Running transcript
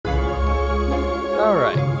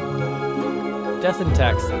Alright. Death and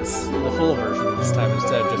Taxes. The full version this time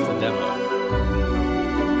instead of just the demo.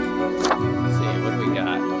 Let's see, what do we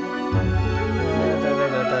got?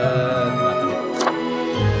 Nothing.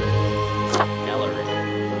 Gallery.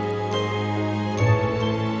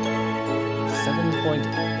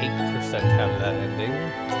 7.8% have that ending.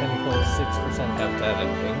 10.6% have that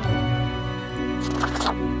ending.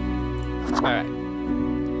 Alright.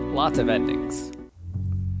 Lots of endings.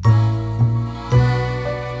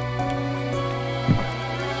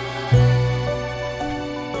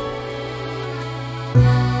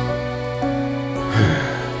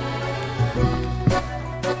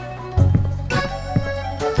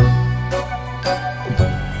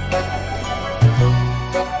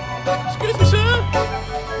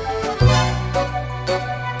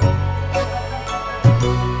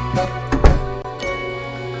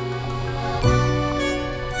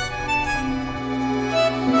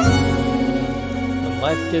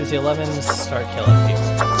 Life gives you lemons, start killing people.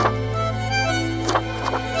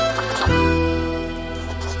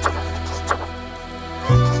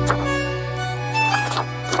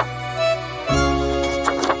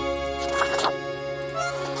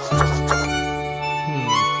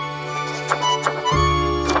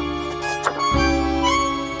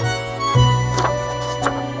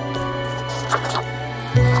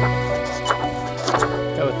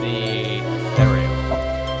 Go with the Ethereal.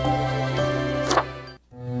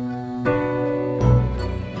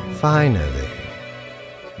 Finally,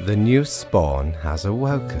 the new spawn has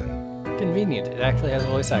awoken. Convenient, it actually has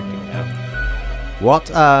voice acting now.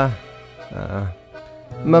 What a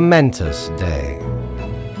momentous day.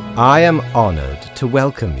 I am honored to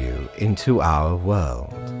welcome you into our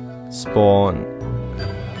world. Spawn...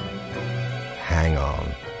 Hang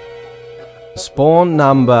on. Spawn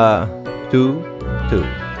number 2.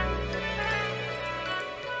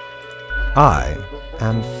 I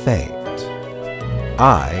am Fate.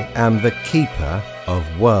 I am the keeper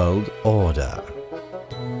of world order.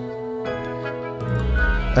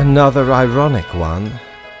 Another ironic one.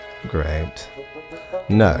 Great.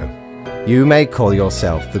 No, you may call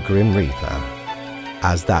yourself the Grim Reaper,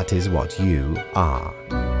 as that is what you are.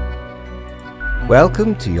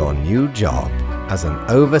 Welcome to your new job as an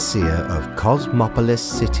overseer of Cosmopolis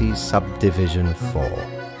City Subdivision 4,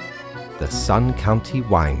 the Sun County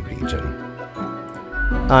Wine Region.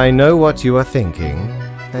 I know what you are thinking,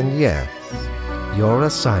 and yes, your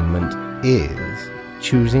assignment is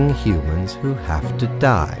choosing humans who have to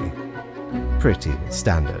die. Pretty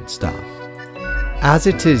standard stuff. As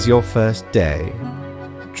it is your first day,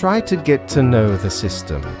 try to get to know the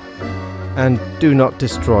system, and do not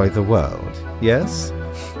destroy the world, yes?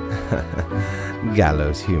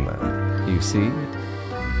 Gallows humor, you see?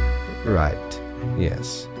 Right,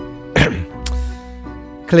 yes.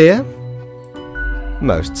 Clear?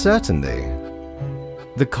 Most certainly.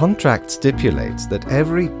 The contract stipulates that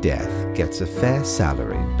every death gets a fair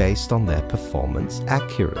salary based on their performance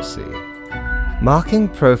accuracy. Marking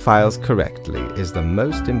profiles correctly is the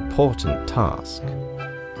most important task.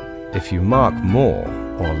 If you mark more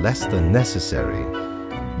or less than necessary,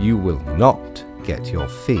 you will not get your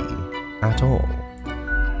fee at all.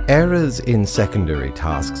 Errors in secondary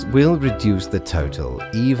tasks will reduce the total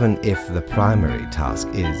even if the primary task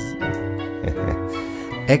is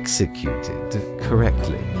executed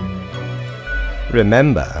correctly.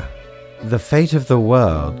 Remember, the fate of the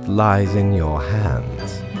world lies in your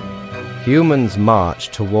hands. Humans march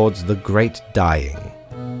towards the great dying.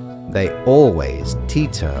 They always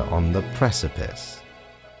teeter on the precipice,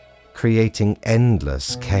 creating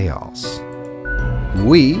endless chaos.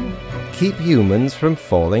 We keep humans from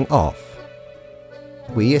falling off.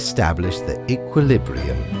 We establish the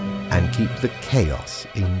equilibrium and keep the chaos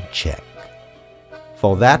in check.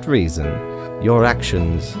 For that reason, your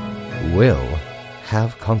actions will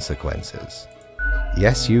have consequences.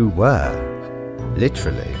 Yes, you were.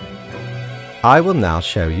 Literally. I will now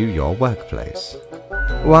show you your workplace.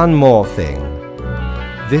 One more thing.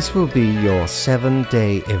 This will be your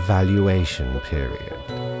 7-day evaluation period.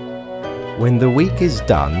 When the week is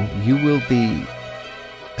done, you will be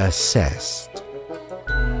assessed.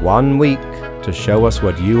 1 week to show us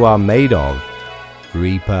what you are made of,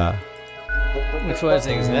 Reaper. Which was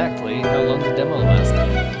exactly how long the demo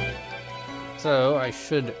lasted. So I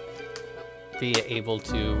should be able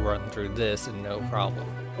to run through this in no problem.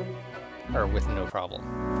 Or with no problem.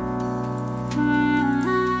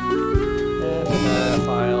 And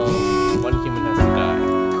files. 1 human has to die.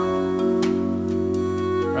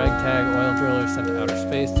 Ragtag oil driller sent to outer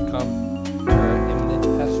space to counter imminent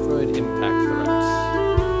asteroid impact threats.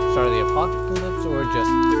 Start of the apocalypse or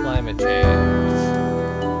just climate change?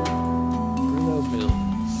 Bruno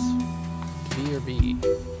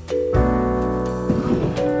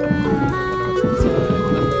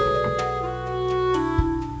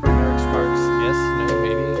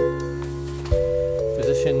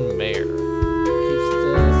mayor. Keeps the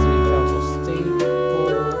city council stable.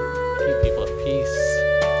 Keep people at peace.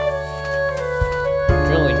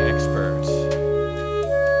 Drilling expert.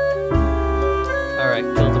 Alright,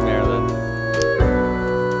 kill the mayor then.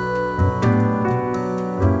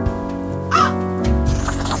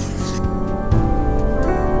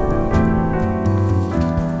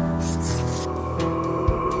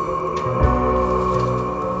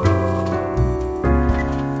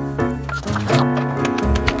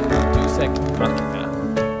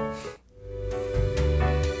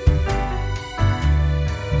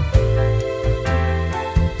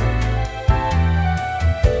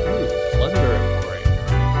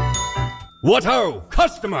 What ho,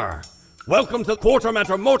 customer! Welcome to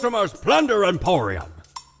Quartermaster Mortimer's Plunder Emporium.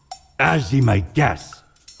 As ye may guess,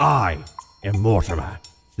 I am Mortimer.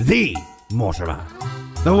 The Mortimer.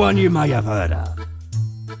 The one you may have heard of.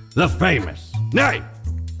 The famous, nay,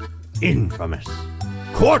 infamous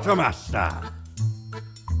Quartermaster.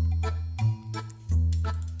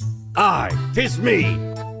 Aye, 'tis me,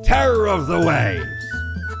 terror of the waves.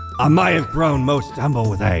 I may have grown most humble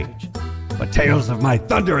with age, but tales of my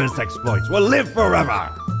thunderous exploits will live forever.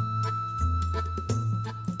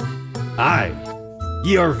 Aye,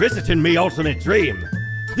 ye are visiting me ultimate dream,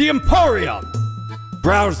 the Emporium.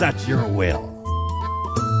 Browse at your will.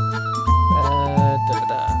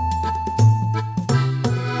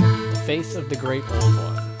 The face of the great old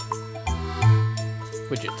one.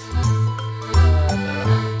 Widget.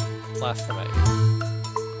 Blasphemy.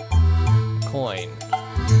 Coin.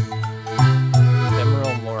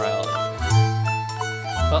 Ephemeral morality.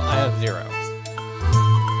 Well, I have 0.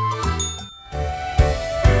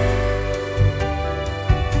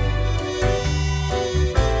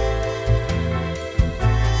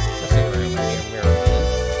 Dressing room, I need a mirror for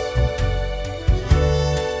this.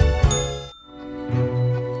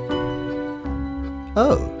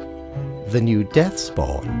 Oh, the new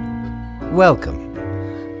Deathspawn. Welcome.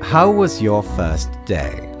 How was your first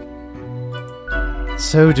day?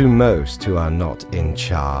 So do most who are not in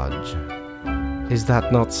charge. Is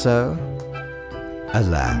that not so?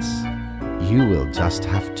 Alas, you will just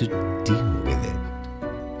have to deal with it.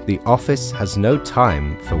 The office has no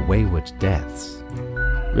time for wayward deaths.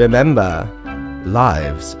 Remember,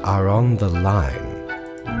 lives are on the line.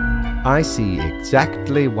 I see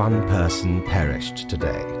exactly one person perished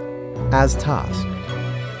today, as tasked.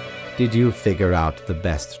 Did you figure out the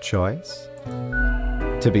best choice?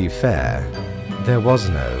 To be fair, there was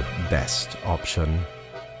no best option.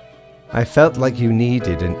 I felt like you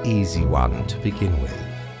needed an easy one to begin with.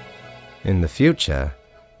 In the future,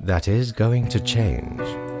 that is going to change.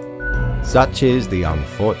 Such is the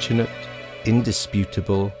unfortunate,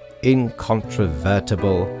 indisputable,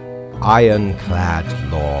 incontrovertible, ironclad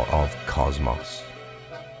law of Cosmos.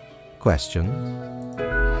 Questions?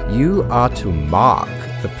 You are to mark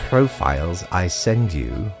the profiles I send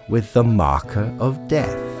you with the marker of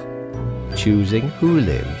death, choosing who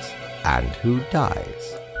lives and who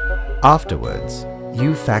dies. Afterwards,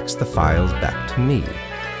 you fax the files back to me.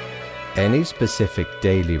 Any specific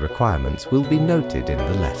daily requirements will be noted in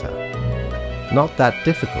the letter. Not that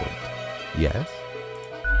difficult, yes?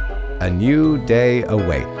 A new day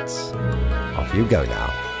awaits. Off you go now.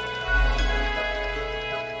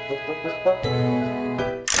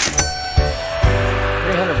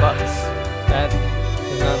 $300. That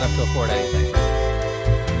is not enough to afford anything.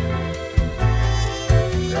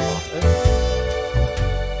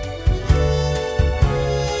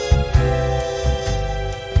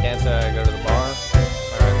 Can't go to the bar?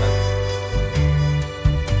 Alright then.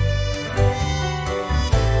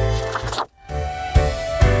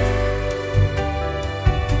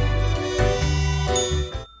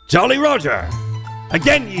 Jolly Roger!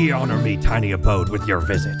 Again ye honor me, tiny abode, with your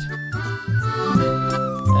visit. 700,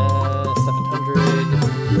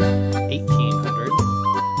 1800,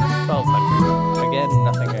 1200. Again,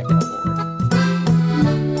 nothing I can afford.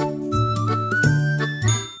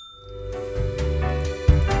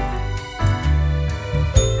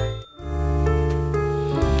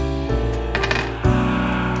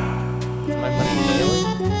 Is my money healing?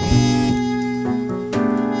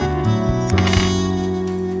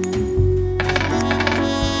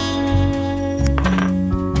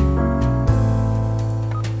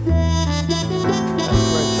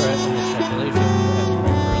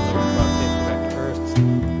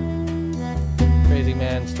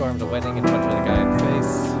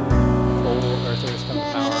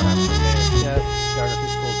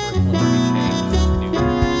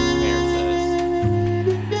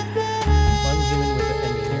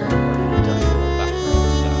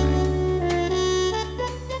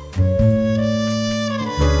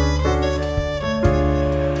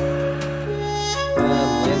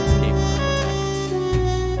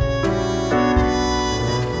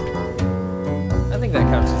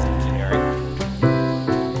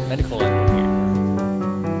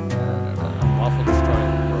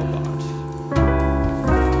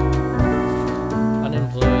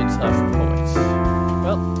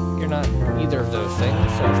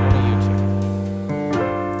 so it's one of you two.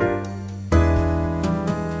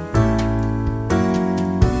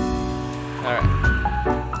 Alright.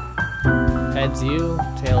 Heads you,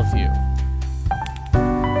 tails you.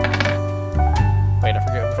 Wait, I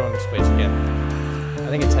forget which one to switch again. I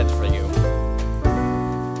think it's heads for you.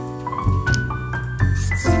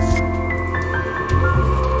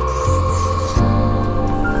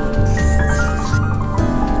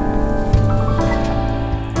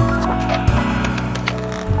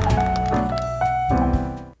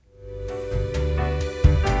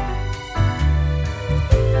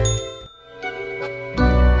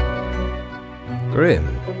 Grim,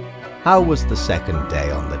 how was the second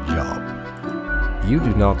day on the job? You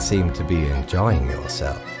do not seem to be enjoying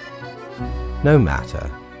yourself. No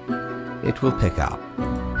matter. It will pick up.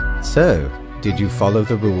 So, did you follow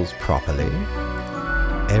the rules properly?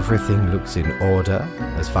 Everything looks in order,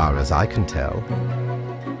 as far as I can tell.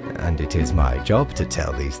 And it is my job to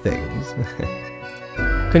tell these things.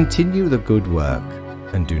 Continue the good work,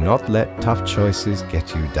 and do not let tough choices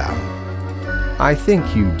get you down. I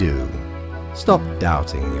think you do. Stop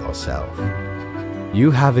doubting yourself.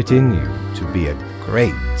 You have it in you to be a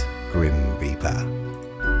great Grim Reaper.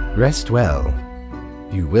 Rest well.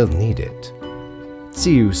 You will need it.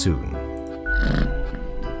 See you soon.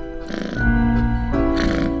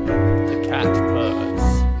 The cat purrs.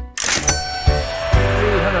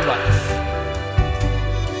 $300 bucks.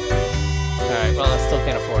 Alright, well I still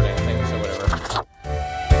can't afford anything, so whatever.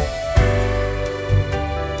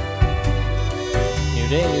 New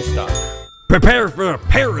day, new stock. Prepare for a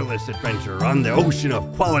perilous adventure on the ocean of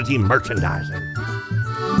quality merchandising.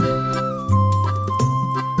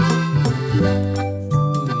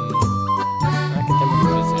 Academic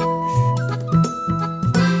usage.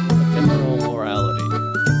 Ephemeral morality.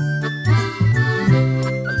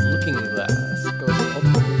 A looking glass goes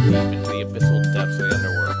ultimately deep into the abyssal depths of the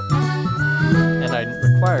underworld. And I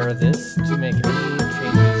require this to make any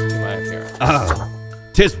changes to my appearance. Ah,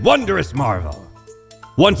 'tis wondrous marvel.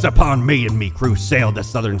 Once upon me and me crew sailed the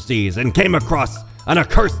southern seas and came across an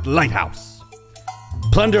accursed lighthouse.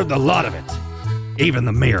 Plundered the lot of it, even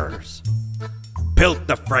the mirrors. Built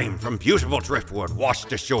the frame from beautiful driftwood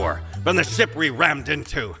washed ashore from the ship we rammed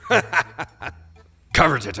into.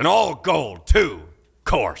 Covered it in all gold, too,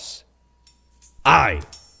 course. Aye,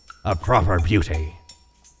 a proper beauty.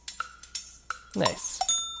 Nice.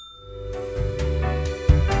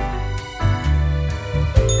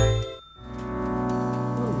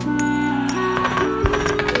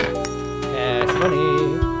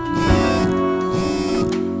 Money.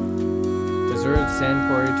 Deserted sand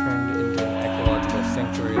quarry turned into an ecological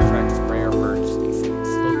sanctuary attracts rare bird species.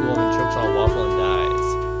 Local woman chokes on a waffle and dies.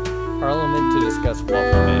 Parliament to discuss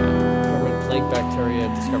Waffle Man. Norwood plague bacteria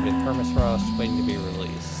discovered in permafrost waiting to be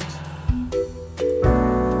released. 2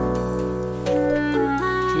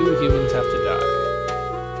 humans have to die.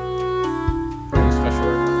 New special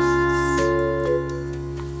requests.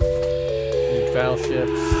 New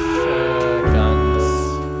battleships. Guns.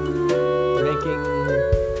 Making...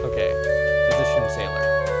 Okay. Physician sailor.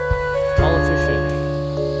 Politician.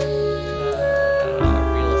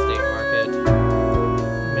 Real estate market.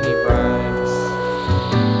 Mini bribes.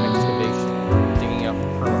 Excavation. Digging up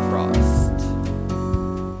permafrost.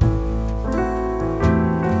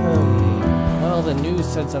 Well, the news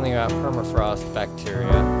said something about permafrost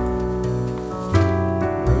bacteria.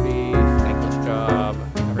 Rudy, thankless job.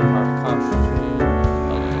 Every part of costume.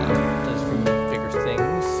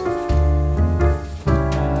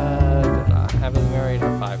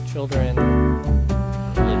 Have 5 children,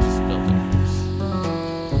 religious buildings.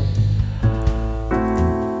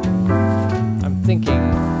 I'm thinking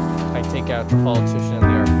I take out the politician and the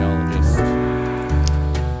archaeologist.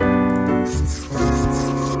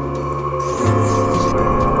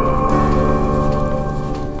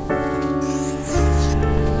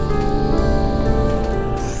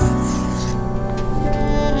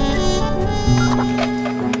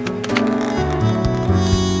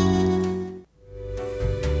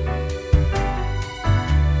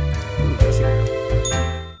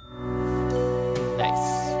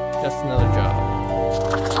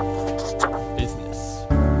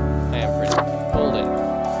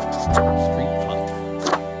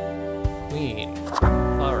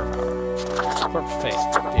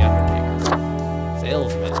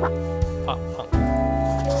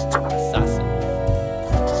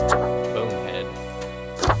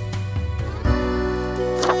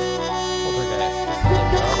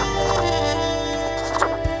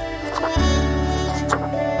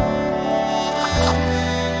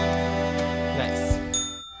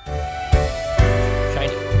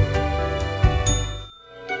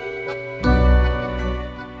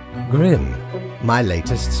 Grim, my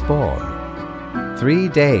latest spawn. 3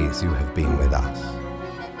 days you have been with us.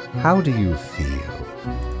 How do you feel?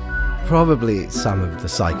 Probably some of the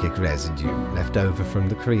psychic residue left over from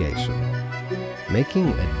the creation.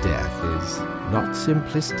 Making a death is not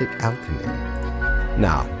simplistic alchemy.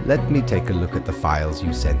 Now, let me take a look at the files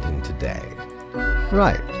you sent in today.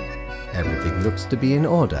 Right. Everything looks to be in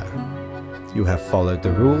order. You have followed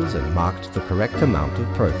the rules and marked the correct amount of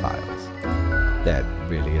profiles. There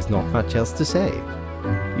really is not much else to say.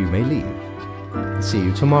 You may leave. See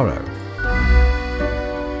you tomorrow.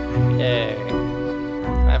 Yay.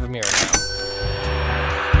 I have a mirror now.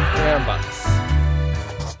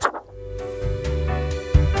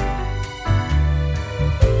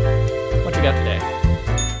 $300. What you got today?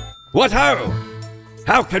 What ho!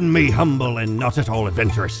 How can me humble and not at all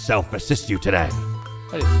adventurous self assist you today?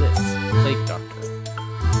 What is this? Plague Doctor.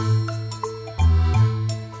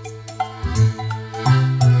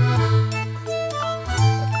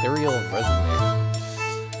 Ethereal Resonator.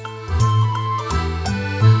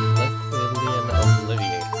 Lithian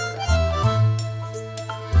Obliviator.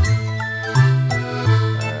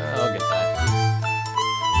 I'll get that.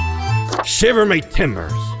 Shiver me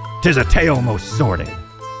timbers! 'Tis a tale most sordid.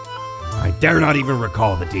 I dare not even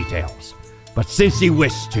recall the details, but since ye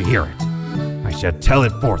wish to hear it, I shall tell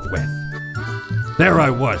it forthwith. There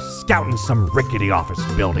I was, scouting some rickety office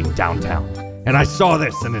building downtown, and I saw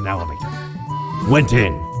this in an elevator. Went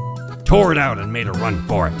in, tore it out, and made a run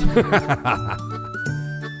for it.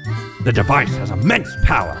 The device has immense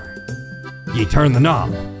power. Ye turn the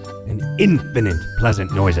knob, and infinite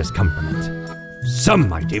pleasant noises come from it. Some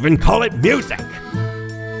might even call it music.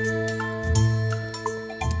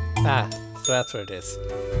 Ah, so that's what it is.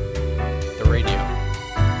 The radio.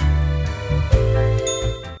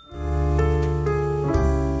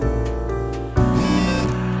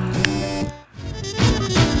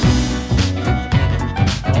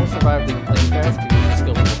 All survived the plane crash due to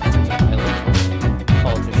skillful systems of piloting.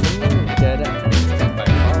 Politician, dead after being struck by a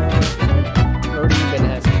car. Already been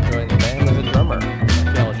asked to join the band as a drummer.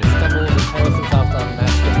 Archaeologist stumbled and Harrison hopped on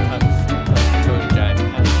massive hunts. To a giant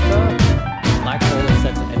Astra. Black hole is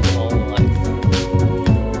set to end all life.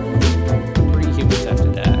 3 humans have to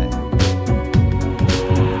die.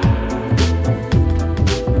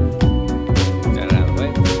 Get it out of the way.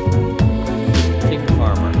 King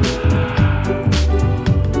Farmer.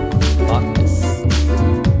 Botanist.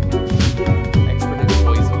 Expert in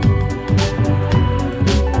poison.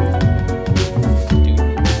 Student.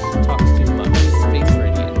 Talks too much. Space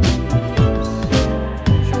radiant.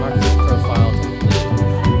 Should mark his profile to live.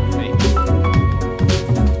 Fake.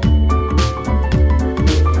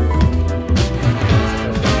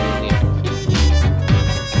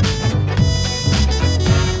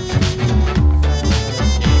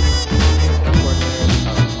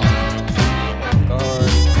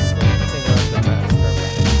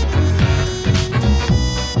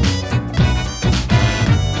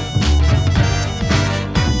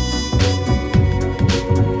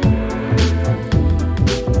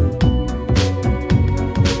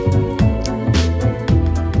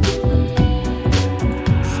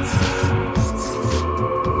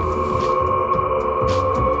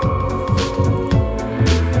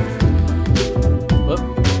 Whoop.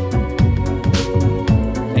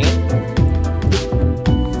 Dang it.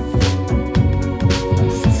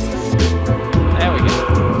 There we go.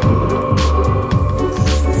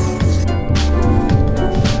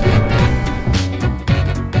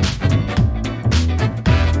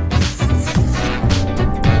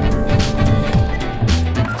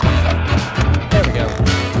 There we go.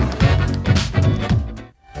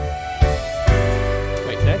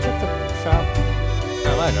 Wait, did I check the shop?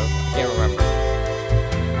 No, I don't. I can't remember.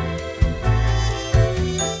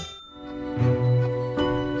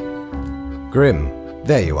 Grim,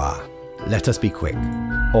 there you are. Let us be quick.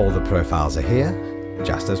 All the profiles are here,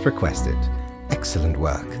 just as requested. Excellent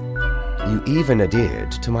work. You even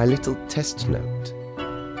adhered to my little test note.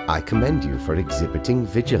 I commend you for exhibiting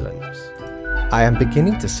vigilance. I am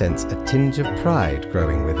beginning to sense a tinge of pride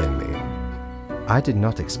growing within me. I did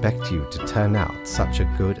not expect you to turn out such a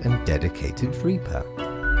good and dedicated Reaper.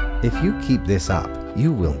 If you keep this up,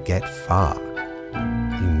 you will get far.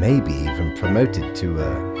 You may be even promoted to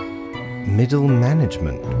a middle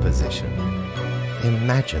management position.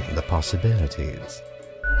 Imagine the possibilities.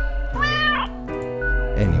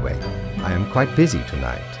 Anyway, I am quite busy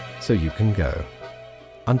tonight, so you can go.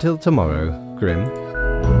 Until tomorrow, Grim.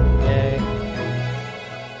 Yay.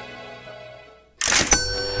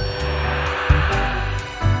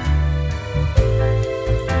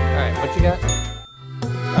 Alright, what you got?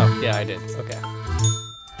 Oh, yeah, I did. Okay.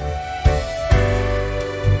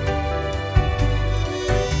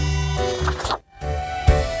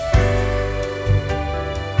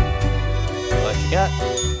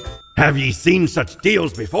 Have ye seen such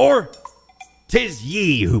deals before? 'Tis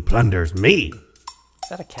ye who plunders me. Is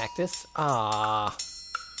that a cactus? Ah.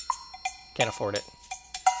 Can't afford it.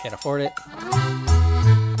 Can't afford it.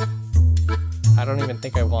 I don't even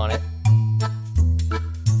think I want it.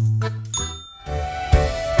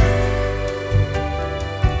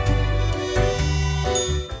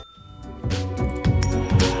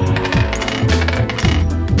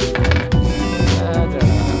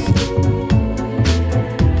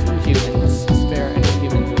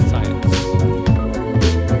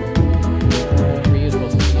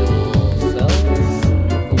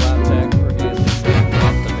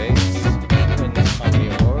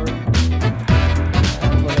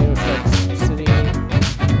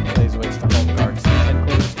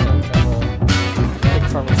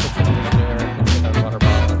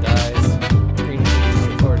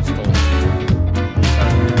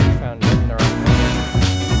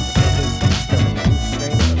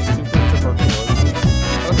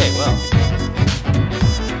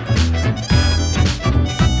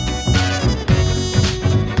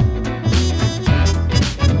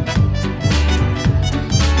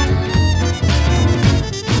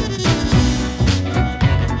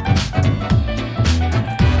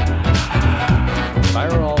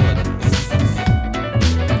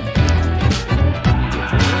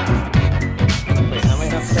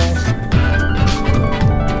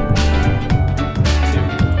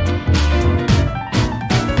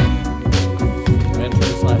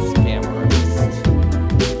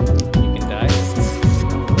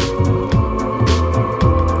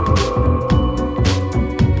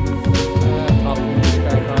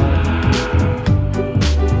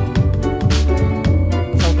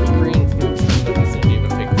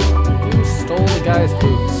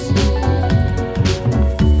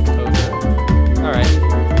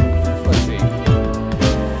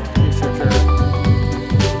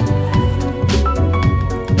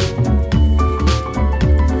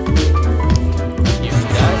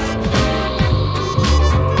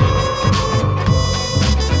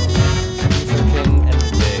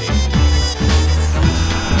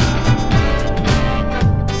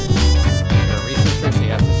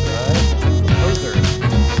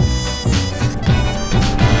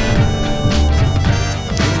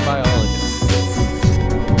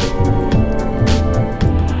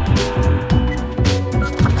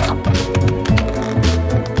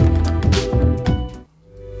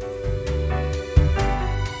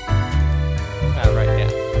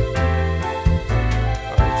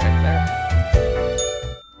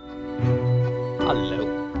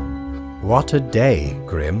 What a day,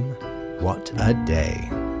 Grim. What a day.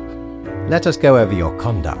 Let us go over your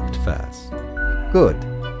conduct first. Good.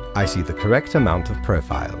 I see the correct amount of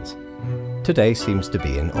profiles. Today seems to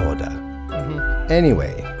be in order.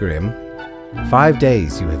 Anyway, Grim, 5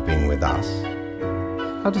 days you have been with us.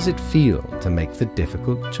 How does it feel to make the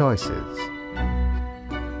difficult choices?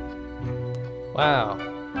 Wow,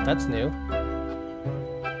 that's new.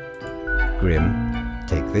 Grim,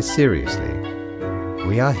 take this seriously.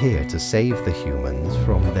 We are here to save the humans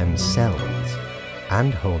from themselves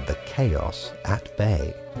and hold the chaos at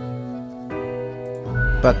bay.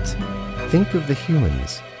 But think of the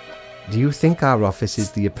humans. Do you think our office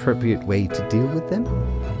is the appropriate way to deal with them?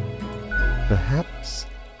 Perhaps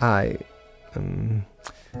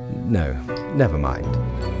No, never mind.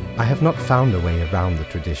 I have not found a way around the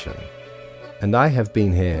tradition, and I have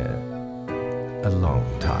been here a long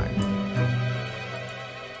time.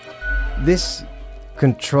 This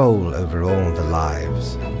control over all the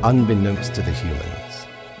lives, unbeknownst to the humans.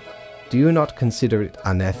 Do you not consider it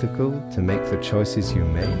unethical to make the choices you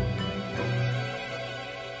make?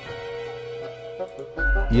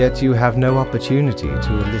 Yet you have no opportunity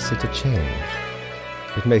to elicit a change.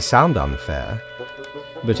 It may sound unfair,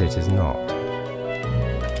 but it is not.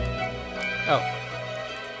 Oh.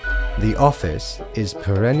 The office is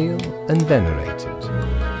perennial and venerated.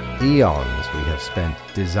 Eons we have spent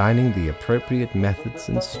designing the appropriate methods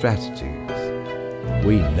and strategies.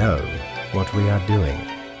 We know what we are doing.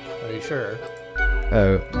 Are you sure?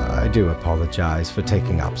 Oh, I do apologize for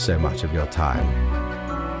taking up so much of your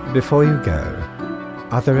time. Before you go,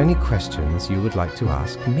 are there any questions you would like to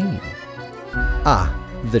ask me? Ah,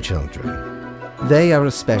 the children. They are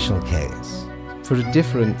a special case, for a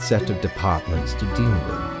different set of departments to deal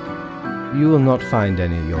with. You will not find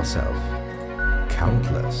any yourself.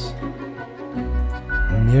 Countless.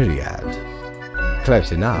 Myriad.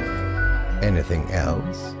 Close enough. Anything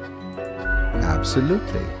else?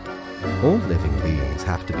 Absolutely. All living beings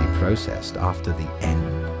have to be processed after the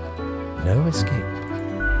end. No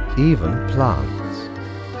escape. Even plants.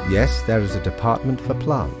 Yes, there is a department for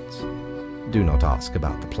plants. Do not ask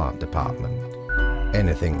about the plant department.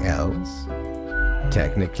 Anything else?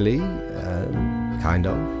 Technically, kind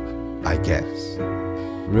of, I guess.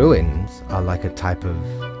 Ruins are like a type of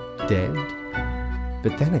dead,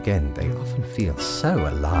 but then again, they often feel so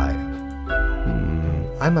alive.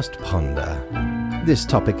 I must ponder. This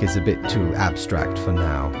topic is a bit too abstract for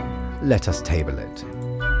now. Let us table it.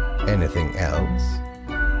 Anything else?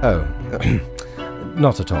 Oh,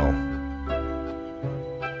 not at all.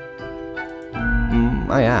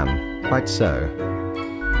 I am, quite so.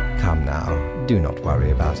 Come now, do not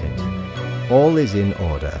worry about it. All is in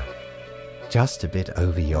order. Just a bit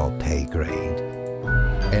over your pay grade.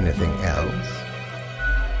 Anything else?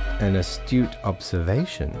 An astute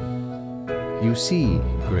observation. You see,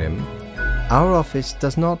 Grim, our office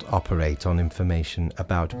does not operate on information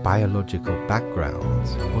about biological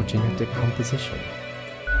backgrounds or genetic composition.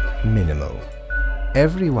 Minimal.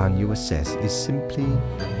 Everyone you assess is simply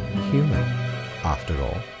human, after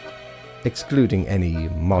all, excluding any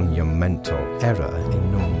monumental error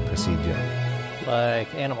in normal procedure.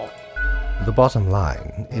 Like animal. The bottom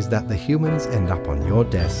line is that the humans end up on your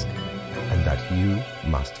desk and that you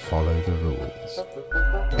must follow the rules.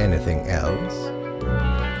 Anything else?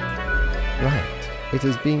 Right. It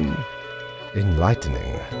has been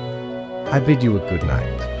enlightening. I bid you a good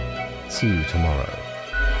night. See you tomorrow.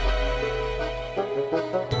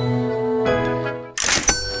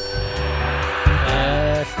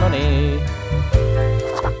 Cash money.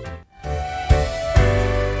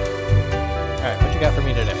 Alright, what you got for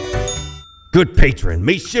me today? Good patron,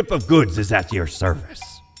 me ship of goods is at your service.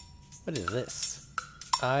 What is this?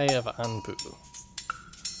 Eye of Anpu.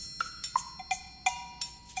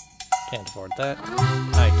 Can't afford that.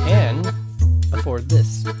 I can afford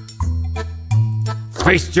this.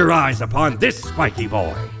 Feast your eyes upon this spiky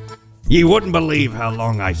boy. Ye wouldn't believe how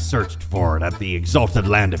long I searched for it at the exalted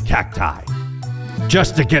land of cacti,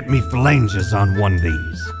 just to get me phalanges on one of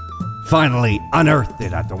these. Finally unearthed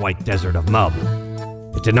it at the White Desert of Mub.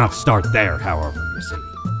 It did not start there, however, you see.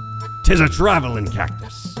 'Tis a traveling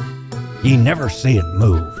cactus. Ye never see it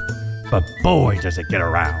move, but boy does it get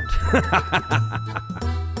around.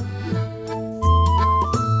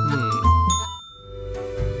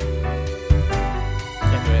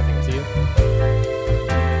 Can't do anything with you.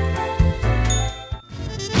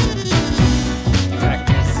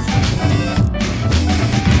 Practice.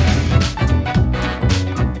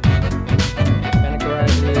 Panic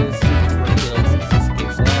arises, tuberculosis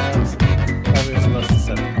escapes labs, probably is the most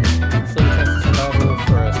susceptible. Slim chance of survival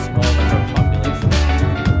for a small number of population.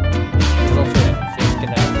 Result for it, face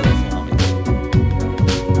cadaver is zombie.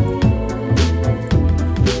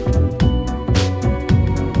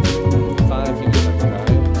 5 humans have to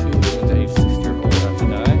die, 2 humans aged 60 or older have to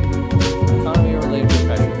die. Economy or related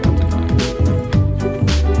profession have to die.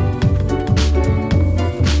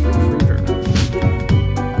 Recruiter.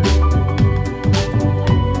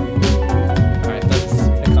 Alright, that's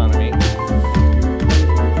economy.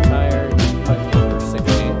 Retired, but over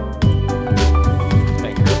 60.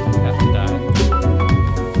 Banker, have to die.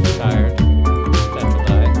 Retired, that will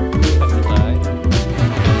die. That will die.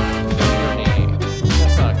 Attorney,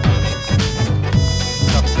 that's not economy.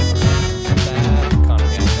 Shopkeeper, bad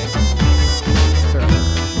economy, I think. Server,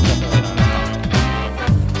 definitely not economy.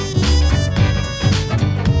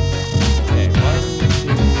 Okay, 1, 2,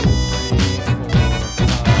 3, 4, 5,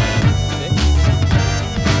 6.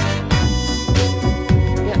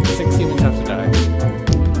 Yeah, 6 humans have to die.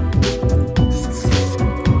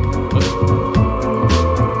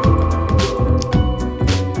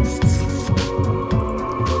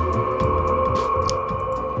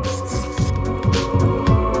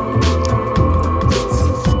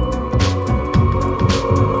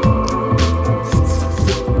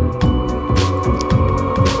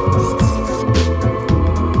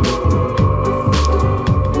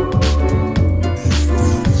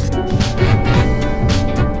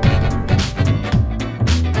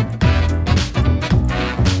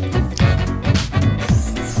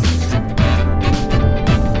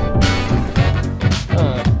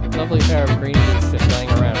 Lovely pair of green boots just laying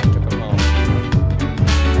around and took him home.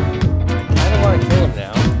 I kinda wanna kill him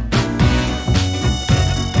now.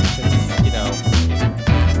 Since, you know,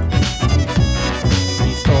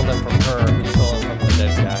 he stole them from her, who stole them from the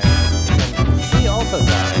dead guy. And she also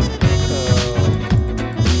died, so...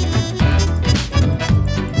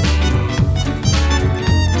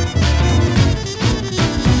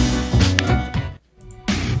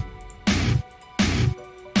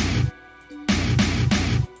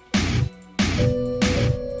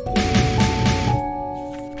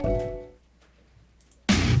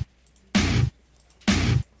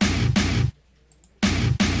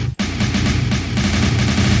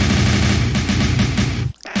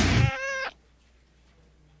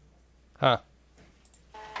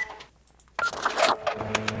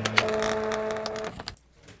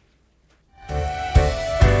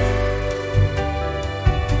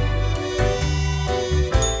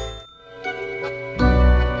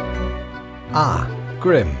 Ah,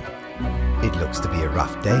 Grim. It looks to be a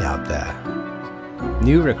rough day out there.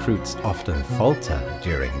 New recruits often falter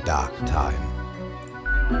during dark time.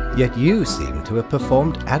 Yet you seem to have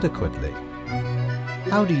performed adequately.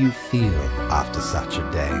 How do you feel after such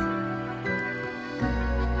a day?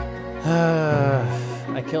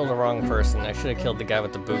 I killed the wrong person. I should have killed the guy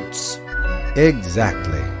with the boots.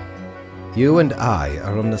 Exactly. You and I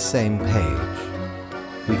are on the same page.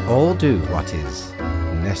 We all do what is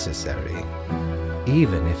necessary,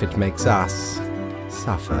 even if it makes us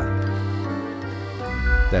suffer.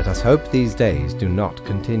 Let us hope these days do not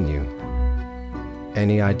continue.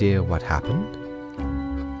 Any idea what happened?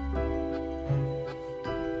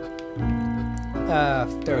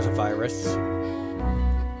 There was a virus.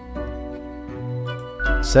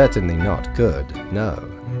 Certainly not good, no.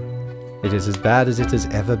 It is as bad as it has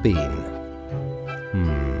ever been.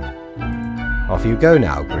 Off you go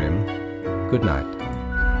now, Grim. Good night.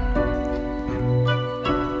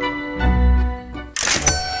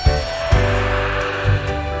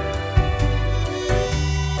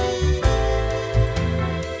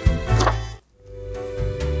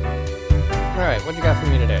 Alright, what you got for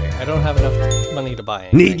me today? I don't have enough money to buy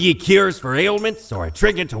anything. Need ye cures for ailments or a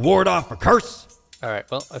trinket to ward off a curse? Alright,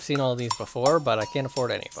 well, I've seen all these before, but I can't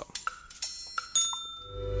afford any of them.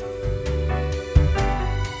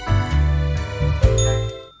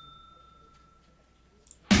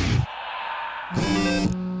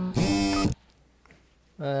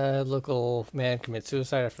 Local man commits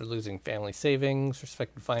suicide after losing family savings.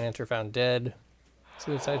 Respected financier found dead.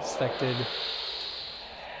 Suicide suspected.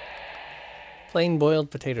 Plain boiled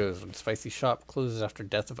potatoes with spicy shop closes after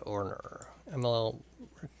death of owner. MLL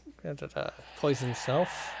poisoned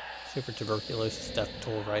himself. Super tuberculosis death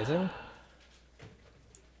toll rising.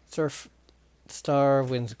 Surf star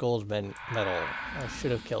wins gold medal. I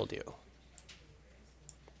should have killed you.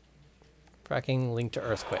 Tracking linked to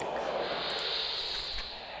earthquake.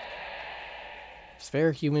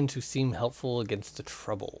 Spare humans who seem helpful against the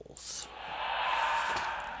troubles.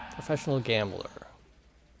 Professional gambler.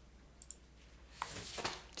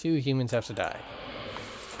 2 humans have to die.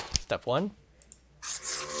 Step 1.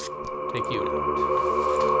 Take you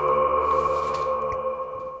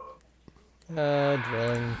out.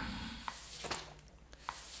 Drilling.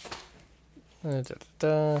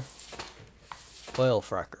 Oil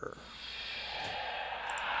fracker.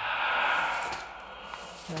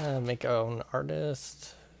 Make our own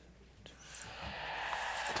artist.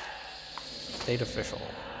 State official.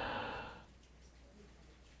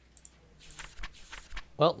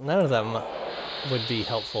 Well, none of them would be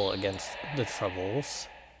helpful against the troubles.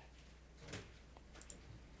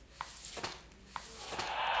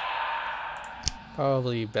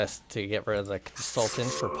 Probably best to get rid of the consultant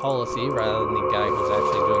for policy rather than the guy who's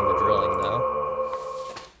actually doing the drilling, though.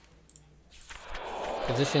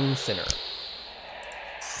 Position Sinner.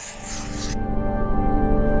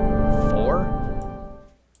 4.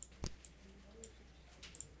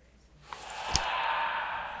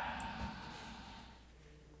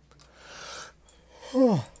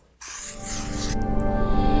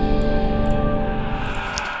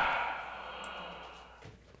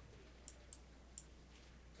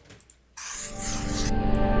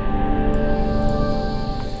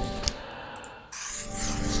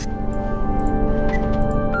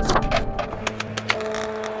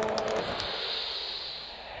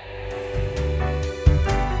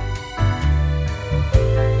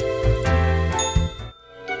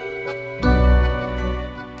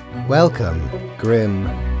 Welcome, Grim.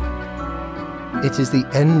 It is the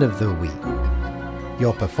end of the week.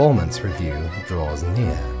 Your performance review draws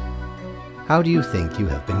near. How do you think you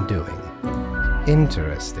have been doing?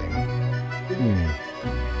 Interesting.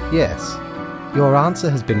 Yes, your answer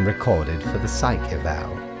has been recorded for the psych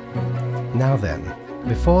eval. Now then,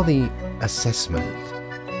 before the assessment,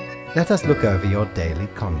 let us look over your daily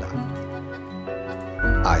conduct.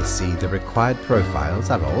 I see the required profiles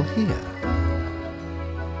are all here.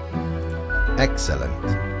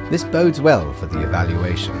 Excellent. This bodes well for the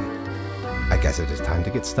evaluation. I guess it is time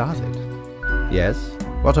to get started. Yes?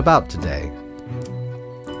 What about today?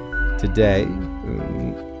 Today?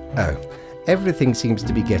 Oh, everything seems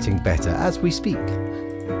to be getting better as we speak.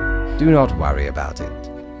 Do not worry about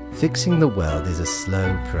it. Fixing the world is a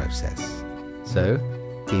slow process. So,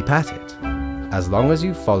 keep at it. As long as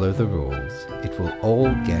you follow the rules, it will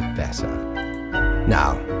all get better.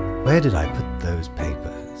 Now, where did I put those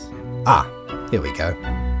papers? Ah, here we go.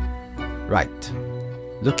 Right.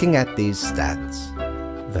 Looking at these stats,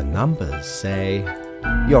 the numbers say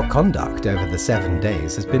your conduct over the 7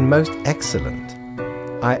 days has been most excellent.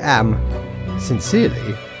 I am,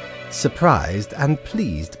 sincerely, surprised and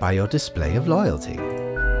pleased by your display of loyalty.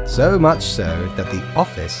 So much so that the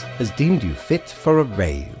office has deemed you fit for a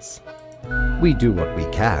raise. We do what we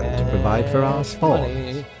can to provide for our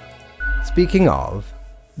spawns. Speaking of,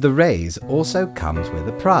 the raise also comes with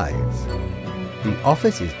a prize. The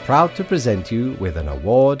office is proud to present you with an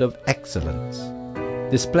award of excellence.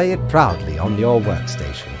 Display it proudly on your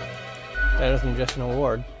workstation. That isn't just an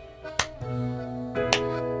award.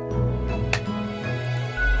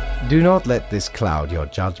 Do not let this cloud your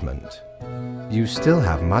judgment. You still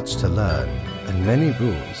have much to learn and many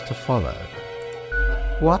rules to follow.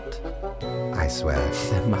 What? I swear,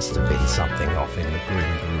 there must have been something off in the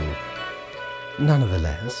Grim Brew.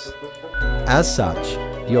 Nonetheless, as such,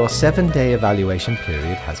 your 7-day evaluation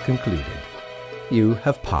period has concluded. You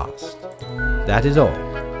have passed. That is all.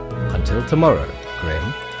 Until tomorrow,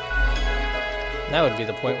 Grim. That would be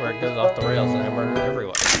the point where it goes off the rails and I murder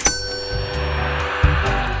everyone.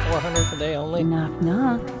 400 per day only? Knock,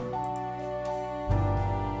 knock.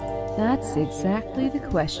 That's exactly the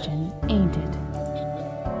question, ain't it?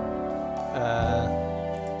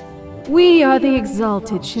 We are the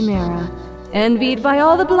exalted Chimera, envied by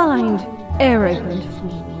all the blind, arrogant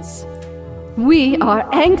fools. We are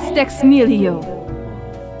Angst Ex Nihilo.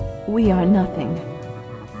 We are nothing.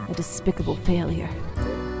 A despicable failure.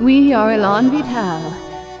 We are Elan Vital,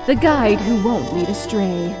 the guide who won't lead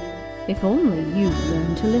astray. If only you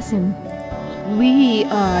learn to listen. We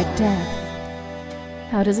are death.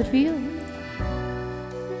 How does it feel?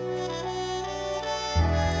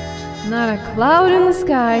 Not a cloud in the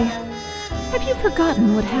sky. Have you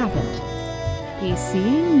forgotten what happened? He's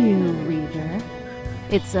seeing you, reader.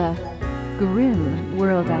 It's a grim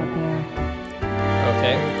world out there.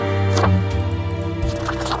 Okay.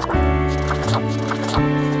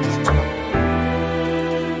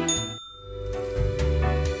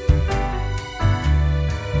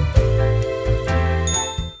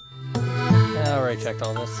 I already checked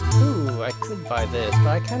all this. Ooh, I could buy this, but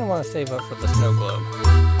I kind of want to save up for the snow globe.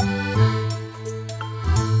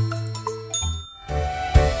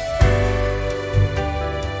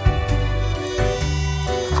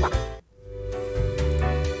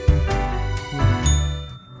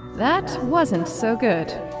 That wasn't so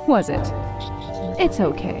good, was it? It's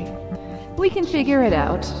okay. We can figure it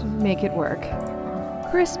out, make it work.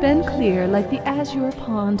 Crisp and clear like the azure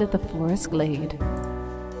pond at the forest glade.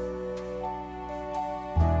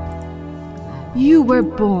 You were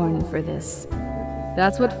born for this.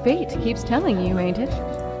 That's what fate keeps telling you, ain't it?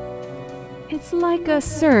 It's like a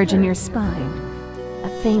surge in your spine, a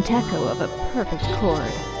faint echo of a perfect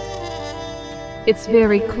chord. It's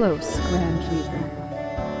very close, Grand Weaver.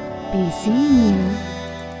 Be seeing you.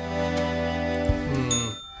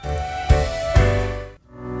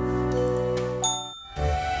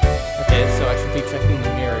 Okay, so I should be checking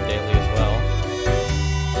the mirror daily as well.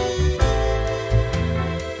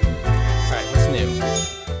 Alright, what's new?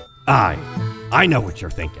 I know what you're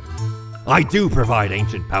thinking. I do provide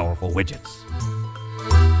ancient powerful widgets.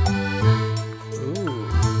 Ooh,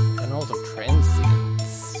 annals of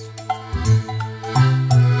transience.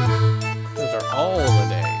 Those are all the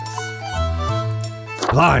days.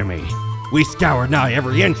 Blimey, we scoured nigh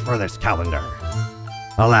every inch for this calendar.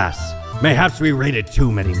 Alas, mayhaps we raided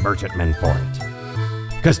too many merchantmen for it.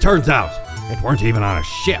 'Cause turns out, it weren't even on a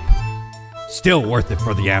ship. Still worth it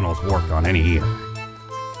for the annals' work on any year.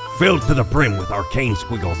 Filled to the brim with arcane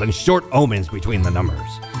squiggles and short omens between the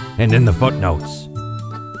numbers, and in the footnotes.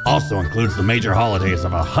 Also includes the major holidays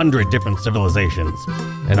of 100 different civilizations,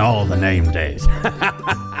 and all the name days.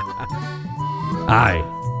 I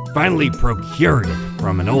finally procured it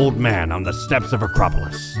from an old man on the steps of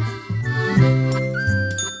Acropolis.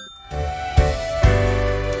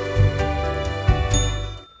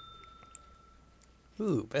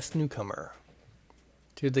 Ooh, best newcomer.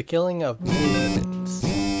 To the killing of humans.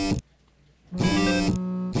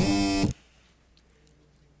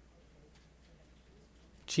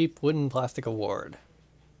 Cheap wooden plastic award.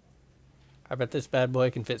 I bet this bad boy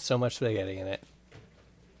can fit so much spaghetti in it.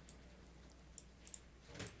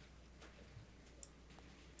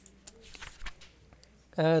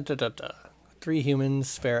 Da, da, da. 3 humans,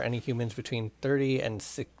 spare any humans between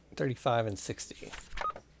 35 and 60.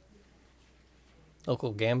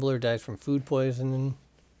 Local gambler dies from food poisoning.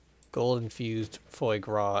 Gold-infused foie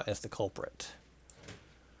gras as the culprit.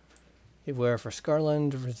 Beware for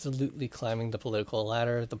Scarland, resolutely climbing the political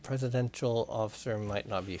ladder. The presidential officer might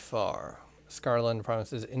not be far. Scarland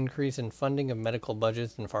promises increase in funding of medical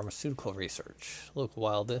budgets and pharmaceutical research. Local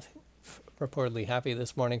wild reportedly happy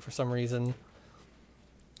this morning for some reason.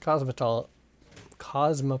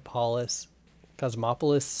 Cosmopolis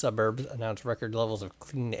Cosmopolis suburbs announce record levels of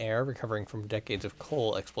clean air recovering from decades of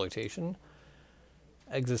coal exploitation.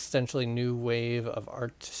 Existentially new wave of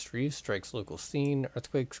artistry strikes local scene.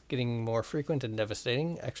 Earthquakes getting more frequent and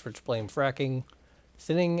devastating. Experts blame fracking.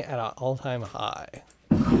 Sitting at an all-time high.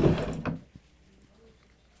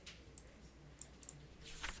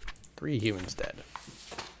 3 humans dead.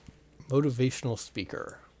 Motivational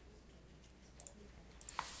speaker.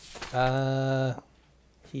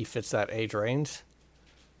 He fits that age range.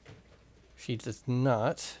 She does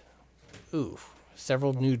not. Ooh,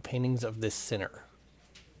 several nude paintings of this sinner.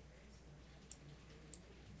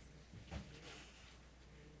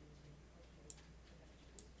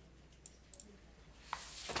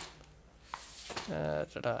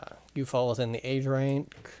 You fall within the age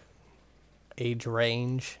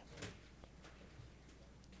range.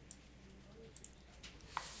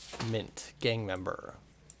 Mint, gang member.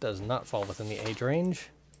 Does not fall within the age range.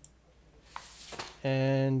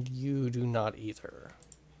 And you do not either.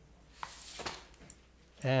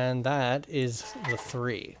 And that is the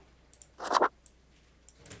 3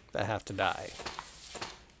 that have to die.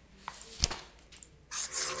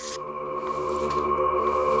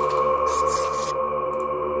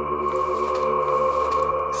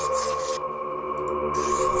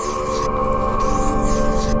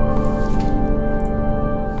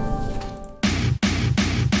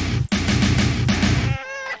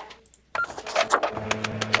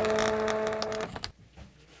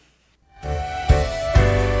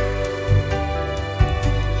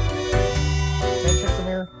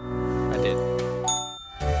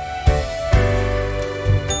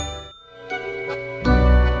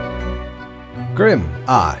 Grim.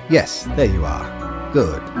 Ah, yes, there you are.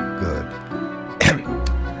 Good, good.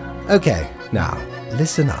 Okay, now,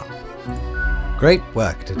 listen up. Great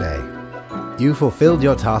work today. You fulfilled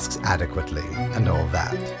your tasks adequately, and all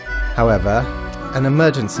that. However, an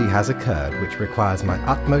emergency has occurred which requires my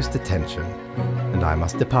utmost attention, and I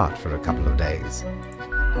must depart for a couple of days.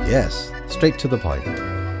 Yes, straight to the point.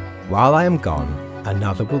 While I am gone,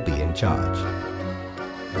 another will be in charge.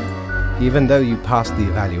 Even though you passed the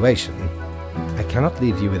evaluation, I cannot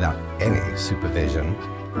leave you without any supervision.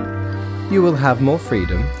 You will have more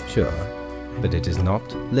freedom, sure, but it is not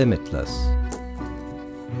limitless.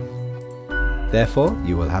 Therefore,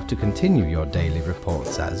 you will have to continue your daily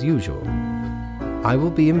reports as usual. I will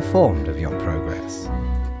be informed of your progress.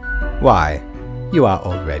 Why, you are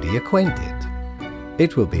already acquainted.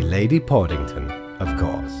 It will be Lady Portington, of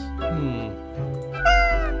course.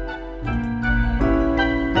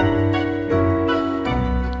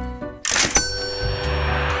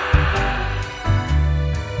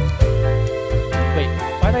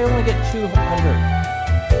 Why'd I only get 200?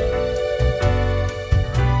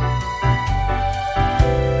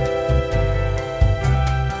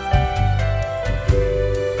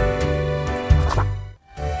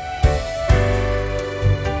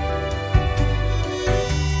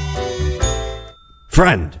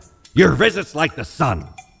 Friend, your visit's like the sun.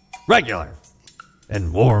 Regular.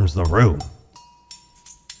 And warms the room.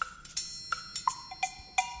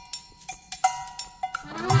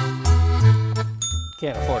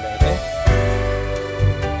 Can't afford anything.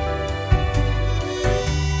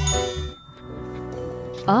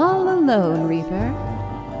 All alone, Reaper.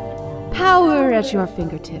 Power at your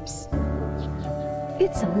fingertips.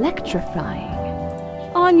 It's electrifying.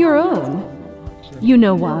 On your own. You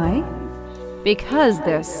know why? Because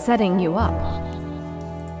they're setting you up.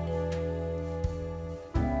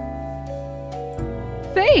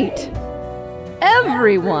 Fate!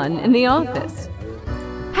 Everyone in the office.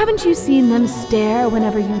 Haven't you seen them stare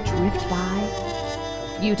whenever you drift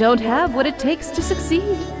by? You don't have what it takes to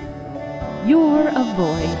succeed. You're a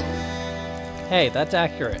void. Hey, that's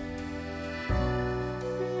accurate.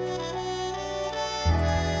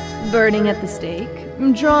 Burning at the stake,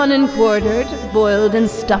 drawn and quartered, boiled and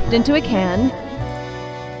stuffed into a can.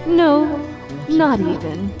 No, not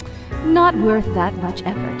even. Not worth that much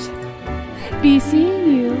effort. Be seeing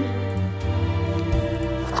you.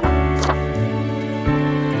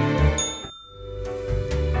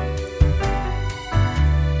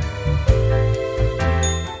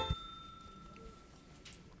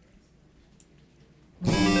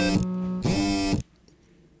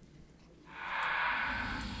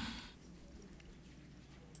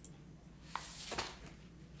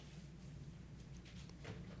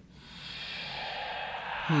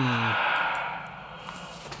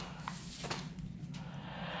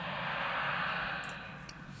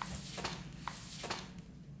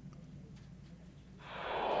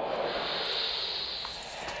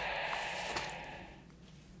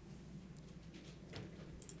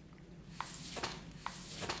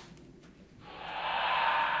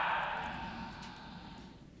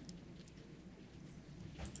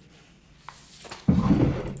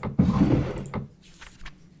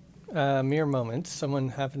 Mere moments. Someone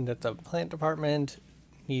happened at the plant department.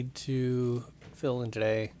 Need to fill in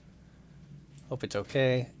today. Hope it's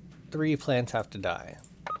okay. 3 plants have to die.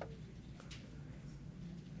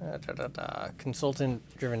 Consultant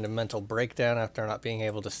driven to mental breakdown after not being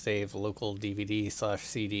able to save local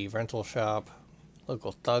DVD/CD rental shop.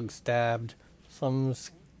 Local thug stabbed.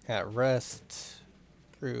 Slums at rest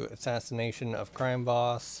through assassination of crime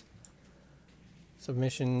boss.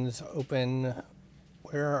 Submissions open.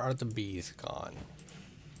 Where are the bees gone?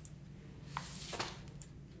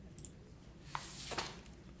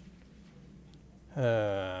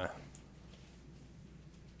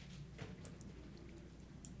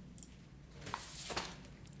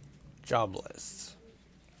 Jobless.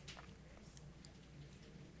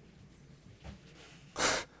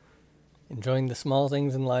 Enjoying the small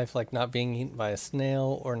things in life, like not being eaten by a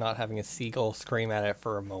snail or not having a seagull scream at it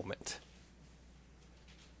for a moment.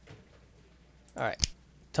 Alright.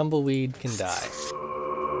 Tumbleweed can die.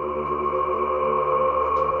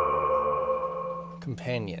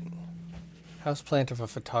 Companion. Houseplant of a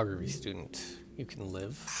photography student. You can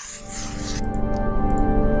live.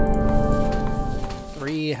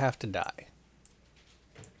 3 have to die.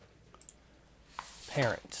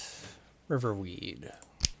 Parent. Riverweed.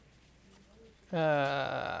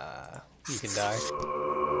 You can die.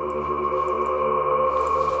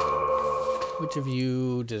 Which of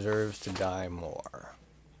you deserves to die more?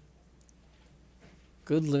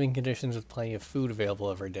 Good living conditions with plenty of food available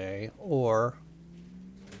every day, or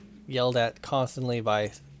yelled at constantly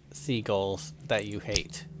by seagulls that you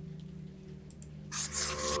hate.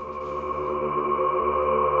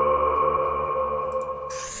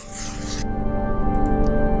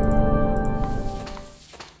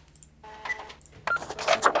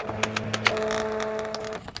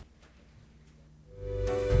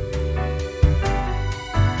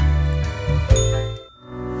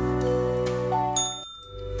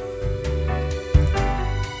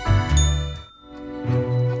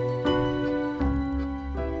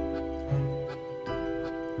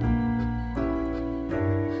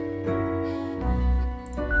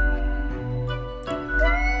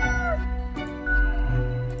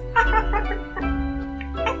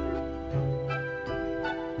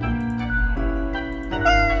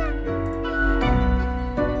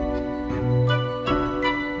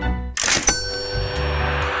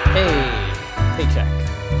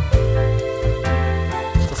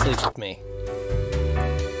 Me.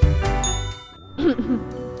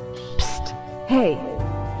 Psst. Hey,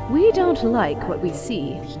 we don't like what we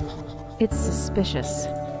see. It's suspicious.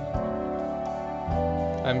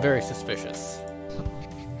 I'm very suspicious.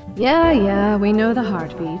 Yeah, we know the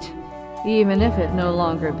heartbeat. Even if it no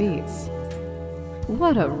longer beats.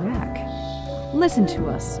 What a wreck. Listen to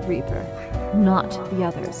us, Reaper. Not the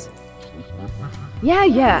others.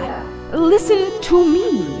 Yeah. Listen to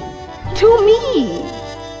me. To me!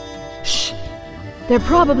 Shh! They're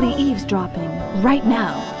probably eavesdropping right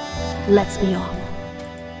now. Let's be off.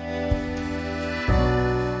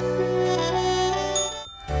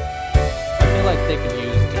 I feel like they could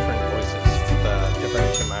use different voices for the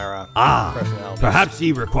different Chimera personalities. Perhaps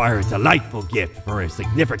he requires a delightful gift for a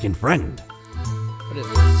significant friend. What is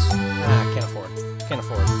this? Can't afford. Can't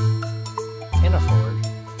afford.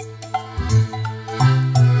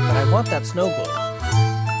 But I want that snow globe.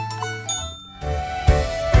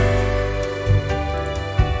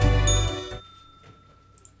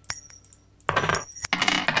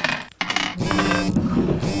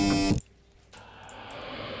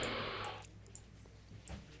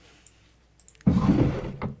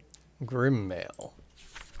 Grimmail.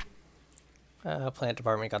 Plant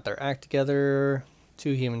department got their act together.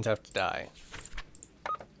 2 humans have to die.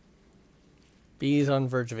 Bees on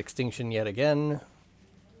verge of extinction yet again.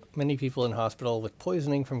 Many people in hospital with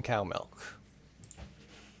poisoning from cow milk.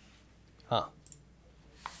 Huh.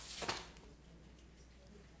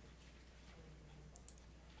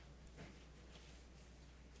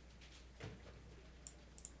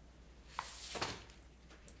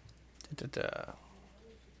 Da-da-da.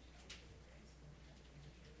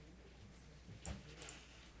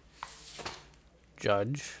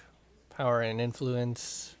 Judge, power and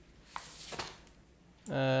influence,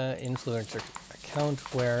 influencer account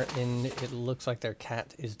wherein it looks like their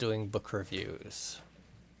cat is doing book reviews.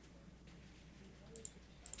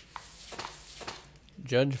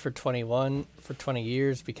 Judge for 20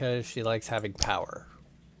 years because she likes having power.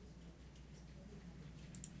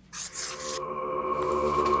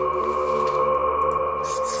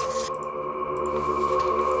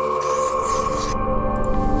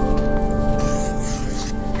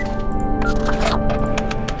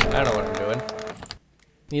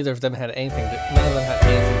 Neither of them had anything to, none of them had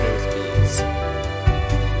anything to do with please.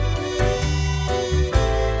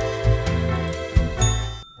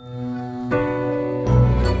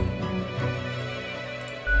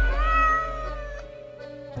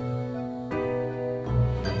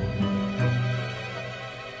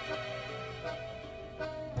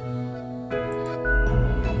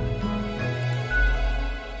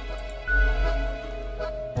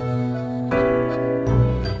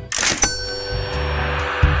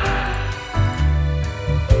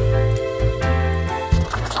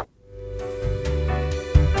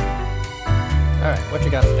 Alright, what you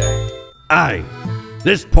got today? Aye,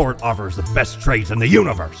 this port offers the best trades in the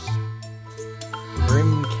universe.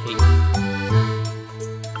 Grim Cave.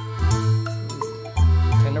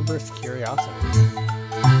 Tenebrous Curiosity.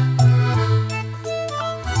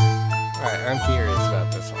 Alright, I'm curious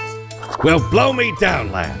about this one. Well, blow me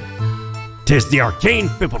down, lad. 'Tis the arcane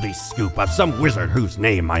fibbledy scoop of some wizard whose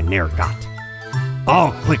name I ne'er got.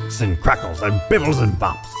 All clicks and crackles and bibbles and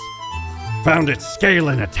bops. Found it scale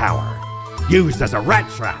in a tower, used as a rat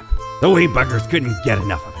trap. The wee buggers couldn't get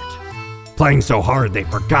enough of it. Playing so hard they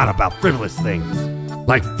forgot about frivolous things,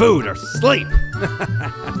 like food or sleep.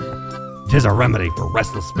 'Tis a remedy for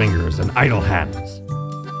restless fingers and idle hands.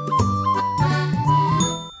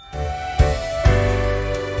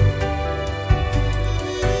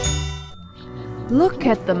 Look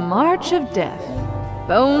at the march of death.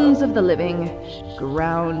 Bones of the living,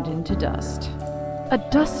 ground into dust. A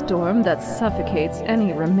dust storm that suffocates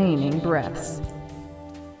any remaining breaths.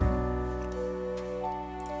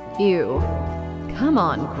 Ew. Come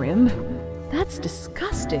on, Grim. That's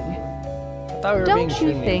disgusting. I thought we were being Don't you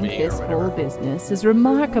Shunmi think or this whatever. whole business is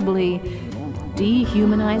remarkably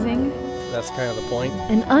dehumanizing? That's kind of the point.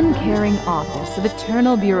 An uncaring office of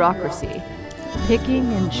eternal bureaucracy,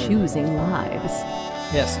 picking and choosing lives.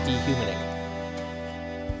 Yes, dehumaning.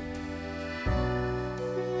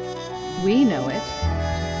 We know it.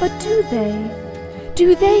 But do they?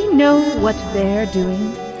 Do they know what they're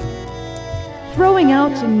doing? Throwing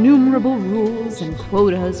out innumerable rules and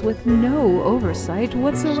quotas with no oversight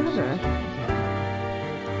whatsoever.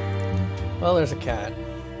 Well, there's a cat.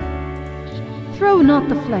 Throw not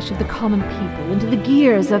the flesh of the common people into the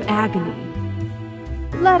gears of agony.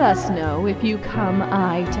 Let us know if you come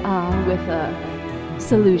eye to eye with a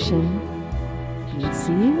solution. And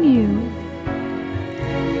seeing you.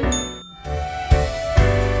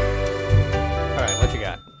 Alright, what you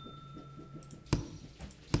got?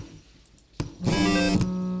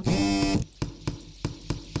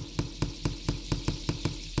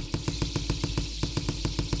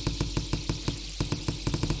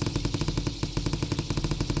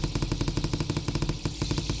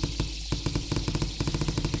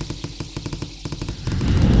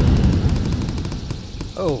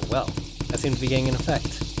 Oh, well, that seems to be getting an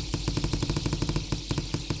effect.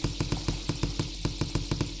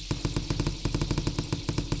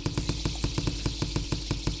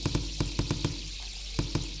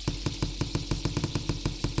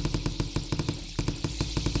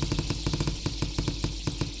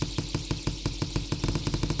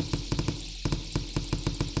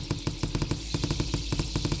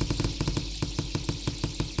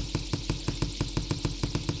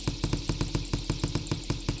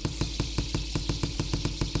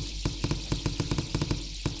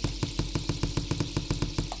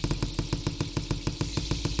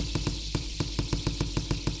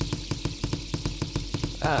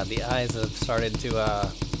 Ah, the eyes have started to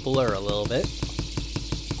blur a little bit.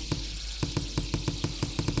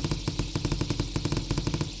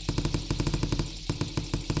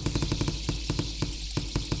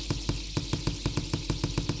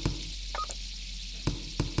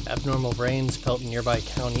 Abnormal rains pelt in nearby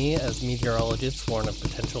county as meteorologists warn of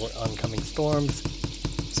potential oncoming storms.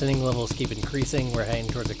 Sinning levels keep increasing. We're heading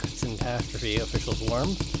towards a catastrophe, officials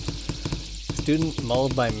warn. Student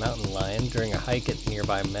mauled by mountain lion during a hike at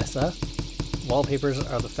nearby Mesa. Wallpapers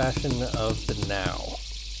are the fashion of the now.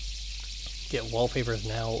 Get wallpapers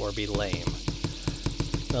now or be lame.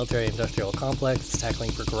 Military-industrial complex is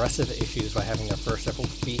tackling progressive issues by having their first ever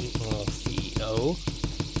female CEO.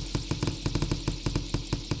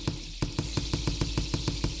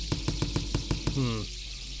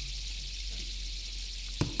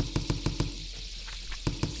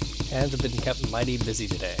 Hands have been kept mighty busy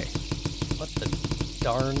today. What the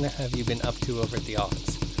darn have you been up to over at the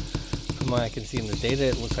office? From what I can see in the data,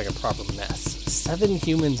 it looks like a proper mess. 7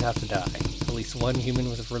 humans have to die. At least 1 human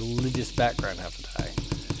with a religious background have to die.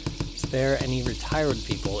 Spare any retired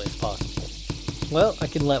people if possible. Well, I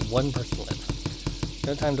can let 1 person live.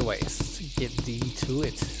 No time to waste. Get thee to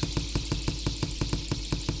it.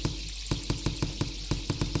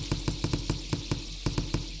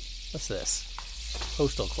 What's this?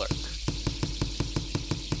 Postal clerk.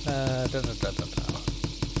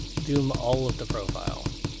 Doom all of the profile.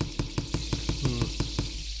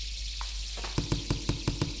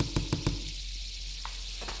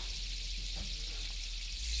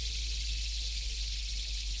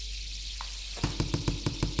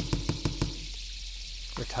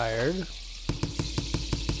 Retired.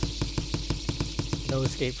 No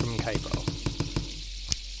escape from Kaipo.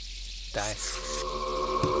 Die.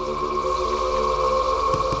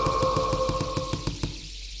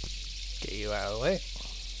 Get you out of the way.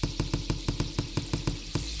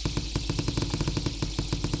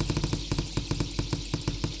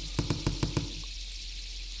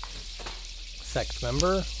 Sect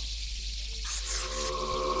member.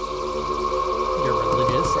 You're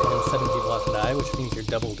religious and 7 people have to die, which means you're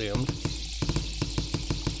double doomed.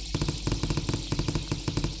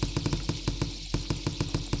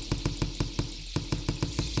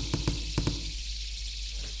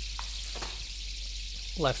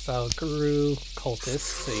 Lifestyle guru,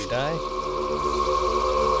 cultist, so you die.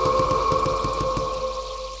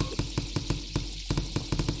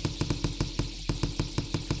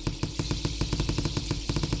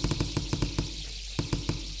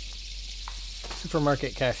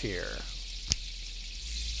 Supermarket cashier.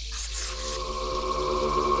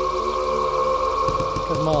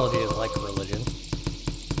 Cosmology is like religion.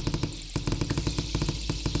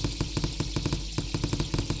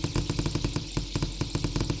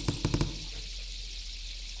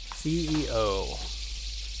 CEO.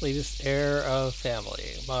 Latest heir of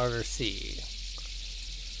family. Monitor C.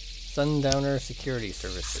 Sundowner Security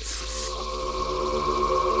Services.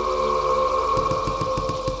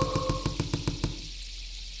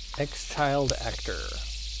 Ex-child actor.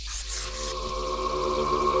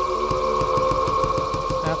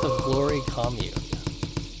 Path of Glory commune.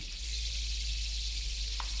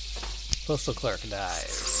 Postal clerk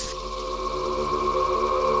dies.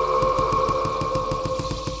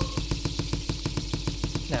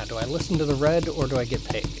 Now, do I listen to the red or do I get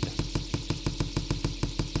paid?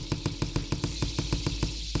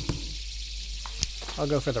 I'll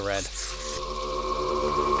go for the red.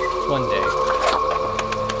 One day.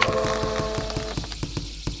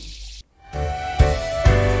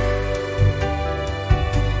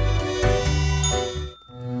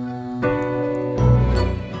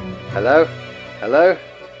 Hello? Hello?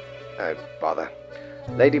 Oh, bother.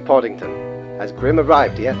 Lady Portington, has Grimm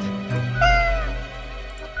arrived yet?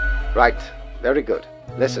 Right, very good.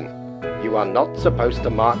 Listen, you are not supposed to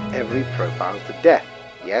mark every profile to death,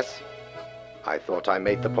 yes? I thought I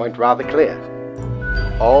made the point rather clear.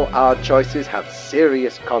 All our choices have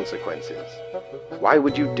serious consequences. Why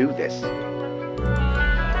would you do this?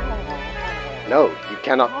 No, you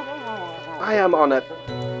cannot. I am on a...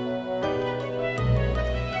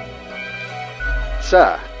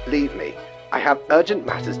 Sir, leave me. I have urgent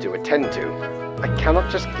matters to attend to. I cannot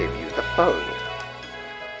just give you the phone.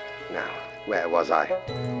 Now, where was I?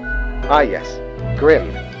 Ah, yes.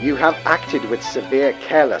 Grimm, you have acted with severe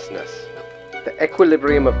carelessness. The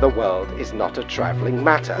equilibrium of the world is not a trifling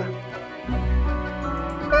matter.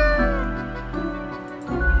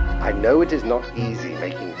 I know it is not easy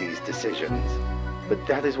making these decisions, but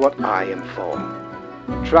that is what I am for.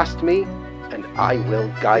 Trust me, and I will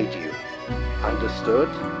guide you. Understood?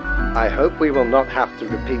 I hope we will not have to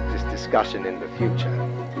repeat this discussion in the future.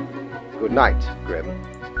 Good night, Grimm.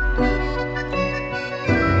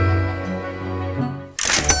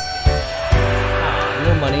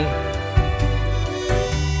 No money.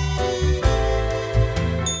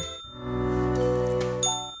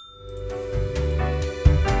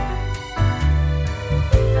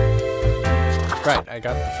 Right, I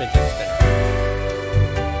got the fidget spinner.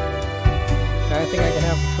 I think I can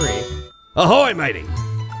have it free. Ahoy, matey!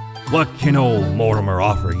 What can old Mortimer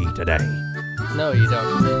offer ye today? No, you don't.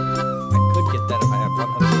 I could get that if I had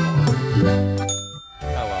 100 more.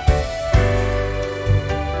 Oh well.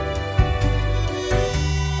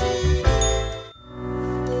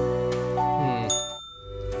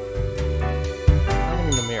 Nothing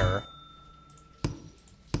in the mirror.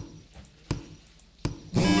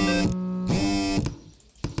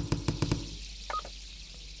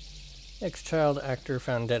 Ex-child actor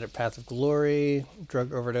found dead at Path of Glory.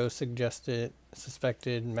 Drug overdose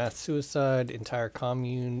suspected. Mass suicide. Entire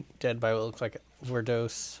commune dead by what looks like an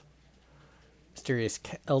overdose. Mysterious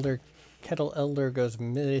kettle elder goes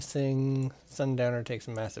missing. Sundowner takes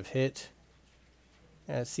a massive hit.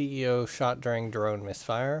 CEO shot during drone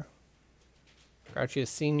misfire. Grouchius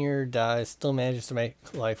Senior dies. Still manages to make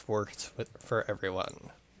life worse for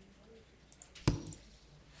everyone.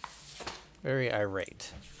 Very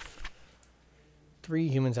irate. 3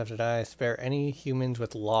 humans have to die. Spare any humans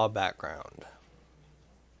with law background.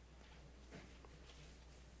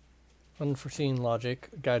 Unforeseen logic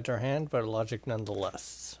guides our hand, but logic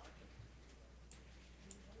nonetheless.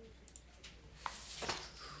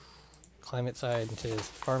 Climate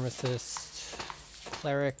scientist, pharmacist,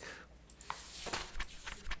 cleric,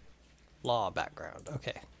 law background.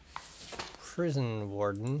 Okay. Prison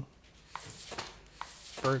warden,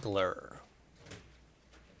 burglar.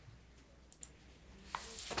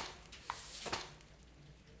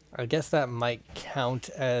 I guess that might count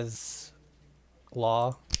as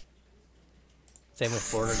law. Same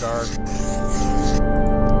with border guard.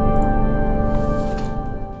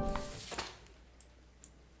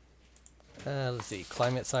 Let's see,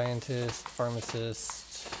 climate scientist,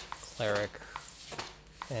 pharmacist, cleric,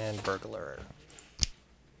 and burglar.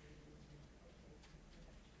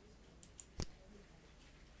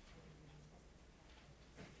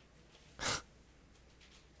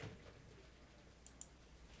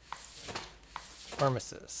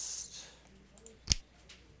 Pharmacist.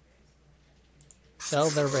 Sell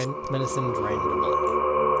their medicines randomly.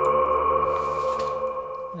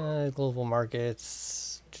 Global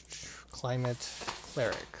markets, climate,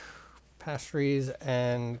 cleric, pastries,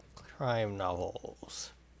 and crime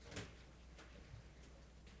novels.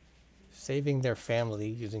 Saving their family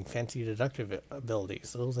using fancy deductive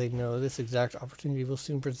abilities. Little they know this exact opportunity will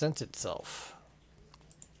soon present itself.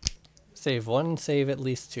 Save 1, save at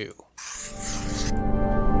least 2.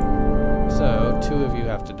 So, 2 of you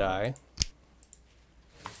have to die.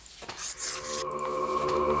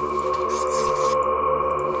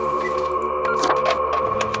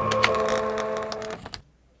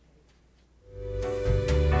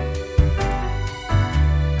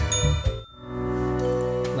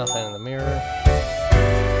 Nothing in the mirror.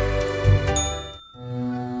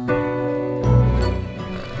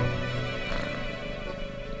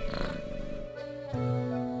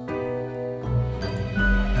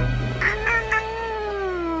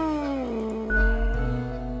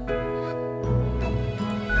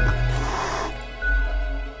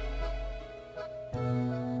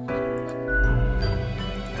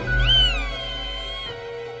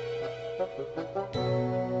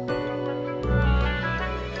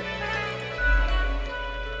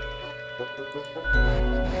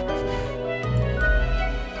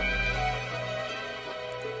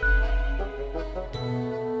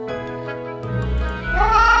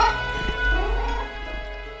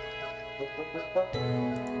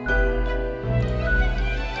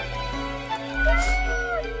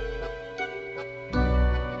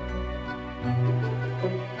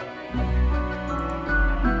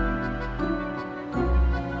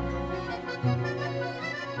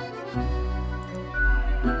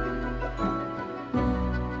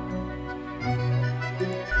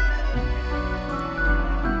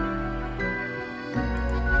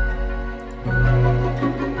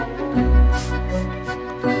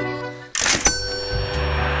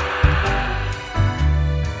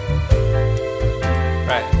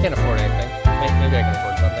 Can't afford anything. Maybe I can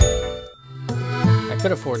afford something. I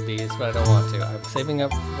could afford these, but I don't want to. I'm saving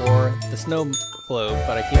up for the snow globe,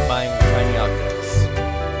 but I keep buying shiny objects.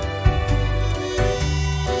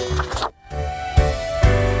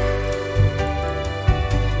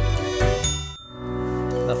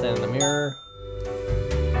 Nothing in the mirror.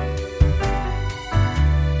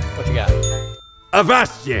 What you got?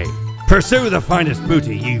 Avast ye! Pursue the finest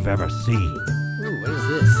booty you've ever seen. Ooh, what is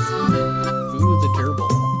this? Ooh, the gerbil.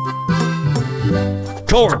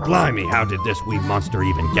 Core blimey, how did this wee monster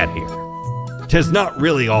even get here? 'Tis not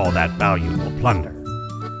really all that valuable plunder.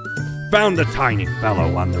 Found the tiny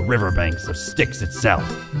fellow on the riverbanks of Styx itself.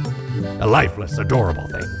 A lifeless, adorable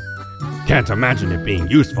thing. Can't imagine it being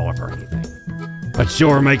useful for anything. But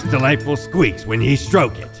sure makes delightful squeaks when ye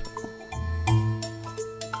stroke it.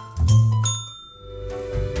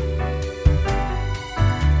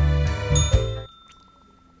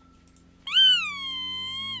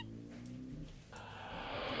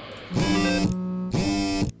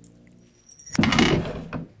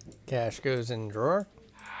 Cash goes in drawer.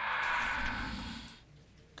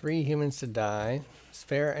 3 humans to die.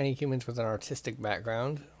 Spare any humans with an artistic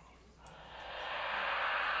background.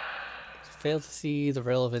 Fail to see the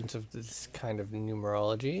relevance of this kind of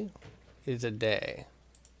numerology. Is a day.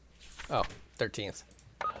 Oh, 13th.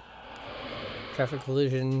 Traffic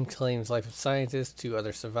collision claims life of scientists. 2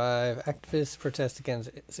 others survive. Activists protest against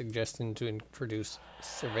suggestion to introduce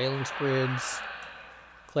surveillance grids.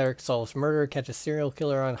 Cleric solves murder, catches serial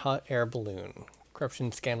killer on hot air balloon.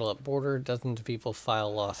 Corruption scandal at border, dozens of people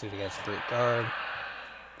file lawsuit against Brute Guard.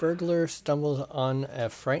 Burglar stumbles on a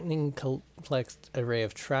frightening complex array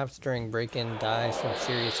of traps during break-in, dies from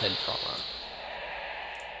serious head trauma.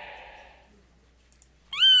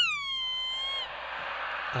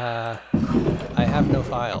 I have no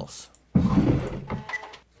files.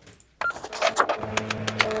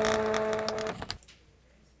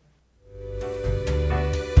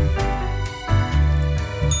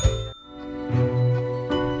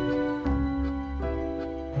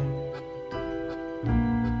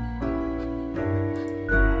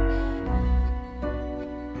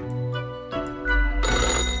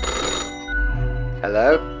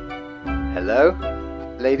 Hello? Hello?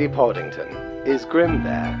 Lady Portington, is Grim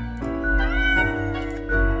there?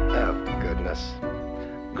 Oh, goodness.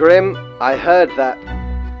 Grim, I heard that...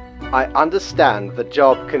 I understand the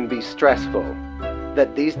job can be stressful,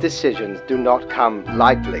 that these decisions do not come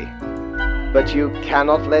lightly. But you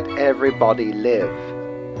cannot let everybody live.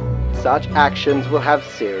 Such actions will have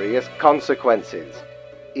serious consequences,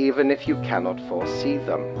 even if you cannot foresee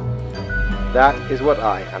them. That is what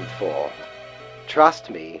I am for. Trust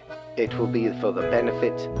me, it will be for the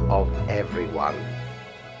benefit of everyone.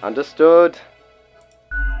 Understood?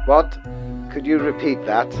 What? Could you repeat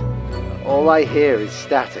that? All I hear is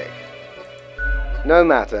static. No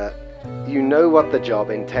matter. You know what the job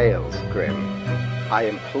entails, Grim. I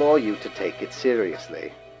implore you to take it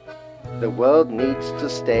seriously. The world needs to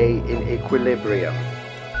stay in equilibrium.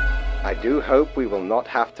 I do hope we will not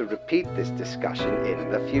have to repeat this discussion in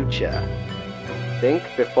the future. Think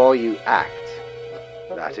before you act.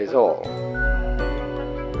 That is all.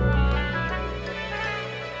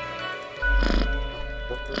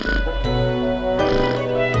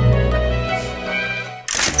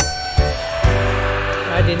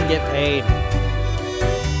 I didn't get paid.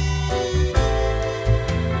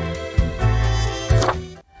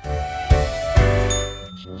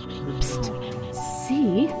 Psst.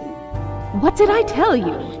 See? What did I tell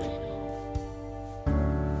you?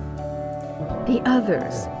 The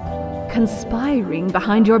others conspiring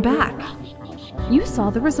behind your back. You saw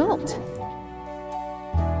the result.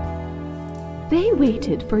 They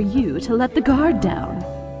waited for you to let the guard down,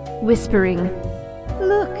 whispering,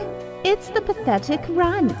 "Look, it's the pathetic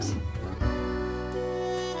runt."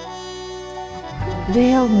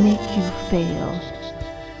 They'll make you fail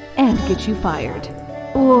and get you fired.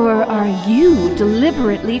 Or are you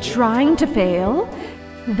deliberately trying to fail?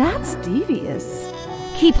 That's devious.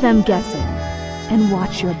 Keep them guessing and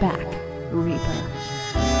watch your back, Reaper.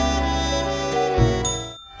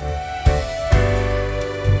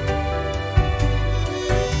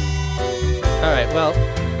 Alright, well,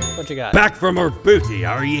 what you got? Back for more booty,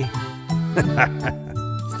 are ye?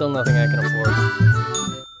 Still nothing I can afford.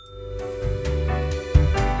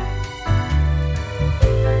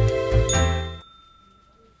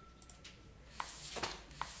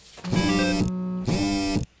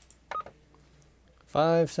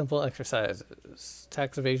 Five simple exercises.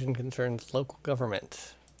 Tax evasion concerns local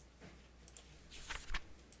government.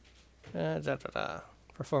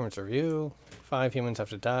 Performance review. 5 humans have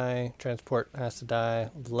to die. Transport has to die.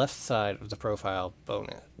 Left side of the profile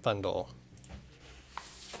bonus bundle.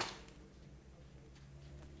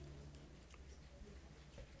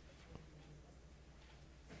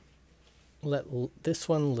 Let this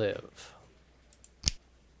one live.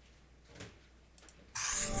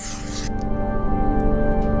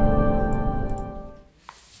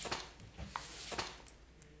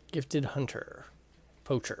 Gifted hunter.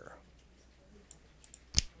 Poacher.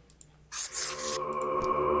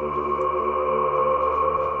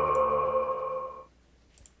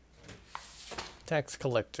 Tax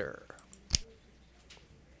collector.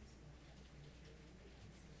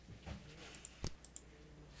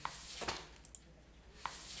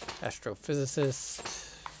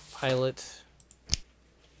 Astrophysicist. Pilot.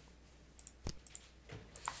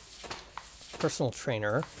 Personal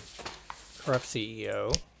trainer. Corrupt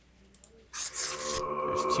CEO.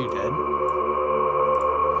 There's 2 dead.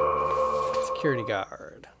 Security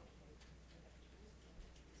guard.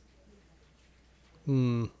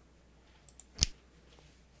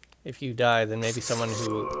 If you die, then maybe someone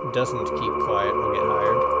who doesn't keep quiet will get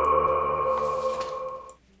hired.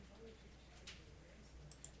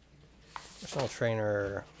 Personal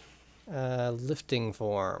trainer. Lifting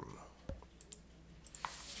form.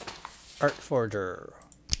 Art forger.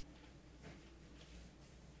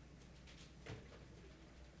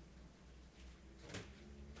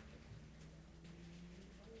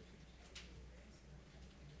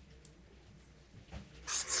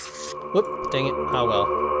 Whoop, dang it. Oh well.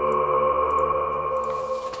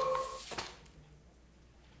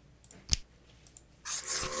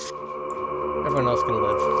 Everyone else can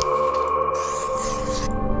live.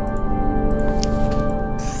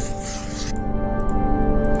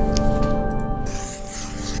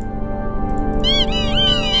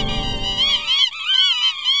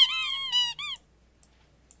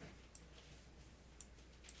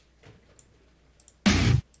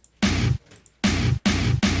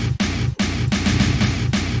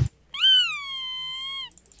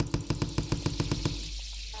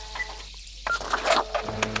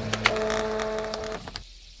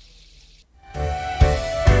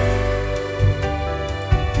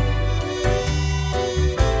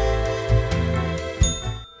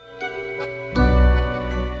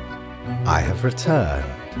 have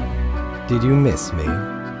returned. Did you miss me?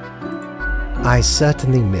 I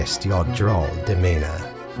certainly missed your droll demeanor.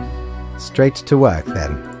 Straight to work,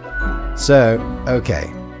 then. So,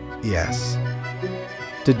 okay, yes.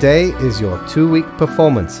 Today is your 2-week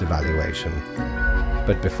performance evaluation.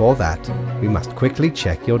 But before that, we must quickly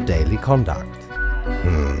check your daily conduct.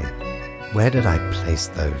 Where did I place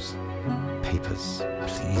those papers,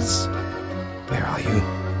 please? Where are you?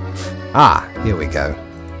 Ah, here we go.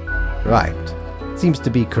 Right. Seems to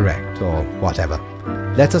be correct, or whatever.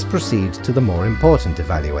 Let us proceed to the more important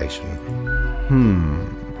evaluation.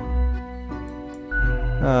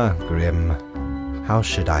 Grim. How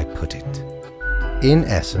should I put it? In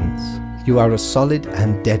essence, you are a solid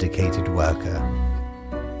and dedicated worker.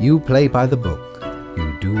 You play by the book.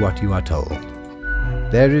 You do what you are told.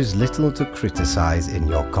 There is little to criticize in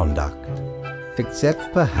your conduct,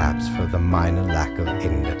 except perhaps for the minor lack of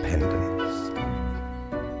independence.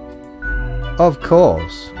 Of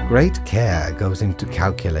course, great care goes into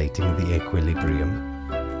calculating the equilibrium.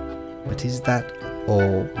 But is that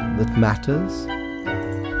all that matters?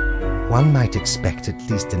 One might expect at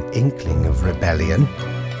least an inkling of rebellion.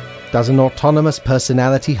 Does an autonomous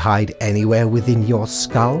personality hide anywhere within your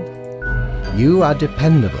skull? You are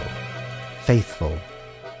dependable, faithful,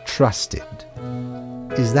 trusted.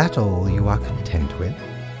 Is that all you are content with?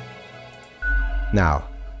 Now,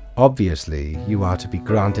 obviously, you are to be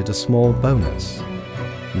granted a small bonus.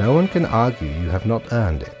 No one can argue you have not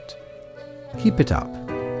earned it. Keep it up.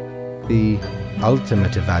 The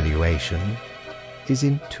ultimate evaluation is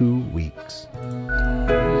in 2 weeks.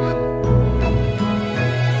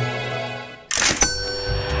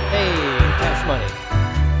 Hey, cash money.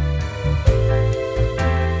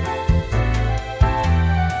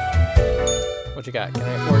 What you got? Can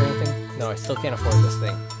I afford anything? No, I still can't afford this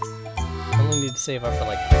thing. I only need to save up for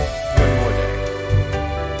like 1 more day.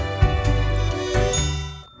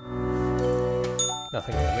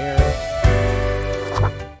 Nothing in the mirror.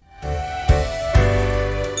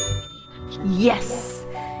 Yes!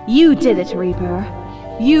 You did it, Reaper.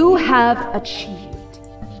 You have achieved.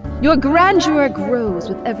 Your grandeur grows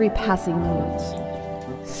with every passing moment.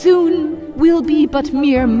 Soon we'll be but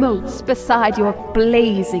mere motes beside your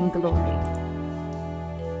blazing glory.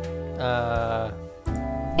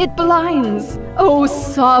 It blinds, O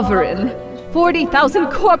Sovereign! 40,000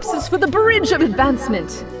 corpses for the bridge of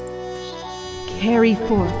advancement! Carry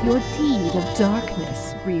forth your deed of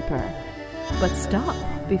darkness, Reaper. But stop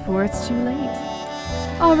before it's too late.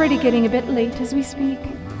 Already getting a bit late as we speak.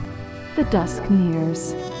 The dusk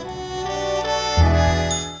nears.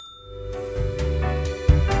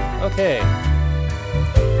 Okay.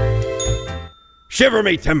 Shiver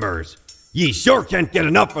me timbers! Ye sure can't get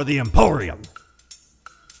enough of the Emporium!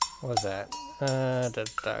 What was that?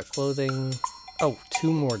 Clothing. Oh,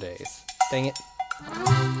 2 more days. Dang it.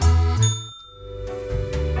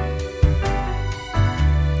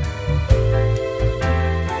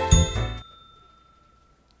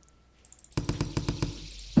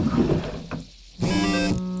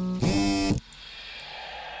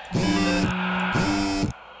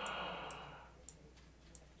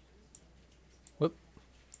 Whoop.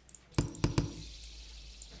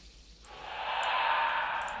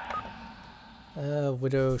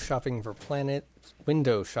 Window shopping for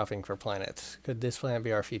planets. Could this planet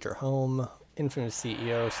be our future home? Infamous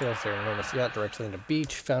CEO sails their enormous yacht directly into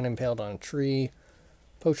beach, found impaled on a tree.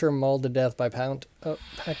 Poacher mauled to death by a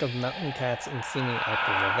pack of mountain cats in seeming act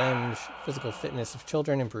of revenge. Physical fitness of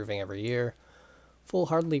children improving every year.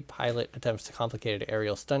 Foolhardy pilot attempts a complicated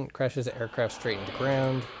aerial stunt, crashes aircraft straight into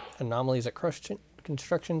ground. Anomalies at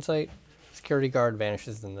construction site. Security guard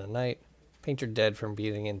vanishes in the night. Painter dead from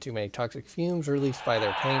breathing in too many toxic fumes released by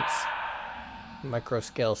their paints.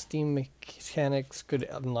 Microscale steam mechanics could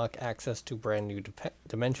unlock access to brand new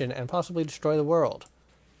dimension and possibly destroy the world.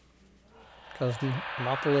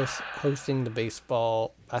 Cosmopolis hosting the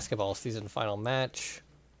basketball season final match.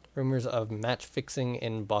 Rumors of match fixing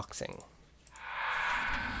in boxing.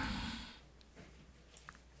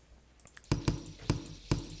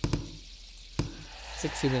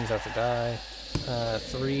 Six humans have to die.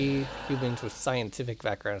 3 humans with scientific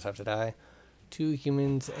backgrounds have to die. 2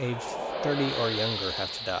 humans aged 30 or younger have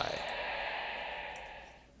to die.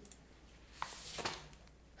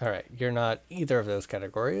 Alright, you're not either of those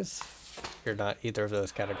categories. You're not either of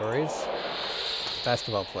those categories.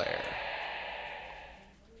 Basketball player.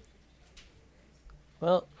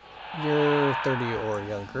 Well, you're 30 or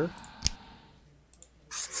younger.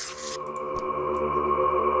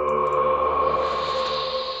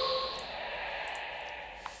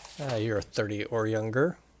 You're 30 or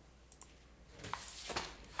younger.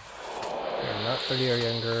 You're not 30 or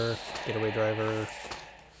younger, getaway driver,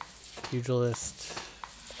 pugilist,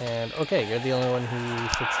 and okay, you're the only one who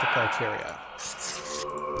fits the criteria.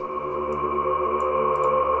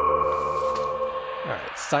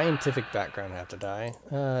 Alright, scientific background have to die.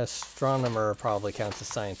 Astronomer probably counts as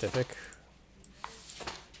scientific.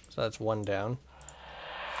 So that's 1 down.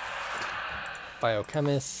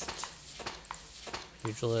 Biochemist,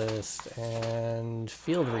 pugilist, and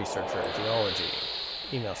field researcher, geology,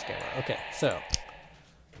 email scanner. Okay, so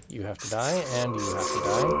you have to die, and you have to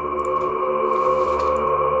die.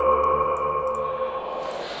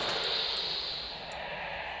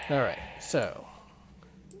 Alright, so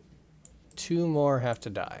 2 more have to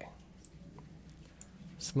die.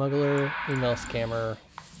 Smuggler, email scammer,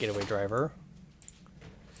 getaway driver,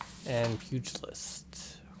 and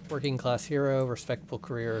pugilist. Working class hero, respectable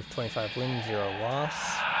career of 25 wins, 0 loss.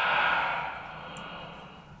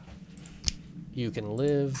 You can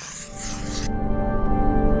live.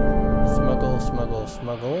 Smuggle, smuggle,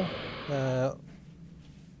 smuggle.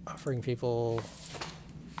 Offering people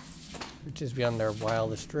riches beyond their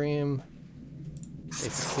wildest dream. They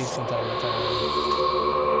succeed from time to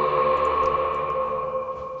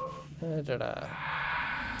time.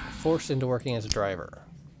 Forced into working as a driver.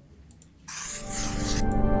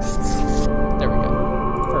 There we go.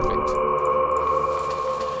 Perfect.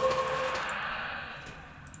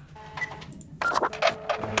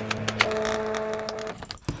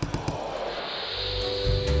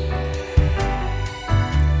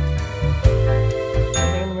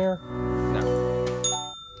 Anything in the mirror? No.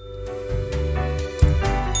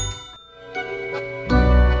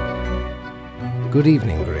 Good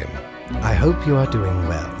evening, Grim. I hope you are doing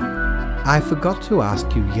well. I forgot to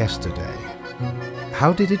ask you yesterday.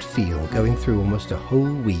 How did it feel going through almost a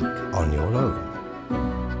whole week on your own?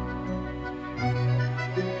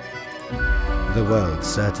 The world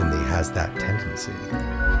certainly has that tendency.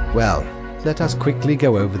 Well, let us quickly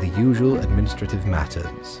go over the usual administrative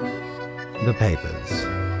matters. The papers.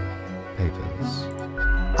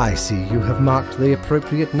 I see you have marked the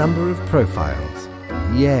appropriate number of profiles.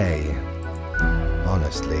 Yay.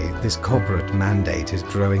 Honestly, this corporate mandate is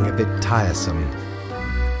growing a bit tiresome.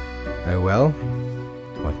 Oh well.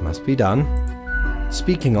 What must be done?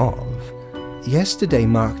 Speaking of, yesterday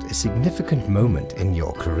marked a significant moment in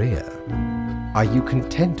your career. Are you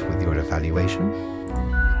content with your evaluation?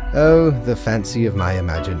 Oh, the fancy of my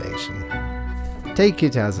imagination. Take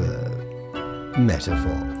it as a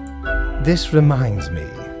metaphor. This reminds me.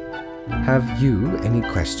 Have you any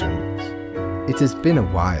questions? It has been a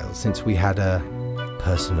while since we had a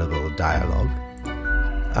personable dialogue.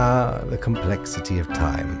 Ah, the complexity of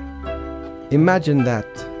time. Imagine that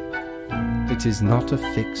it is not a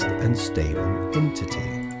fixed and stable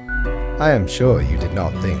entity. I am sure you did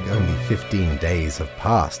not think only 15 days have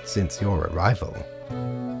passed since your arrival.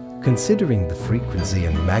 Considering the frequency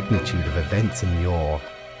and magnitude of events in your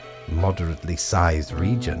moderately sized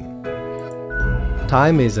region,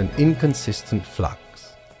 time is an inconsistent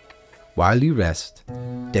flux. While you rest,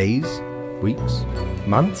 days, weeks,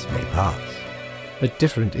 months may pass at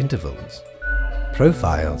different intervals.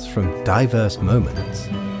 Profiles from diverse moments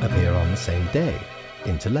appear on the same day,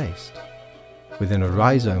 interlaced, within a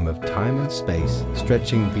rhizome of time and space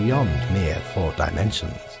stretching beyond mere 4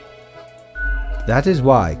 dimensions. That is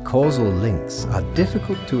why causal links are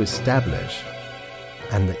difficult to establish,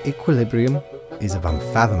 and the equilibrium is of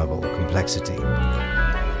unfathomable complexity.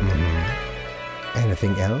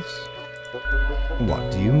 Anything else?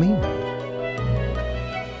 What do you mean?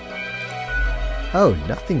 Oh,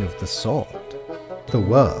 nothing of the sort. The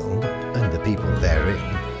world, and the people therein,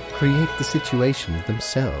 create the situations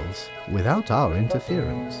themselves without our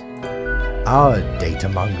interference. Our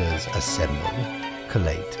datamongers assemble,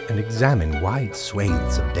 collate, and examine wide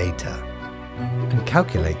swathes of data, and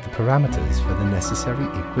calculate the parameters for the necessary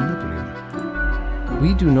equilibrium.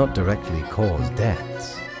 We do not directly cause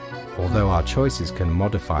deaths, although our choices can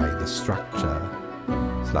modify the structure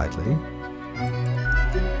slightly.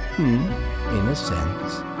 In a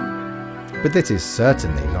sense. But this is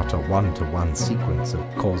certainly not a one-to-one sequence of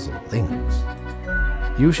causal links.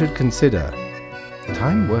 You should consider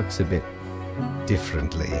time works a bit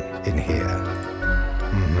differently in here.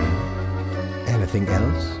 Anything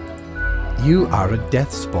else? You are a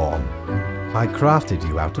death spawn. I crafted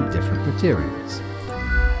you out of different materials.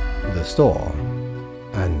 The store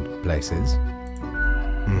and places.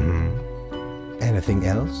 Anything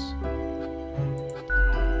else?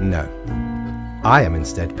 No. I am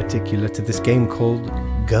instead particular to this game called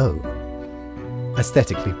Go.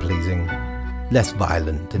 Aesthetically pleasing, less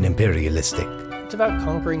violent and imperialistic. It's about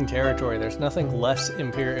conquering territory. There's nothing less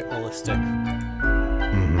imperialistic.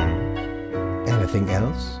 Anything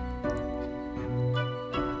else?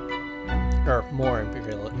 Or more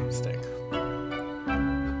imperialistic.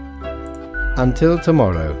 Until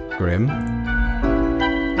tomorrow, Grim.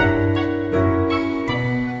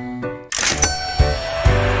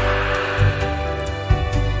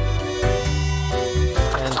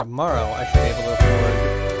 And tomorrow I should be able to afford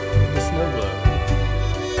the snow globe.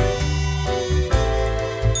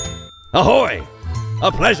 Ahoy!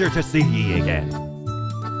 A pleasure to see ye again.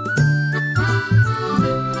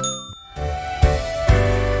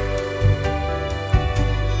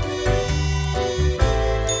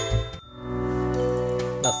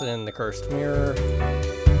 Nothing in the cursed mirror.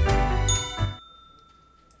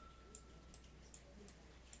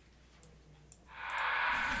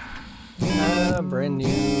 Brand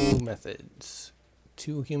new methods.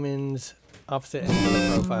 2 humans, opposite ends of the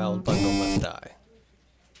profile, bundle must die.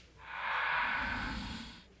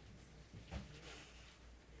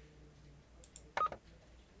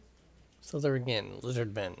 So there again,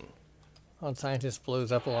 lizard men. One scientist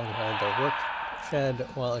blows up alongside their work shed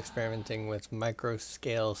while experimenting with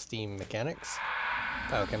micro-scale steam mechanics.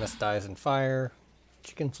 Biochemist dies in fire.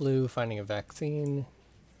 Chicken flu, finding a vaccine.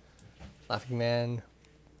 Laughing man,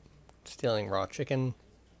 stealing raw chicken.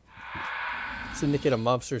 Syndicate of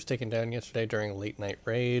mobsters taken down yesterday during a late night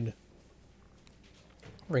raid.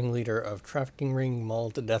 Ringleader of trafficking ring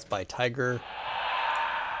mauled to death by tiger.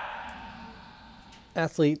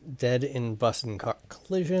 Athlete dead in bus and car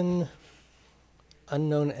collision.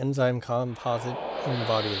 Unknown enzyme composite in the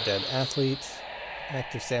body of dead athlete.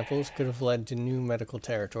 Active samples could have led to new medical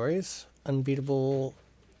territories. Unbeatable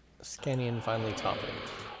Scanian finally topping.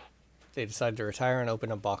 They decide to retire and open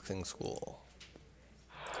a boxing school.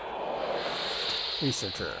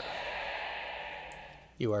 Researcher.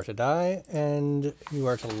 You are to die and you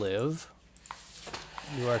are to live.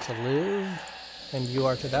 You are to live and you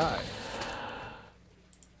are to die.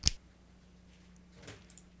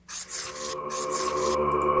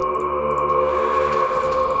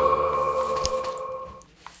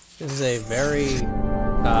 This is a very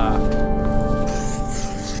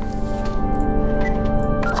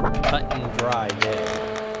cut and dry day.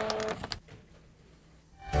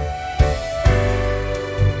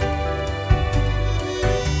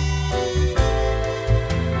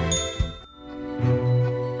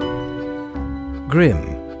 Grim,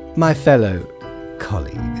 my fellow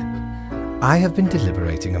colleague, I have been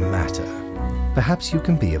deliberating a matter. Perhaps you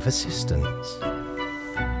can be of assistance.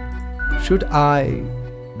 Should I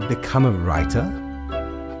become a writer?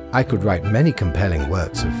 I could write many compelling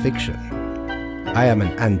works of fiction. I am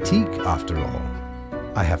an antique, after all.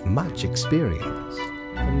 I have much experience.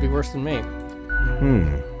 Couldn't be worse than me.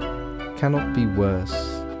 Cannot be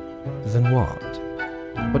worse than what?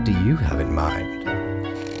 What do you have in mind?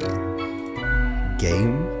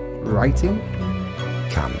 Game writing?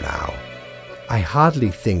 Come now. I hardly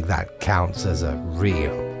think that counts as a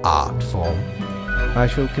real art form. I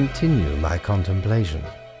shall continue my contemplation.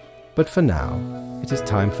 But for now, it is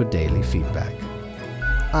time for daily feedback.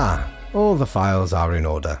 All the files are in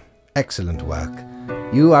order. Excellent work.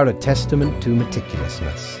 You are a testament to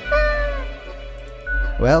meticulousness.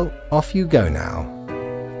 Well, off you go now.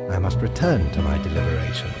 I must return to my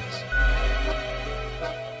deliberations.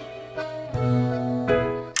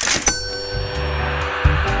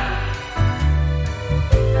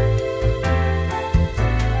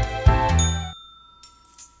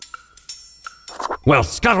 Well,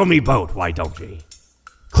 scuttle me boat, why don't ye?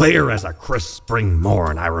 Clear as a crisp spring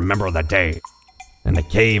morn, I remember the day, in the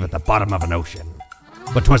cave at the bottom of an ocean,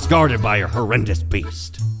 but 'twas guarded by a horrendous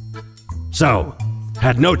beast. So,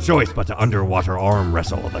 had no choice but to underwater arm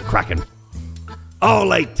wrestle the kraken.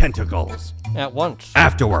 All 8 tentacles. At once.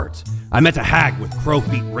 Afterwards, I met a hag with crow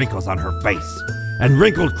feet wrinkles on her face, and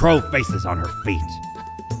wrinkled crow faces on her feet.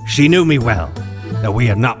 She knew me well, though we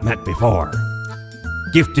had not met before.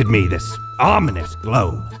 Gifted me this ominous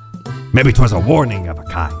globe. Maybe 'twas a warning of a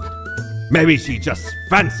kind. Maybe she just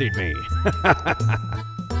fancied me.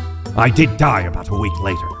 I did die about a week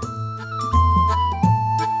later.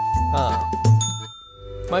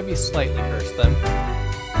 Might be slightly cursed then.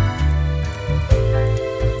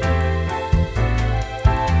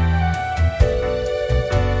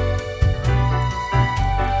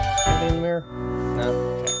 Anything in the mirror? No?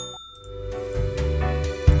 Okay.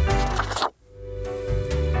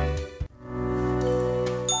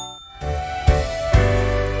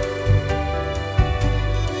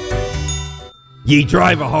 Ye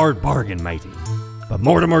drive a hard bargain, matey, but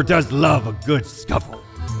Mortimer does love a good scuffle.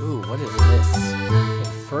 Ooh, what is this?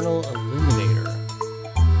 Infernal Illuminator.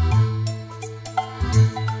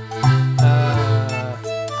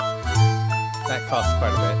 That costs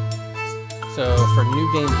quite a bit. So So for New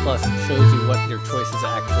Game Plus, it shows you what your choices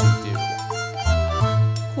actually do.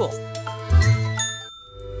 Cool.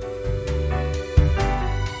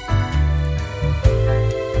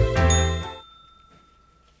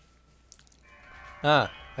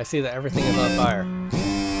 Ah, I see that everything is on fire.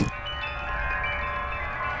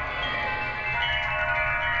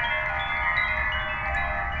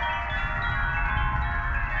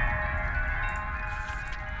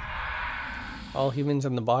 All humans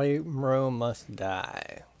in the body row must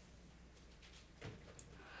die.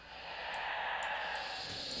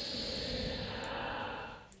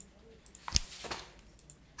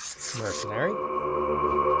 Mercenary.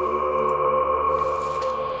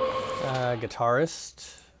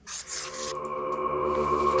 Guitarist.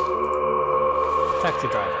 Taxi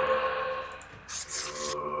driver.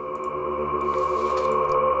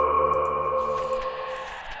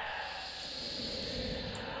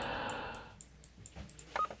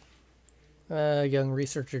 Young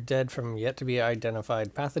researcher dead from yet to be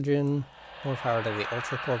identified pathogen. More power to the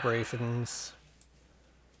Ultra corporations.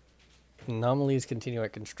 Anomalies continue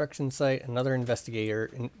at construction site. Another investigator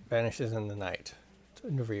vanishes in the night. To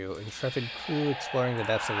interview intrepid crew exploring the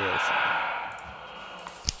depths of the ocean.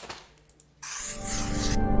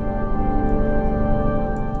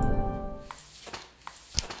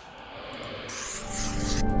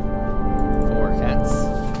 Four cats.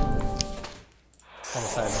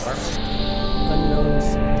 Homicide department. Unknown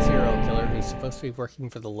serial killer who's supposed to be working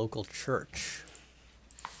for the local church.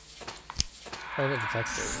 Private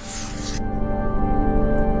detectives.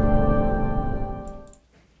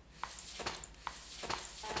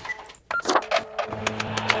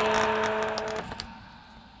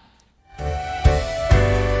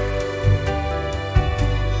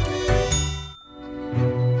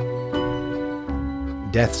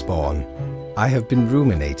 Deathspawn, I have been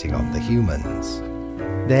ruminating on the humans.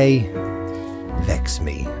 They vex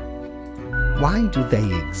me. Why do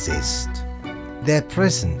they exist? Their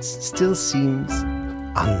presence still seems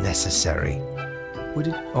unnecessary. Would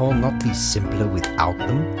it all not be simpler without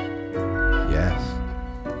them? Yes,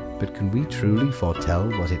 but can we truly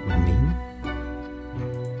foretell what it would mean?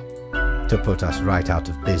 To put us right out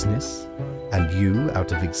of business, and you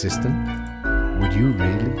out of existence? Would you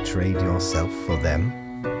really trade yourself for them?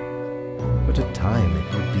 What a time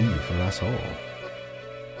it would be for us all.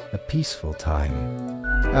 A peaceful time.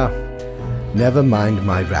 Ah, never mind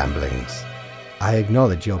my ramblings. I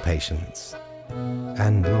acknowledge your patience.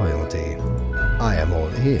 And loyalty. I am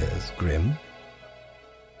all ears, Grim.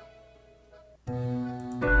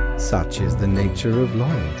 Such is the nature of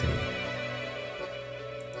loyalty.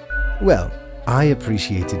 Well, I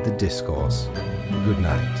appreciated the discourse. Good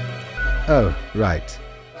night. Oh, right.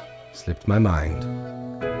 Slipped my mind.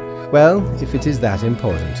 Well, if it is that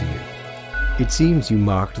important to you. It seems you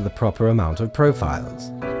marked the proper amount of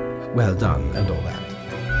profiles. Well done and all that.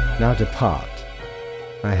 Now depart.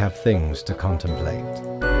 I have things to contemplate.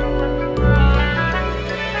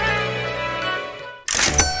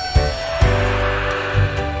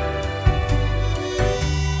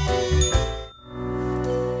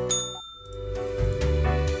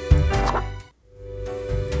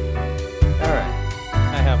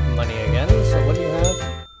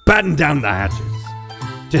 Batten down the hatches.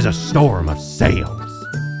 'Tis a storm of sales. Can't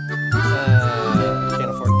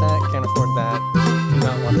afford that, can't afford that. Do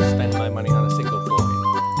not want to spend my money on a single coin.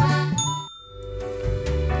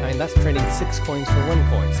 I mean, that's trading 6 coins for 1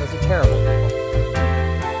 coin, so that's a terrible deal.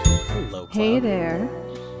 Hello, Cloud. Hey there.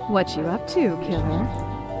 What you up to, killer?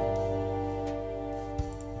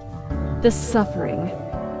 The suffering.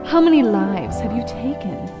 How many lives have you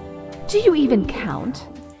taken? Do you even count?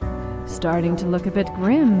 Starting to look a bit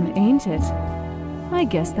grim, ain't it? I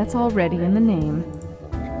guess that's already in the name.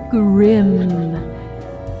 Grim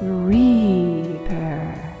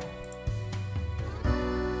Reaper.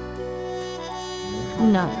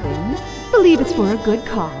 Nothing. Believe it's for a good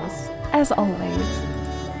cause, as always.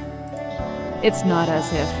 It's not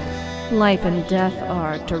as if life and death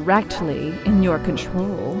are directly in your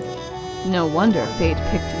control. No wonder fate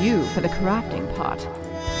picked you for the crafting pot.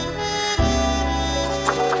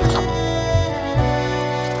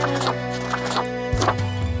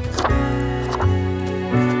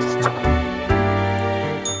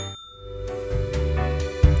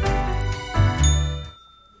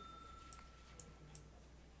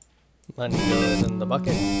 Money goes in the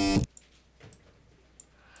bucket.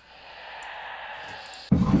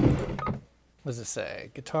 What does it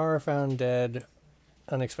say? Guitar found dead.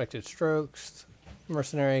 Unexpected strokes.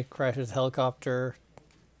 Mercenary crashes helicopter.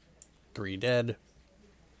 3 dead.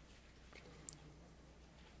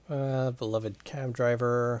 Beloved cab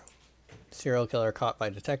driver. Serial killer caught by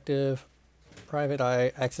detective. Private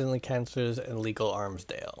Eye accidentally cancels an illegal arms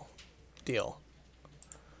deal.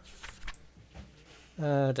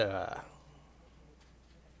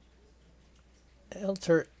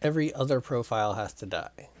 Alter every other profile has to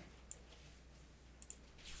die.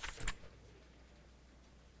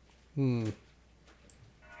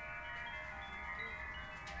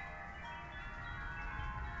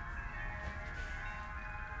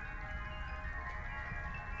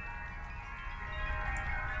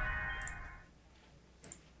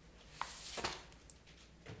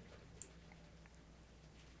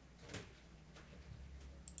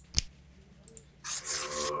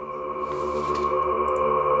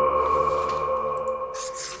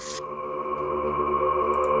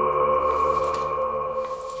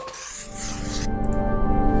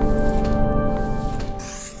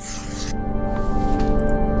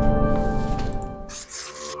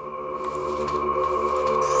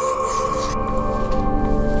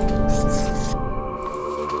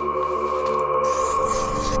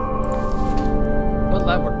 Well,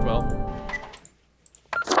 that worked well.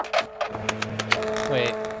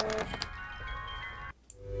 Wait.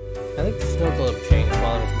 I think the snow globe changed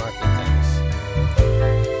while I was marking things.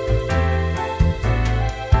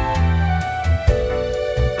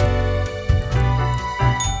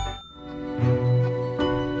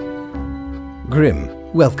 Grim,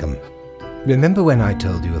 welcome. Remember when I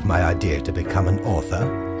told you of my idea to become an author?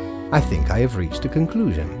 I think I have reached a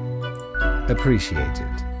conclusion. Appreciate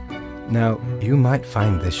it. Now, you might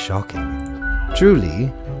find this shocking.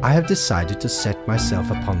 Truly, I have decided to set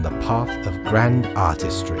myself upon the path of grand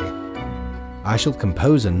artistry. I shall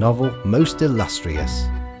compose a novel most illustrious,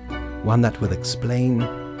 one that will explain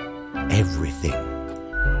everything.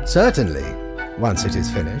 Certainly, once it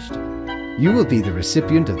is finished, you will be the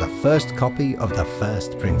recipient of the first copy of the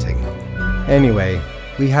first printing. Anyway,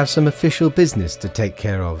 we have some official business to take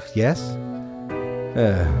care of, yes?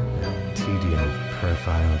 Tedium of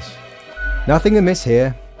profiles. Nothing amiss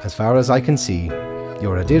here, as far as I can see.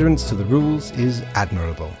 Your adherence to the rules is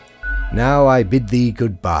admirable. Now I bid thee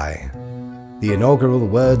goodbye. The inaugural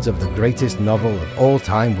words of the greatest novel of all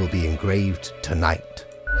time will be engraved tonight.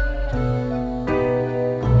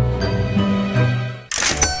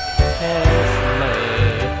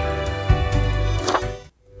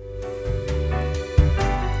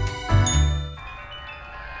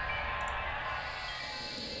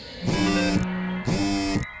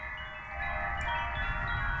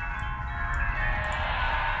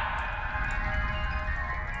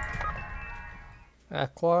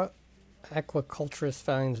 Aquaculturist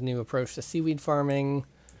finds new approach to seaweed farming.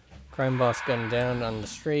 Crime boss gunned down on the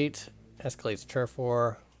street. Escalates turf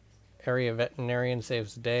war. Area veterinarian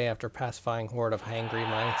saves the day after pacifying horde of hangry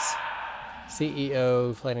mice.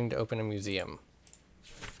 CEO planning to open a museum.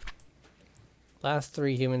 Last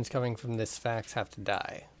 3 humans coming from this fax have to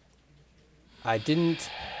die. I didn't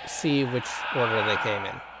see which order they came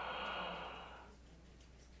in.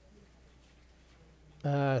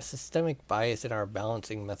 Systemic bias in our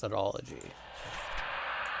balancing methodology.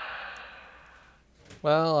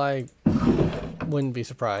 Well, I wouldn't be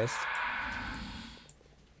surprised.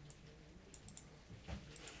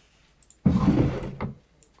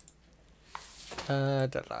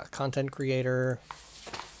 Content creator.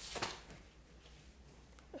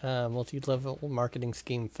 Multi-level marketing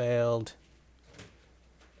scheme failed.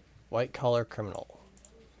 White-collar criminal.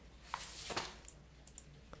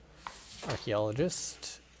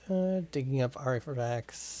 Archaeologist, digging up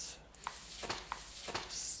artifacts,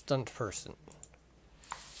 stunt person,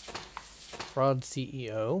 fraud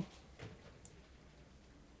CEO,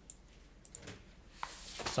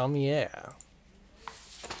 sommelier,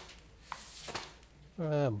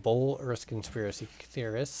 bull Earth conspiracy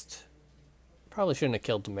theorist. Probably shouldn't have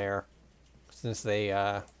killed the mayor since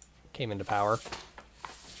they came into power.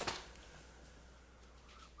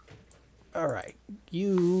 All right,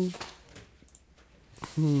 you.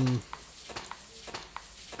 It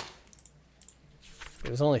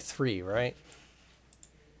was only 3, right?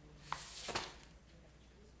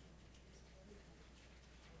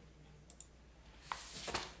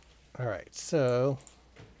 Alright, so...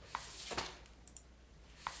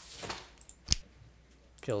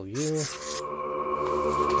 Kill you. Kill you.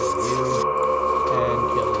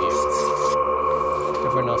 And kill you.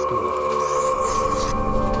 Everyone else can leave.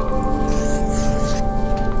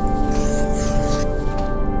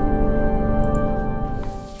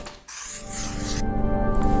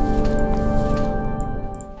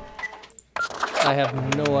 I have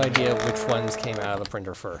no idea which ones came out of the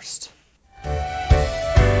printer first.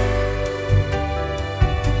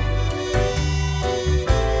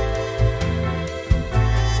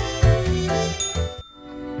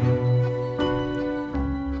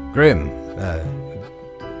 Grim,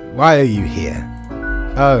 why are you here?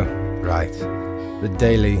 Oh, right. The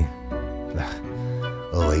daily...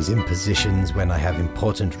 always impositions when I have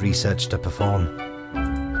important research to perform.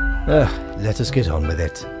 Let us get on with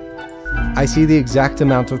it. I see the exact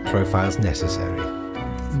amount of profiles necessary.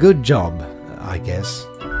 Good job, I guess.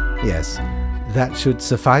 Yes, that should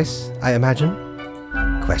suffice, I imagine?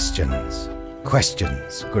 Questions.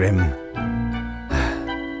 Questions, Grim.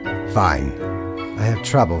 Fine. I have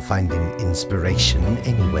trouble finding inspiration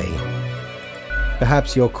anyway.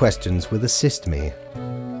 Perhaps your questions will assist me.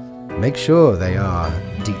 Make sure they are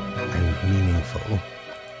deep and meaningful.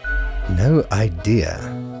 No idea.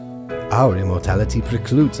 Our immortality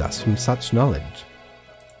precludes us from such knowledge.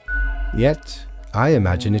 Yet, I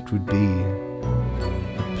imagine it would be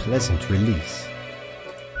a pleasant release.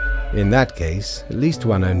 In that case, at least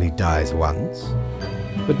one only dies once.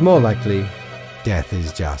 But more likely, death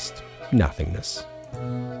is just nothingness.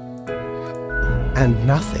 And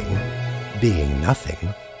nothing, being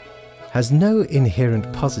nothing, has no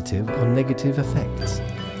inherent positive or negative effects.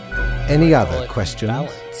 Any other questions?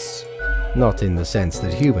 Balance. Not in the sense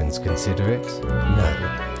that humans consider it, no.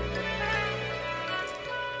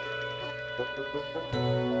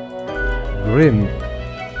 Grim,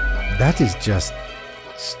 that is just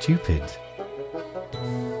stupid.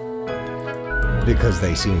 Because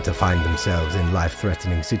they seem to find themselves in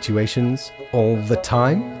life-threatening situations all the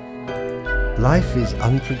time? Life is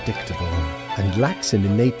unpredictable and lacks an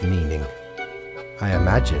innate meaning. I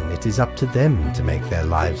imagine it is up to them to make their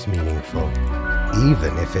lives meaningful,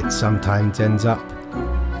 even if it sometimes ends up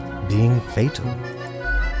being fatal.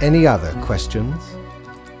 Any other questions?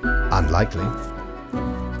 Unlikely.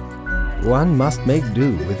 One must make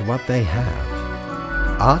do with what they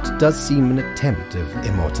have. Art does seem an attempt of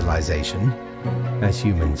immortalization, as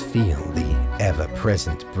humans feel the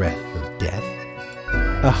ever-present breath of death.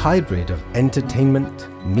 A hybrid of entertainment,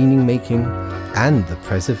 meaning-making, and the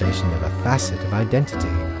preservation of a facet of identity,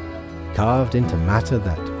 carved into matter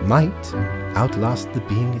that might outlast the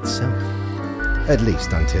being itself. At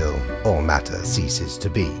least until all matter ceases to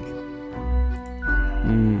be.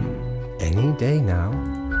 Any day now.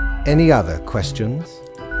 Any other questions?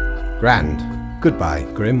 Grand. Goodbye,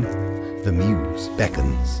 Grim. The muse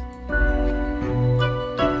beckons.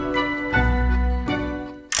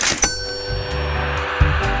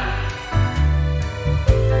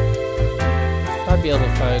 I'd be able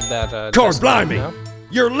to find that, Cord chest blimey! now.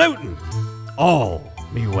 You're looting all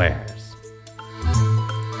me wares.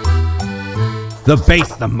 The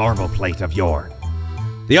base, the marble plate of yore.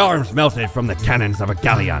 The arms melted from the cannons of a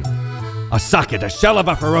galleon. A socket, a shell of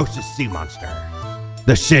a ferocious sea monster.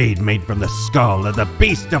 The shade made from the skull of the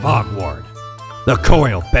beast of Hogward. The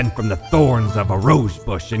coil bent from the thorns of a rose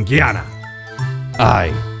bush in Guyana.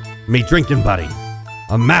 I, me drinking buddy,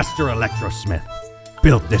 a master electrosmith,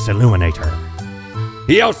 built this illuminator.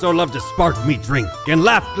 He also loved to spark me drink and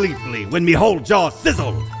laughed gleefully when me whole jaw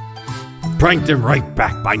sizzled. Pranked him right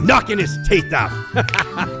back by knocking his teeth out.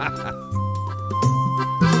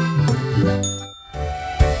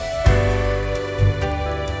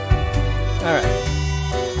 Alright.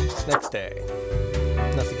 Next day.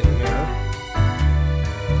 Nothing in the mirror.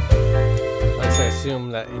 At least I assume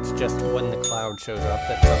that it's just when the cloud shows up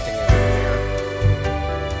that something is in the mirror.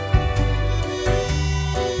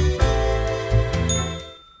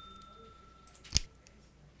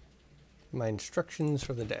 My instructions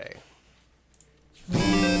for the day.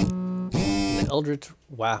 An eldritch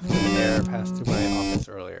waft of air passed through my office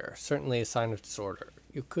earlier. Certainly a sign of disorder.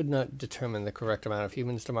 You could not determine the correct amount of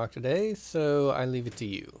humans to mark today, so I leave it to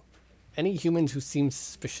you. Any humans who seem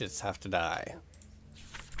suspicious have to die.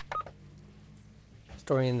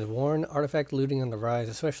 Historians warn artifact looting on the rise,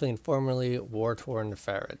 especially in formerly war-torn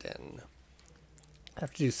Faradin.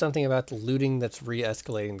 Have to do something about the looting that's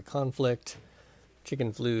re-escalating the conflict.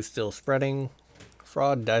 Chicken flu still spreading.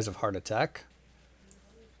 Fraud dies of heart attack.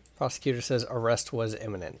 Prosecutor says arrest was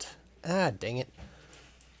imminent. Ah, dang it.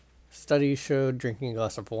 Studies showed drinking a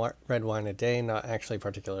glass of red wine a day not actually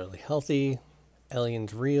particularly healthy.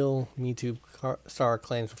 Aliens real. MeToo star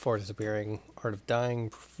claims before disappearing. Art of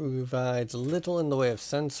Dying provides little in the way of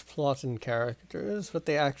sense, plot, and characters, but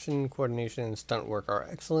the action, coordination, and stunt work are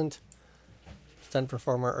excellent. Stunt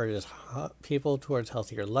performer urges people towards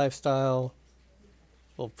healthier lifestyle.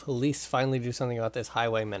 Will police finally do something about this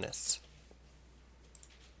highway menace?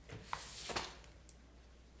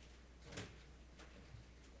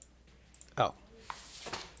 Oh.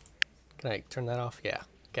 Can I turn that off? Yeah.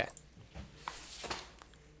 Okay.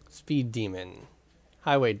 Speed demon.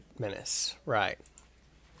 Highway menace. Right.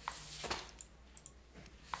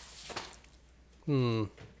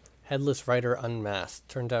 Headless Rider Unmasked.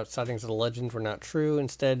 Turned out sightings of the legend were not true.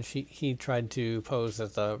 Instead, he tried to pose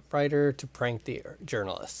as a writer to prank the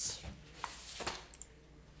journalists.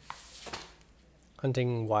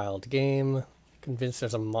 Hunting wild game. Convinced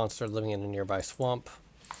there's a monster living in a nearby swamp.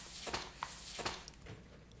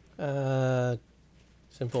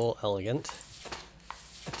 Simple, elegant.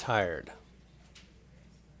 Tired.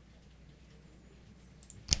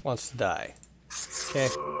 Wants to die. Okay.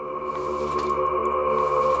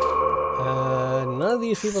 None of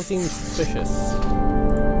these people seem suspicious.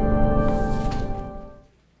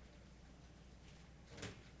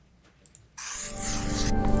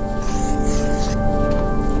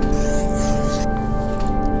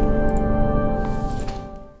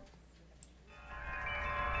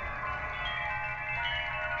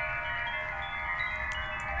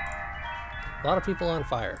 A lot of people on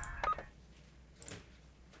fire.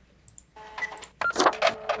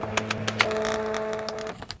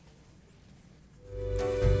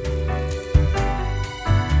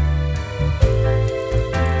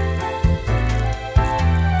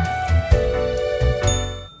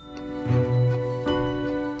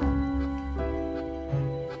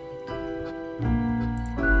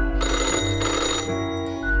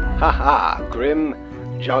 Haha,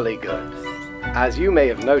 Grim, jolly good. As you may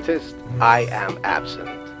have noticed, I am absent.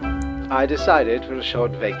 I decided for a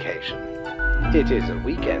short vacation. It is a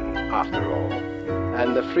weekend, after all,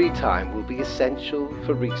 and the free time will be essential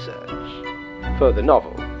for research. For the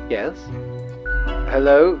novel, yes?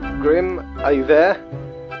 Hello, Grim, are you there?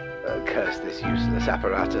 Curse this useless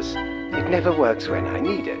apparatus. It never works when I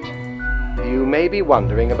need it. You may be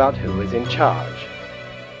wondering about who is in charge.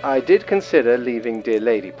 I did consider leaving dear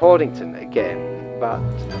Lady Portington again, but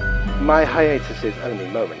my hiatus is only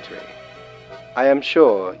momentary. I am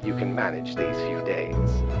sure you can manage these few days.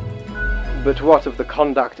 But what of the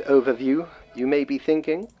conduct overview, you may be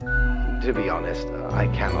thinking? To be honest, I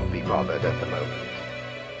cannot be bothered at the moment.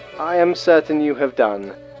 I am certain you have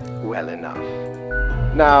done well enough.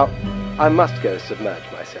 Now, I must go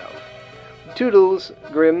submerge myself. Toodles,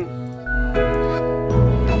 Grim.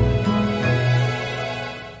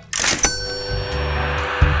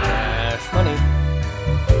 Money.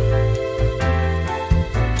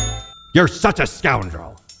 You're such a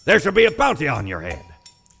scoundrel. There should be a bounty on your head.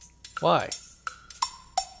 Why?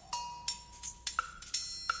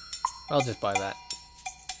 I'll just buy that.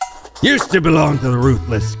 Used to belong to the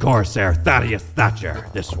ruthless corsair Thaddeus Thatcher,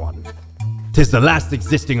 this one. 'Tis the last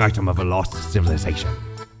existing item of a lost civilization.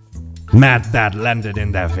 Mad Thad landed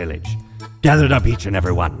in their village, gathered up each and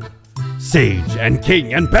every one. Sage and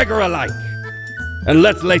king and beggar alike. And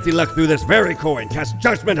let Lady Luck through this very coin cast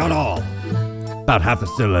judgment on all. About half the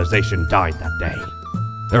civilization died that day.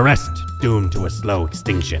 The rest doomed to a slow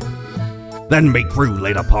extinction. Then my crew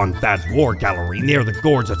laid upon Thad's war gallery near the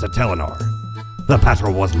gorge of Telenor. The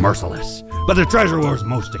battle was merciless, but the treasure was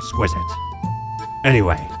most exquisite.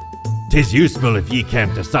 Anyway, 'tis useful if ye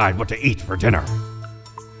can't decide what to eat for dinner.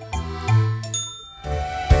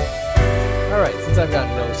 Alright, since I've got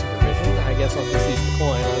no supervision, I guess I'll just use the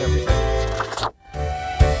coin on everything.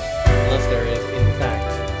 Unless there is, in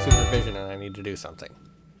fact, supervision and I need to do something.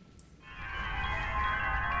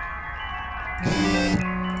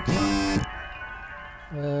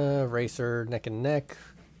 Racer, neck and neck.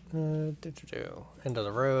 End of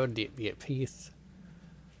the road, be at peace.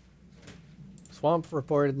 Swamp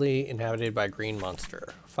reportedly inhabited by green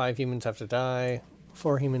monster. 5 humans have to die.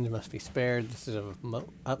 4 humans must be spared. This is of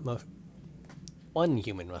utmost. 1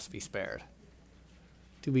 human must be spared.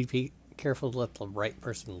 To be careful to let the right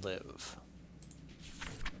person live.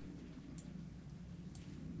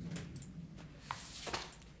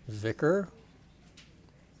 Vicar.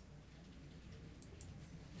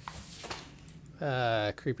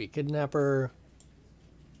 Creepy kidnapper.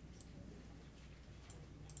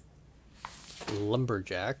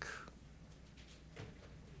 Lumberjack.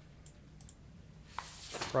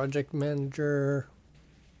 Project manager.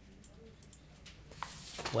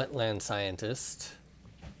 Wetland scientist.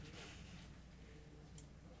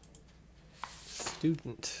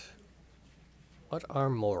 Student. What are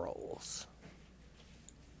morals?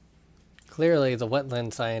 Clearly, the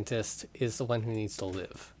wetland scientist is the one who needs to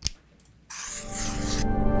live.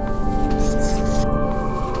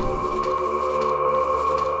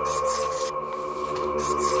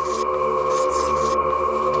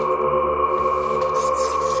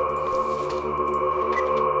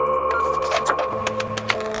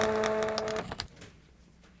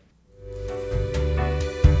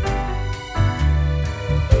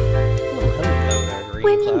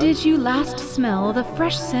 When did you last smell the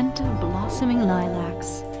fresh scent of blossoming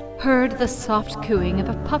lilacs? Heard the soft cooing of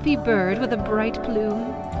a puffy bird with a bright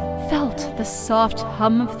plume? felt the soft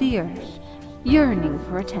hum of the earth, yearning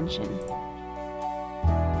for attention.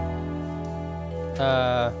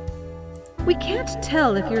 We can't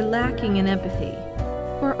tell if you're lacking in empathy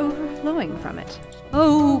or overflowing from it.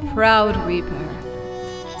 Oh, proud Reaper.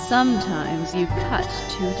 Sometimes you cut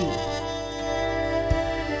too deep.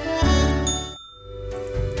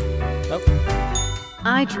 Oh.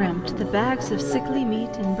 I dreamt the bags of sickly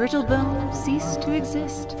meat and brittle bone ceased to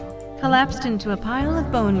exist, collapsed into a pile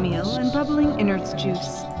of bone meal and bubbling innards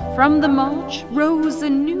juice. From the mulch rose a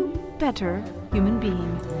new, better human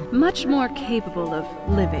being, much more capable of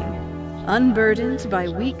living, unburdened by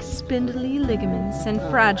weak, spindly ligaments and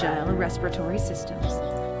fragile respiratory systems.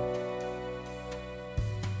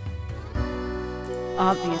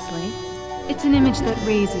 Obviously, it's an image that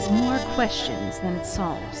raises more questions than it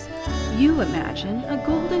solves. You imagine a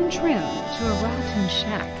golden trim to a rotten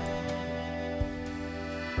shack.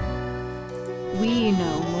 We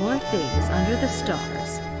know more things under the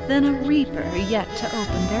stars than a Reaper yet to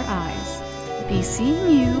open their eyes. Be seeing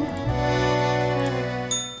you.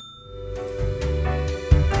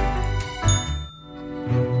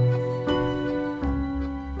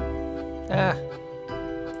 Ah.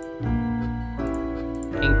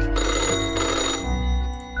 Ink.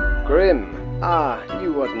 Grim,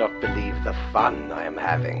 you would not believe the fun I am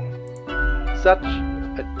having. Such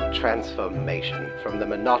a transformation from the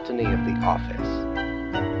monotony of the office.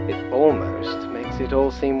 It almost makes it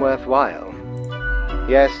all seem worthwhile.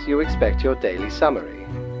 Yes, you expect your daily summary,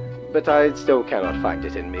 but I still cannot find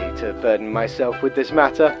it in me to burden myself with this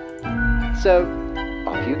matter. So,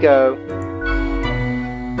 off you go.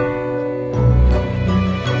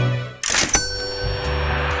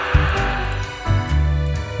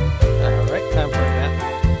 Alright, time for that.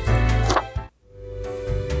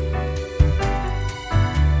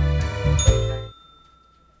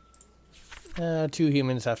 2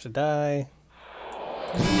 humans have to die.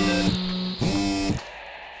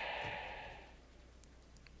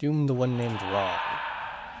 Doom the one named Ron.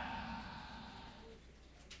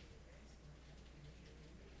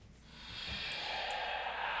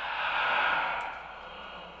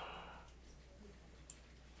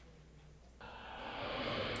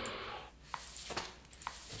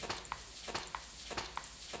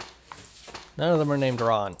 None of them are named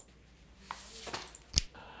Ron.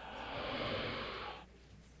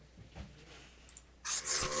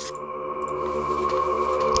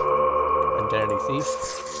 Identity thief.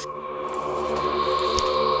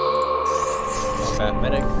 Combat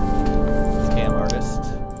medic. Scam artist.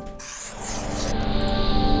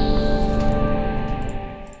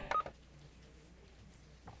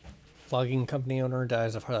 Logging company owner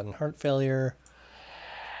dies of sudden heart failure.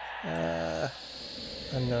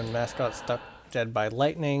 Unknown mascot stuck dead by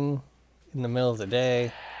lightning in the middle of the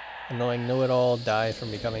day. Annoying know-it-all dies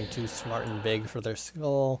from becoming too smart and big for their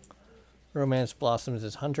skull. Romance blossoms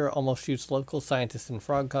as Hunter almost shoots local scientist in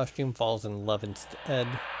frog costume, falls in love instead.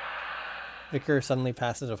 Vicar suddenly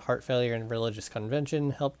passes of heart failure in religious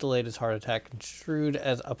convention. Help delayed his heart attack construed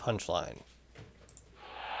as a punchline.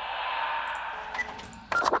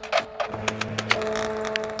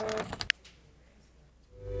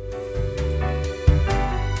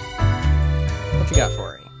 What you got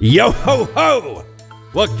for me? Yo ho ho!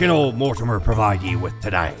 What can old Mortimer provide you with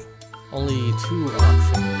today? Only 2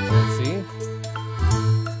 options. Let's see.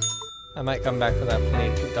 I might come back for that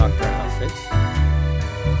plate Dr. outfit.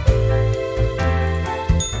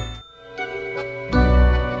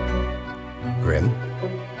 Grim.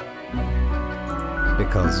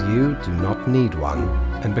 Because you do not need one,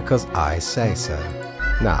 and because I say so.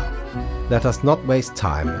 Now, let us not waste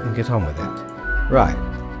time and get on with it. Right.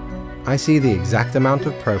 I see the exact amount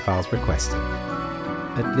of profiles requested.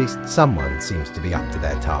 At least someone seems to be up to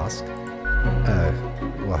their task.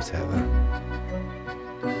 Whatever.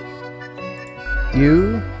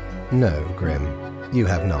 You? No, Grim. You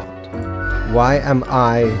have not. Why am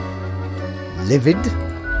I livid?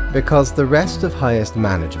 Because the rest of highest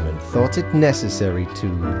management thought it necessary to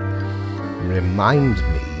remind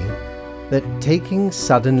me that taking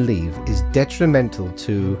sudden leave is detrimental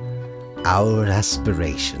to our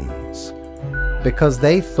aspirations. Because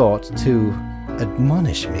they thought to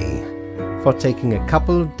admonish me for taking a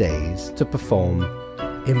couple of days to perform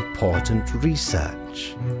important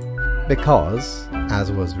research. Because,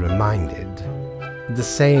 as was reminded, the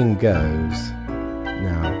saying goes,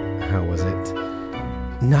 now, how was it?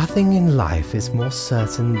 Nothing in life is more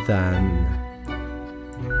certain than...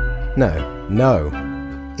 No,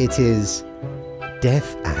 it is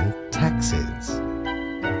death and taxes.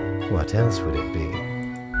 What else would it be?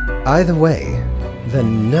 Either way, the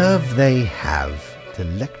nerve they have to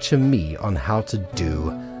lecture me on how to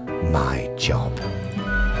do my job.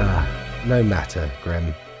 No matter,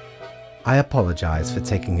 Grim. I apologize for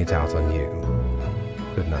taking it out on you.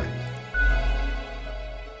 Good night.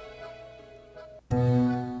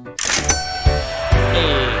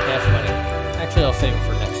 Hey, cash money. Actually, I'll save it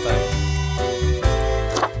for next time.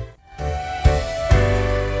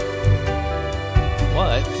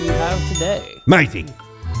 What do you have today? Matey,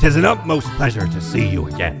 'tis an utmost pleasure to see you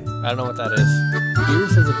again. I don't know what that is.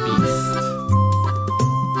 Ears as a beast.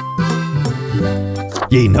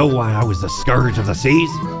 Ye know why I was the scourge of the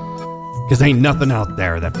seas? 'Cause ain't nothing out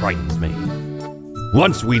there that frightens me.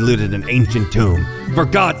 Once we looted an ancient tomb for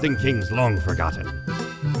gods and kings long forgotten.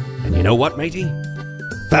 And you know what, matey?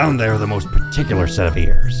 Found there the most particular set of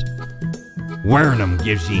ears. Wearing them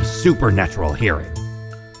gives ye supernatural hearing.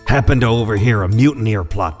 Happened to overhear a mutineer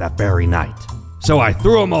plot that very night. So I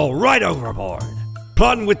threw them all right overboard.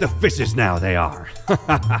 Plotting with the fishes now they are.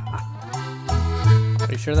 Are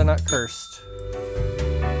you sure they're not cursed?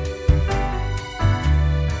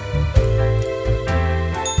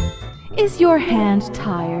 Is your hand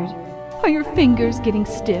tired? Are your fingers getting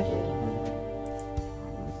stiff?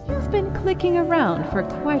 You've been clicking around for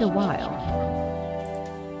quite a while.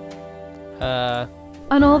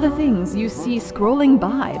 On all the things you see scrolling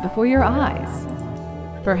by before your eyes.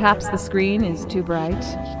 Perhaps the screen is too bright,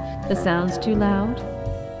 the sound's too loud.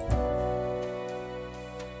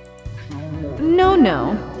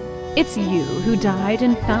 No. It's you who died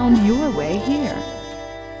and found your way here.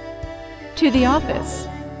 To the office,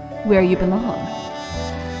 where you belong.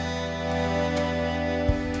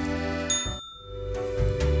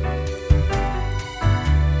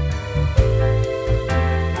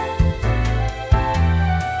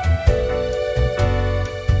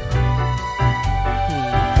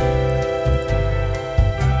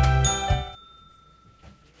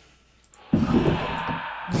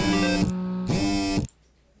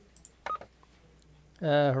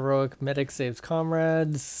 Heroic medic saves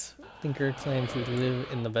comrades. Thinker claims we live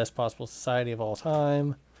in the best possible society of all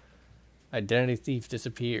time. Identity thief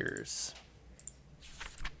disappears.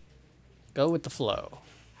 Go with the flow.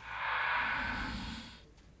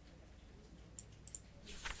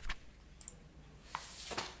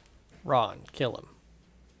 Ron, kill him.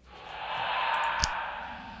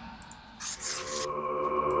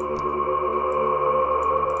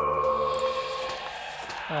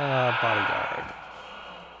 Bodyguard.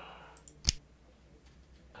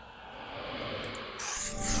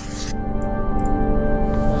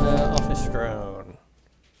 Office drone.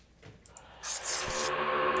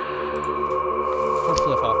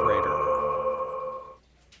 Forklift operator.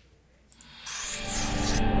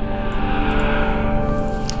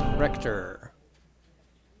 Rector.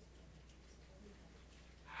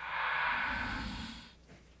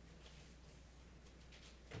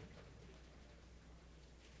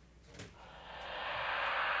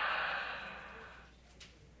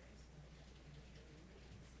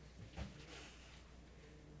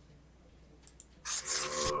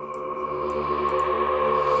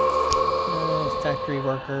 Factory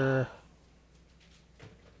worker.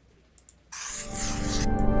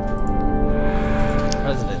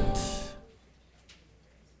 President.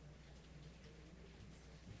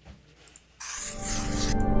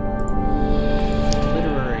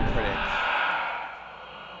 Literary critic.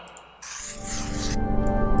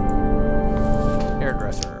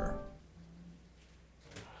 Hairdresser.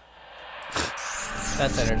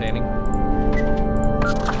 That's entertaining.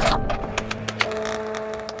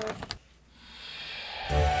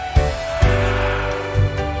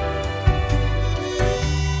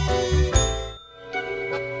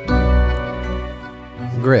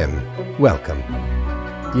 Grim, welcome.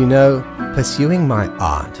 You know, pursuing my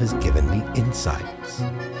art has given me insights.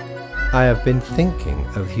 I have been thinking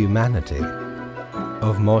of humanity,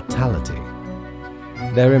 of mortality,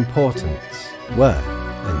 their importance, worth,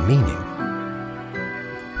 and meaning.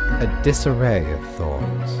 A disarray of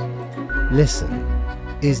thoughts. Listen,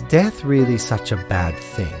 is death really such a bad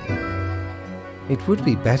thing? It would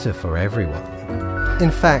be better for everyone.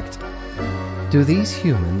 In fact, do these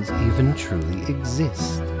humans even truly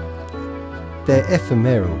exist? Their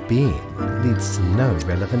ephemeral being leads to no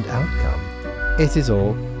relevant outcome. It is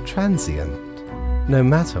all transient, no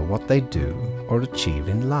matter what they do or achieve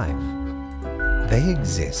in life. They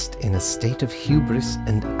exist in a state of hubris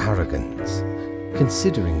and arrogance,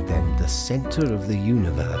 considering them the center of the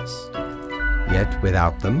universe. Yet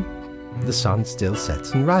without them, the sun still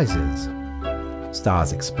sets and rises.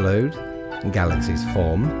 Stars explode, galaxies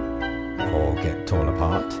form, or get torn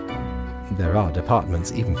apart. There are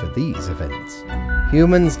departments even for these events.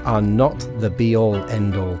 Humans are not the be-all,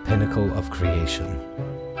 end-all pinnacle of creation.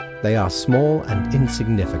 They are small and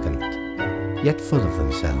insignificant, yet full of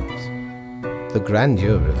themselves. The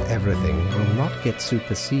grandeur of everything will not get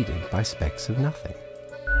superseded by specks of nothing.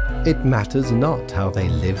 It matters not how they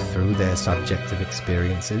live through their subjective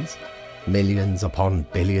experiences, millions upon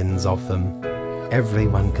billions of them,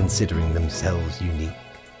 everyone considering themselves unique.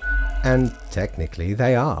 And technically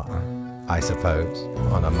they are, I suppose,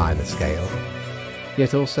 on a minor scale,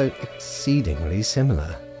 yet also exceedingly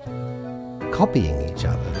similar, copying each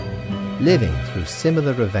other, living through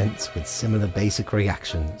similar events with similar basic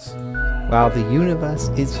reactions, while the universe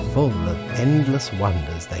is full of endless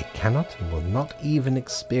wonders they cannot and will not even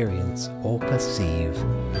experience or perceive,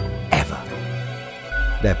 ever.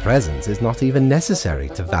 Their presence is not even necessary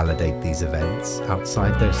to validate these events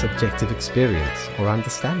outside their subjective experience or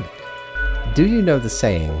understanding. Do you know the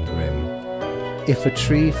saying, Grim? If a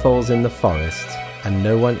tree falls in the forest and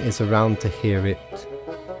no one is around to hear it...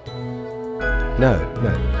 No,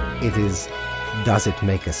 it is, does it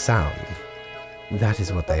make a sound? That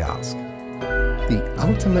is what they ask. The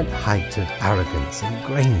ultimate height of arrogance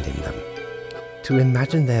ingrained in them. To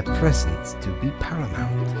imagine their presence to be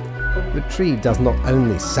paramount. The tree does not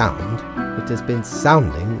only sound, it has been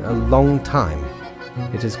sounding a long time.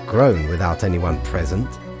 It has grown without anyone present.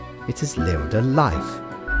 It has lived a life.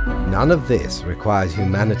 None of this requires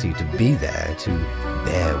humanity to be there to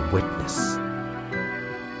bear witness.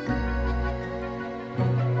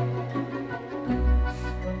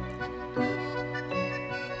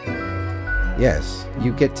 Yes,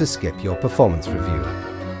 you get to skip your performance review.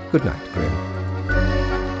 Good night, Grim.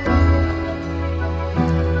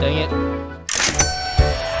 Dang it.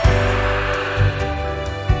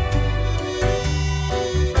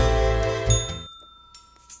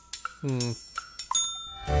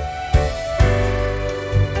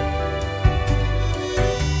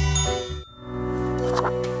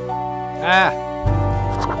 Ah!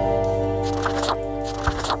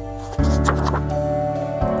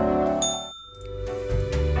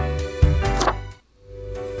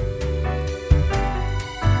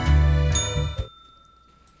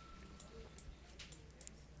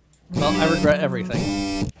 Well, I regret everything.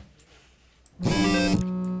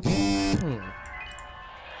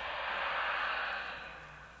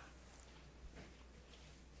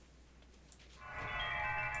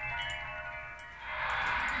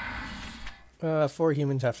 Four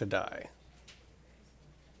humans have to die.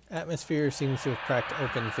 Atmosphere seems to have cracked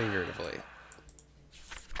open figuratively.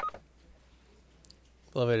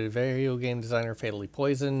 Beloved video game designer fatally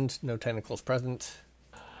poisoned. No tentacles present.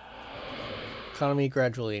 Economy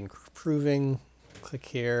gradually improving. Click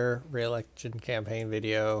here. Re-election campaign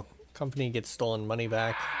video. Company gets stolen money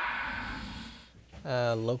back.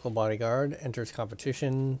 Local bodyguard enters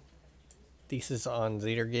competition. Thesis on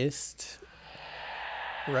Zeitgeist.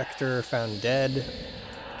 Rector found dead.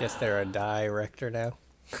 Guess they're a die rector now.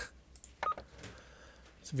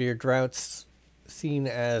 Severe droughts seen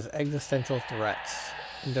as existential threats.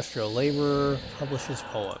 Industrial laborer publishes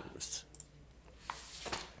poems.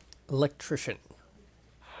 Electrician.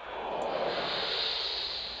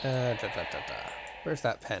 Where's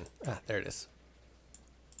that pen? Ah, there it is.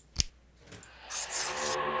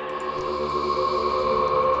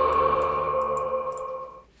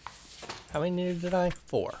 How many needed did I?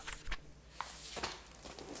 4.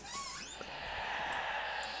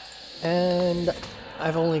 And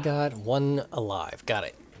I've only got 1 alive. Got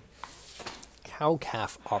it.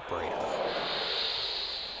 Cow-calf operator.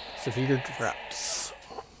 Severe droughts.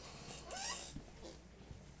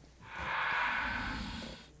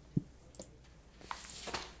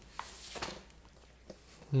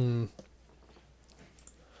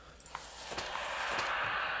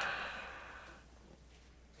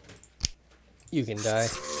 You can die.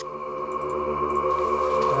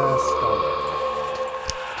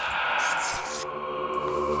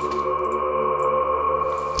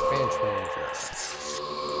 Ranch manager.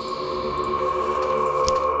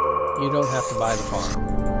 You don't have to buy the farm.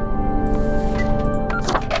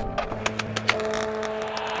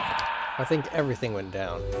 I think everything went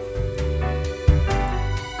down.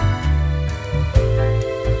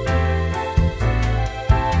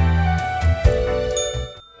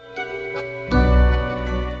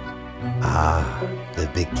 The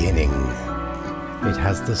beginning. It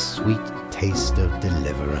has the sweet taste of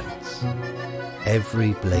deliverance.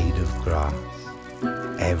 Every blade of grass,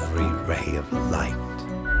 every ray of light.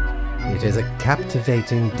 It is a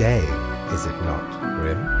captivating day, is it not,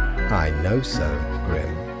 Grim? I know so,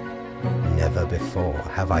 Grim. Never before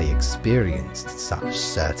have I experienced such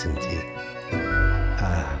certainty.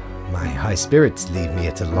 My high spirits leave me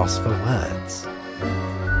at a loss for words.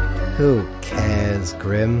 Who cares,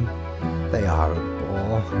 Grim? They are a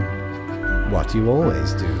bore. What you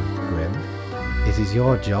always do, Grim. It is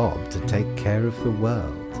your job to take care of the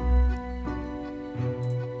world.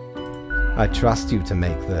 I trust you to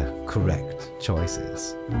make the correct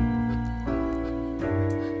choices.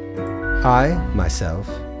 I, myself,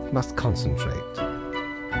 must concentrate.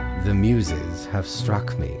 The muses have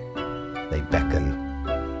struck me. They beckon.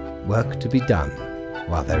 Work to be done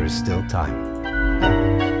while there is still time.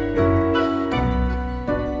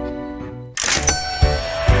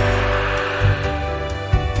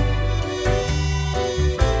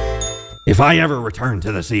 If I ever return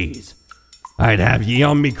to the seas, I'd have ye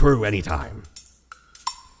on me crew anytime.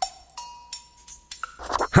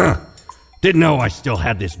 Huh. Didn't know I still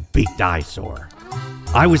had this beaked eyesore.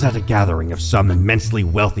 I was at a gathering of some immensely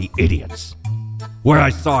wealthy idiots, where I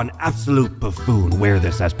saw an absolute buffoon wear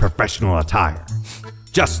this as professional attire.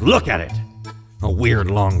 Just look at it! A weird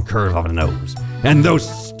long curve of a nose, and those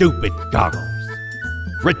stupid goggles.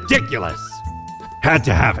 Ridiculous! Had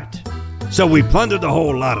to have it. So we plundered the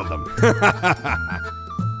whole lot of them.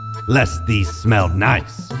 Lest these smelled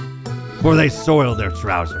nice, for they soiled their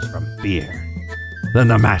trousers from beer. Then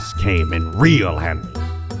the mask came in real handy.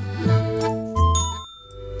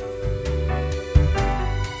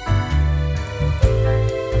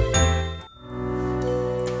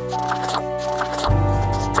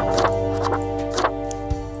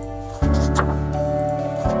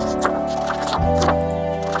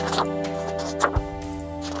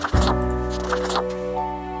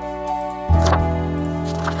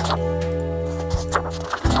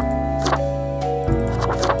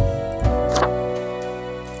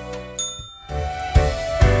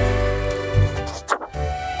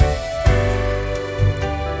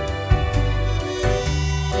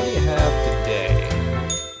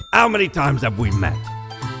 How many times have we met?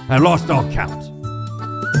 I lost all count.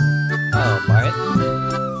 Oh, buy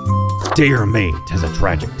it? Dear me, 'tis a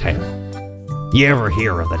tragic tale. You ever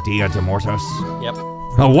hear of the Dia de Muertos? Yep.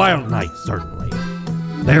 A wild night, certainly.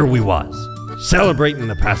 There we was, celebrating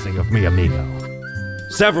the passing of mi amigo.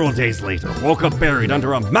 Several days later, woke up buried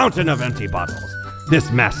under a mountain of empty bottles.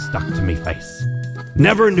 This mask stuck to me face.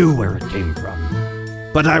 Never knew where it came from.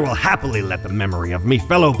 But I will happily let the memory of me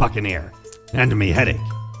fellow buccaneer and me headache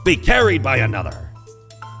be carried by another.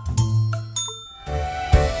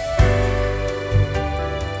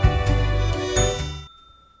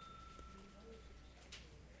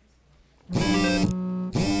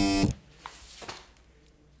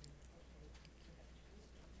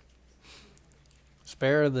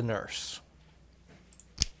 Spare the nurse.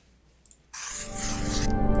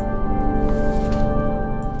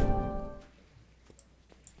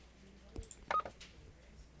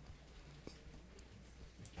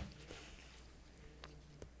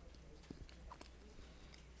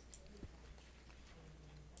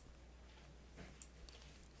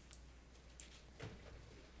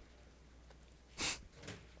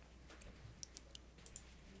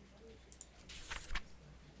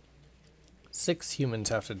 Six humans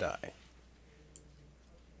have to die.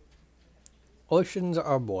 Oceans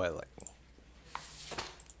are boiling.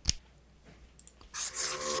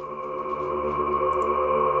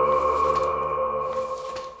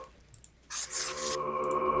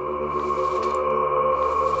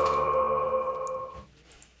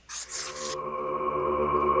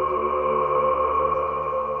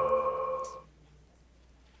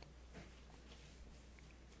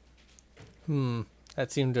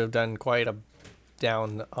 That seemed to have done quite a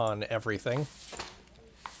down on everything.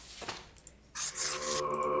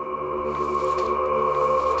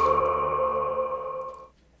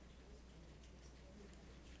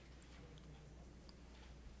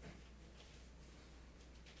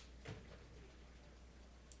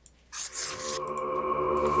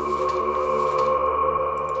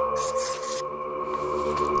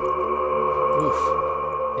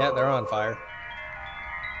 Oof. Yeah, they're on fire.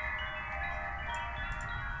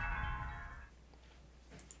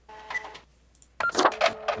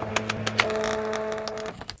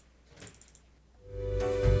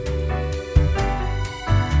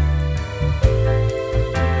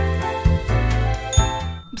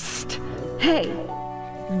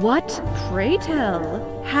 What, pray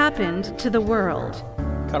tell, happened to the world?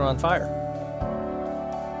 Caught on fire.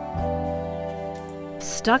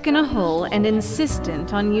 Stuck in a hole and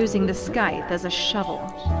insistent on using the scythe as a shovel.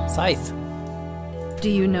 Scythe. Do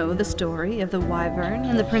you know the story of the wyvern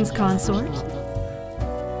and the prince consort?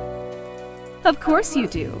 Of course you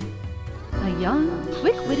do. A young,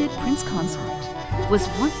 quick-witted prince consort was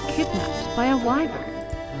once kidnapped by a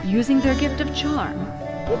wyvern. Using their gift of charm,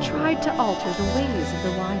 they tried to alter the ways of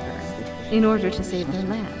the wyvern in order to save their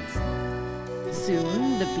lands.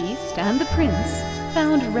 Soon, the beast and the prince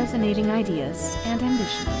found resonating ideas and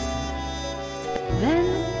ambitions.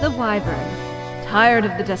 Then the wyvern, tired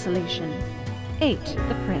of the desolation, ate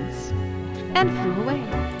the prince and flew away.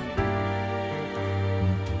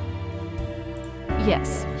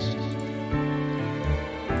 Yes.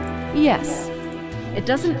 Yes. It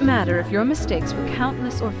doesn't matter if your mistakes were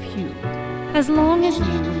countless or few, as long as you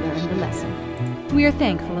learn the lesson. We are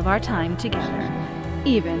thankful of our time together,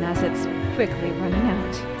 even as it's quickly running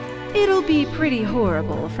out. It'll be pretty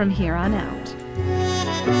horrible from here on out.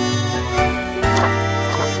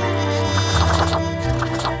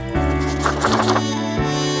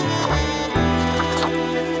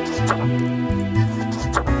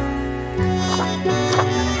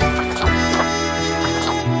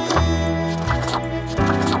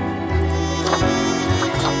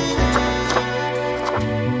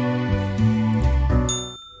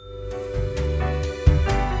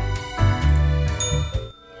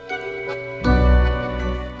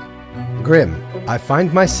 Grim, I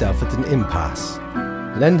find myself at an impasse.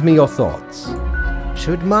 Lend me your thoughts.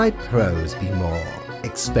 Should my prose be more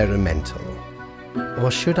experimental? Or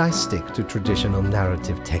should I stick to traditional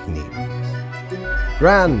narrative techniques?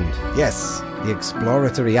 Grand, yes, the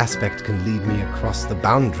exploratory aspect can lead me across the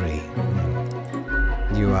boundary.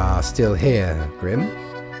 You are still here, Grim?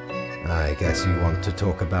 I guess you want to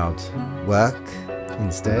talk about work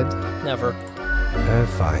instead? Never. Oh,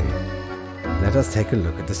 fine. Let us take a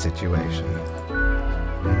look at the situation.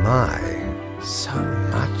 My, so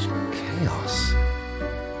much chaos.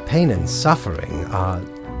 Pain and suffering are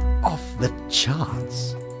off the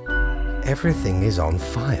charts. Everything is on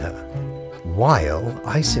fire, while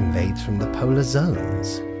ice invades from the polar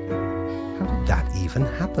zones. How did that even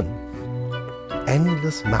happen?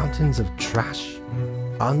 Endless mountains of trash,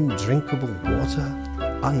 undrinkable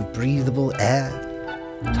water, unbreathable air,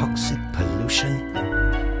 toxic pollution.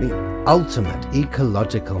 The ultimate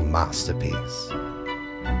ecological masterpiece.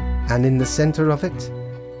 And in the center of it,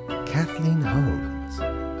 Kathleen Holmes.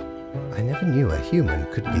 I never knew a human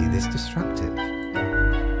could be this destructive.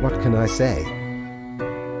 What can I say?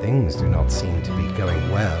 Things do not seem to be going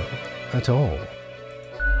well at all.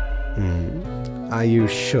 Are you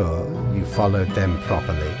sure you followed them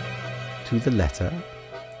properly? To the letter?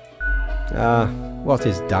 What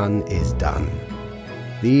is done is done.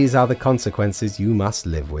 These are the consequences you must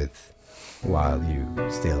live with, while you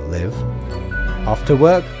still live. Off to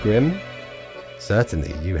work, Grim.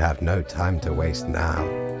 Certainly you have no time to waste now.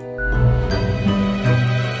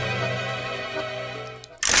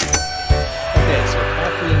 Okay, so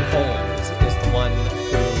Kathleen Holmes is the one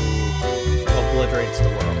who obliterates the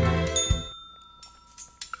world.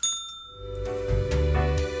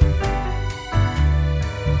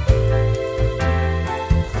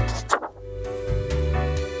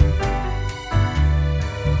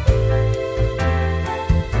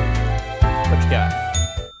 What you got?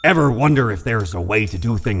 Ever wonder if there's a way to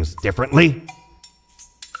do things differently?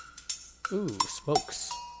 Ooh,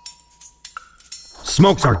 smokes.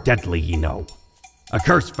 Smokes are deadly, ye know. A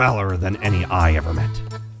curse fouler than any I ever met.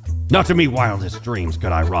 Not to me wildest dreams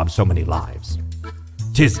could I rob so many lives.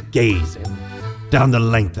 'Tis gazing down the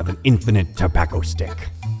length of an infinite tobacco stick,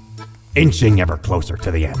 inching ever closer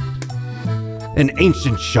to the end. An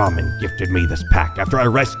ancient shaman gifted me this pack after I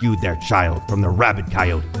rescued their child from the rabid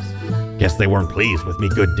coyotes. Guess they weren't pleased with me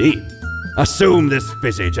good deed. Assume this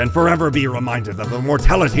visage and forever be reminded of the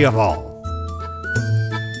mortality of all.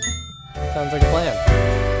 Sounds like a plan.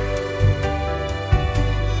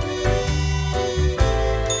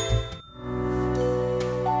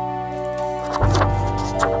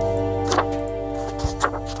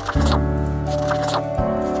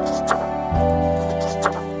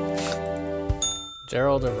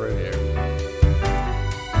 Gerald of Rivia.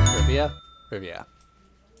 Rivia? Rivia.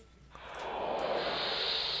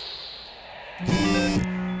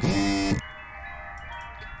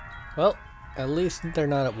 Well, at least they're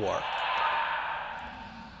not at war.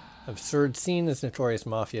 Absurd scene as notorious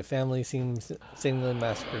mafia family seems seemingly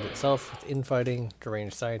massacred itself with infighting,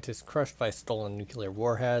 deranged scientists crushed by stolen nuclear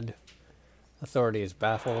warhead. Authority is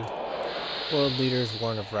baffled. World leaders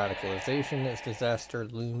warn of radicalization as disaster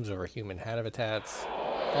looms over human habitats.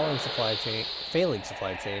 Failing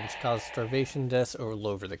supply chains cause starvation deaths all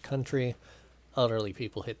over the country. Elderly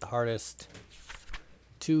people hit the hardest.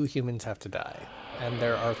 2 humans have to die, and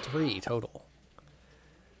there are 3 total.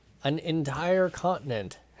 An entire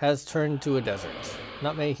continent has turned to a desert.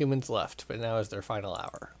 Not many humans left, but now is their final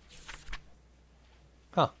hour.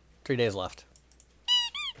 Huh, 3 days left.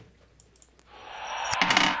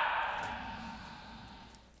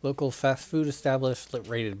 Local fast food establishment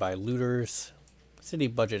raided by looters. City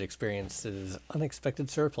budget experiences unexpected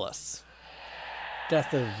surplus.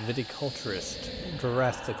 Death of viticulturist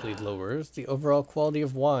drastically lowers the overall quality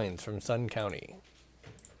of wines from Sun County.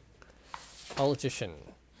 Politician.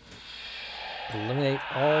 Eliminate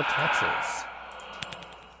all taxes.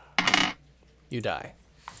 You die.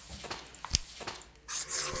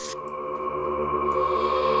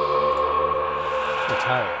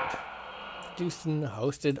 Retired. Dustin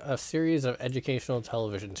hosted a series of educational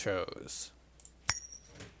television shows.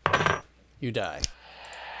 You die.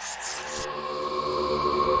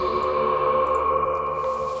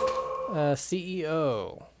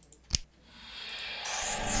 CEO.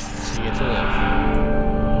 You get to live.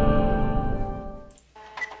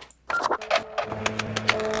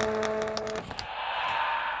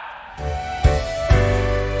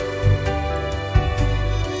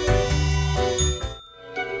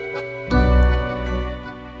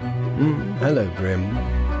 Hello, Grim.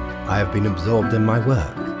 I have been absorbed in my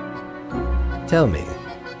work. Tell me,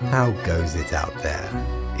 how goes it out there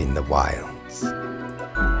in the wilds?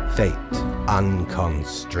 Fate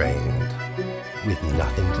unconstrained, with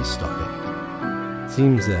nothing to stop it.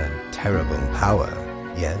 Seems a terrible power,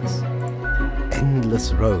 yes?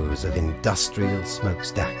 Endless rows of industrial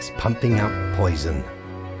smokestacks pumping out poison,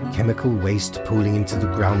 chemical waste pooling into the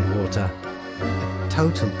groundwater, a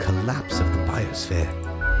total collapse of the biosphere.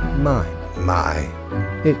 My,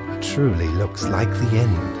 it truly looks like the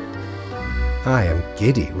end. I am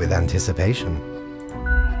giddy with anticipation.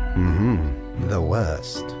 The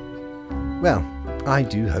worst. Well, I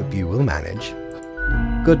do hope you will manage.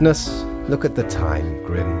 Goodness, look at the time,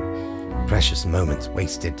 Grim. Precious moments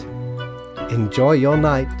wasted. Enjoy your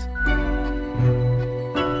night.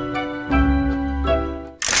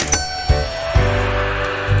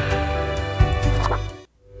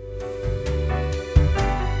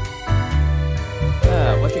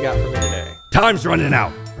 What you got for me today? Time's running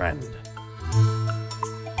out, friend.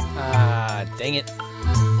 Dang it.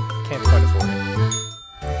 Can't quite afford it.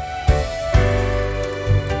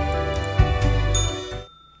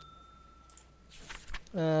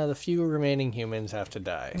 The few remaining humans have to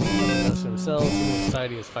die. Unbeknownst to themselves, human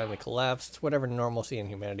society has finally collapsed. Whatever normalcy and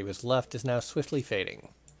humanity was left is now swiftly fading.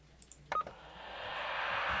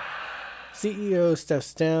 CEO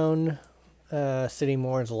steps down. City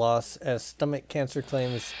mourns loss as stomach cancer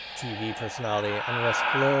claims TV personality. Unrest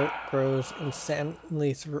grows.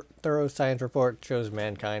 Insanely thorough science report shows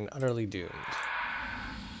mankind utterly doomed.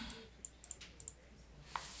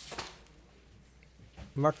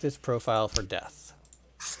 Mark this profile for death.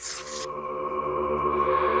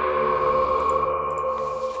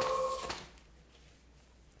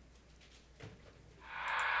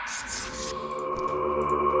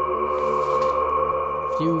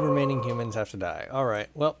 Few remaining humans have to die. Alright,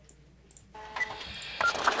 well.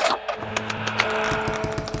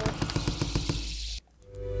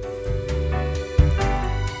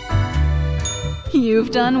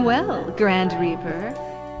 You've done well, Grand Reaper.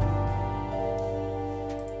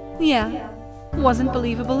 Yeah, wasn't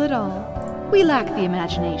believable at all. We lack the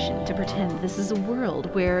imagination to pretend this is a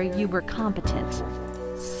world where you were competent.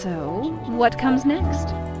 So, what comes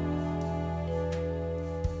next?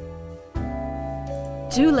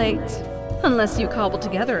 Too late. Unless you cobble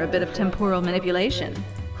together a bit of temporal manipulation.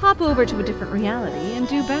 Hop over to a different reality and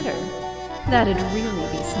do better. That'd really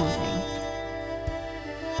be something.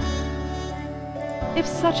 If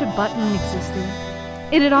such a button existed,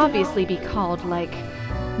 it'd obviously be called, like,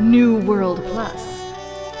 New World Plus.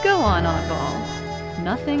 Go on, oddball.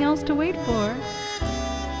 Nothing else to wait for.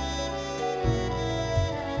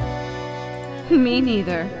 Me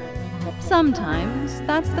neither. Sometimes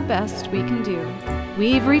that's the best we can do.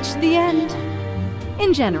 We've reached the end.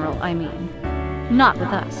 In general, I mean. Not with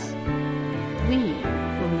us. We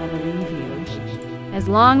will never leave you. As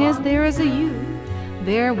long as there is a you,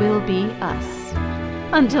 there will be us.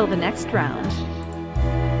 Until the next round.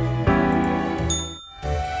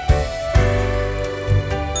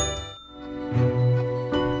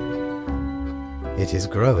 It is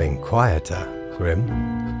growing quieter, Grim.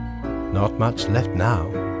 Not much left now.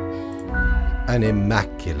 An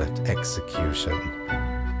immaculate execution.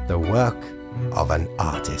 The work of an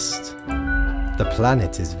artist. The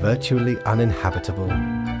planet is virtually uninhabitable.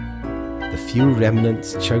 The few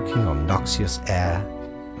remnants choking on noxious air.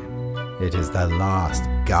 It is the last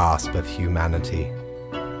gasp of humanity.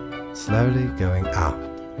 Slowly going out.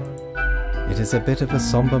 It is a bit of a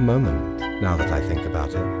somber moment, now that I think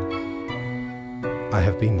about it. I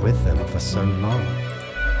have been with them for so long.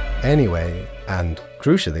 Anyway, and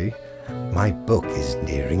crucially, my book is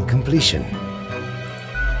nearing completion.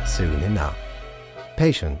 Soon enough.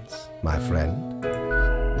 Patience, my friend.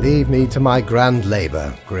 Leave me to my grand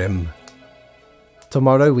labor, Grim.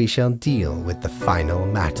 Tomorrow we shall deal with the final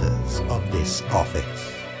matters of this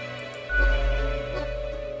office.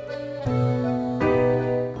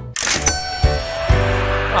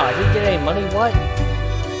 Oh, I didn't get any money? What?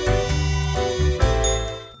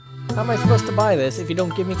 How am I supposed to buy this if you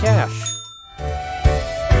don't give me cash?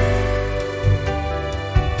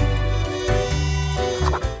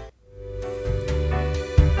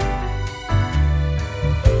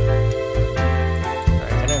 Alright,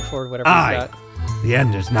 can I afford whatever you Aye, got? the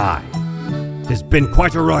end is nigh. It's been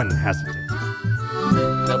quite a run, hasn't it?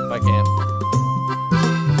 Nope, I can't.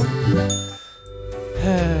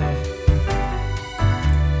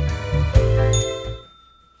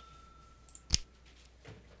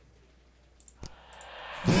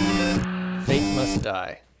 Fate must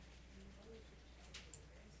die.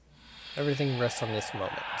 Everything rests on this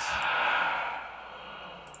moment.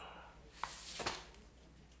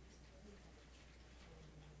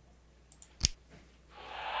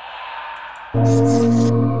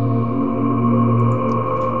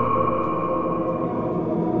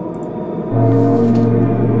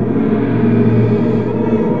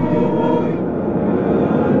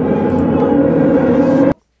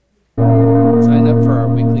 Sign up for our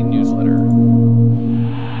weekly newsletter.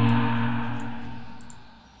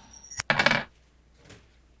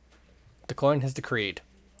 The coin has decreed.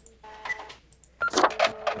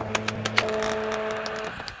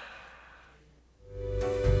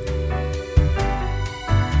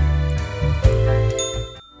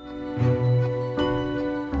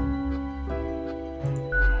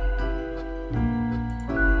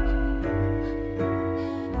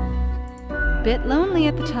 Bit lonely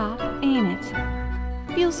at the top, ain't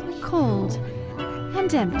it? Feels cold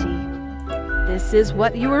and empty. This is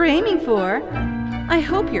what you were aiming for. I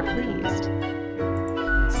hope you're pleased.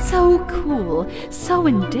 So cool, so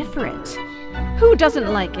indifferent. Who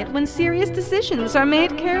doesn't like it when serious decisions are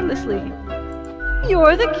made carelessly?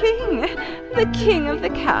 You're the king of the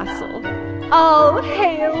castle. All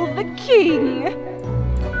hail the king!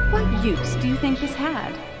 What use do you think this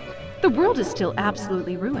had? The world is still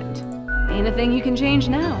absolutely ruined. Ain't a thing you can change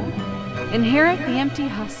now. Inherit the empty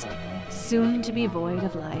husk, soon to be void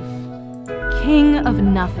of life. King of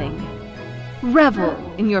nothing. Revel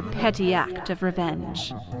in your petty act of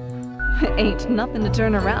revenge. Ain't nothing to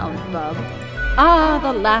turn around, bub. Ah,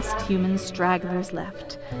 the last human stragglers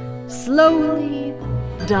left. Slowly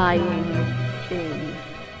dying in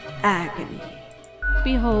agony.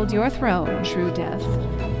 Behold your throne, true death.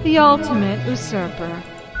 The ultimate usurper.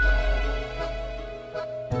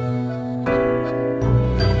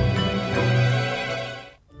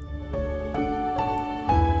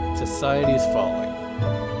 Society is falling.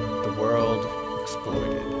 The world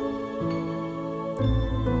exploited.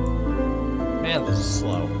 Man, this is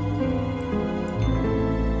slow.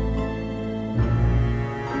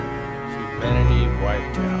 Humanity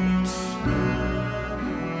wiped out.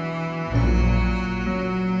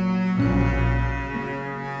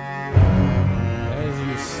 As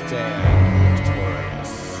you stand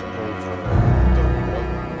victorious over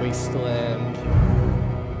the wasteland,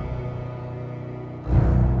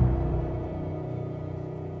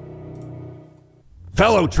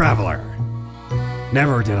 Fellow traveler,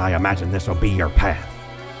 never did I imagine this would be your path.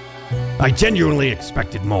 I genuinely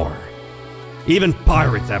expected more. Even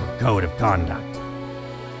pirates have a code of conduct.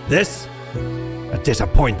 This, a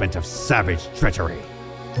disappointment of savage treachery.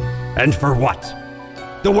 And for what?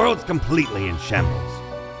 The world's completely in shambles,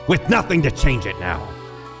 with nothing to change it now.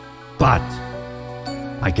 But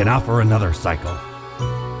I can offer another cycle.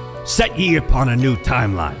 Set ye upon a new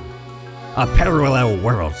timeline, a parallel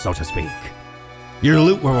world, so to speak. Your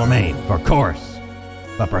loot will remain, of course,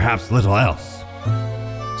 but perhaps little else.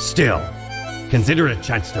 Still, consider it a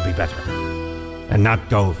chance to be better, and not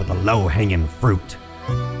go for the low-hanging fruit.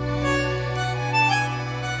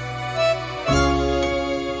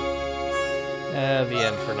 The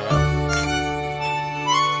end for now.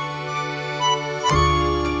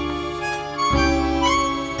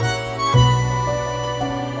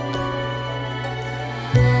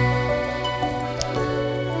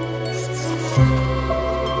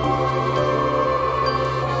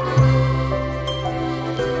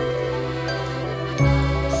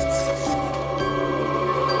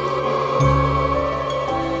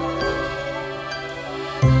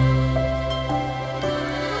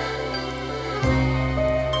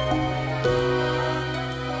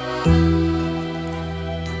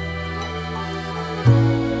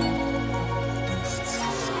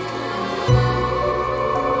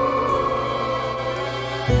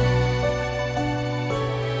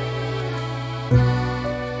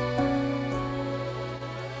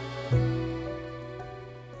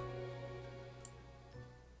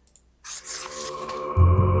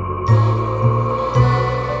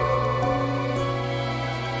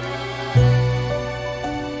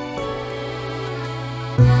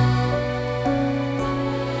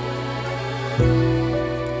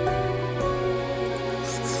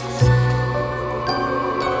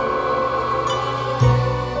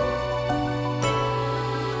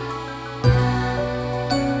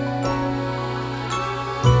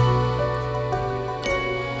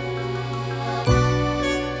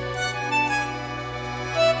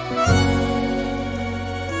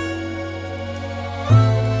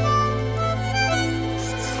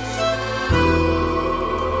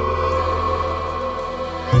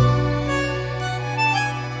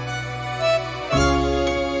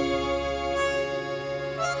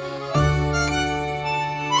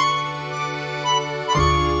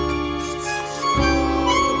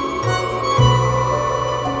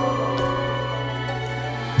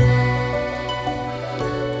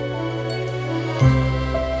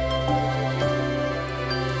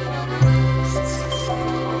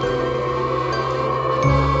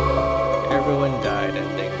 Everyone died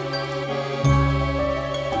ending.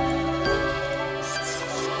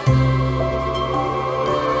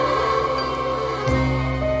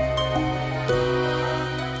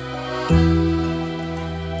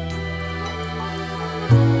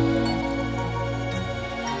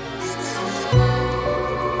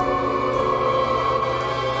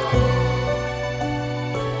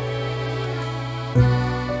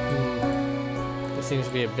 This seems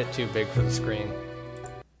to be a bit too big for the screen.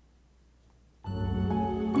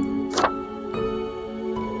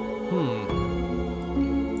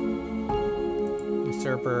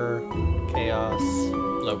 Usurper, chaos,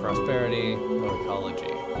 low prosperity, low ecology.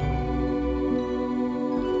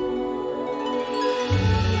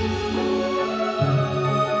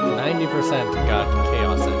 %, got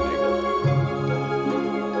chaos ending.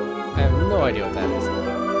 I have no idea what that is.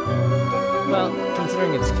 Well,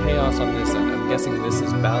 considering it's chaos on this end, I'm guessing this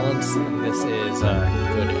is balance and this is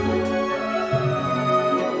good end.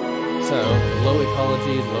 So, low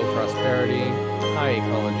ecology, low prosperity, high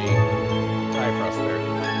ecology, high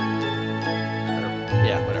prosperity.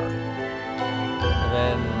 Yeah, whatever. And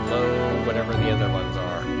then low, whatever the other ones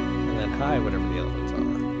are. And then high, whatever the other ones are.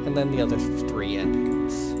 And then the other 3 endings.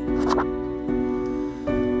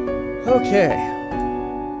 Okay.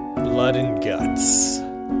 Blood and Guts.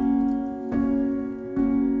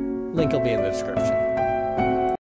 Link will be in the description.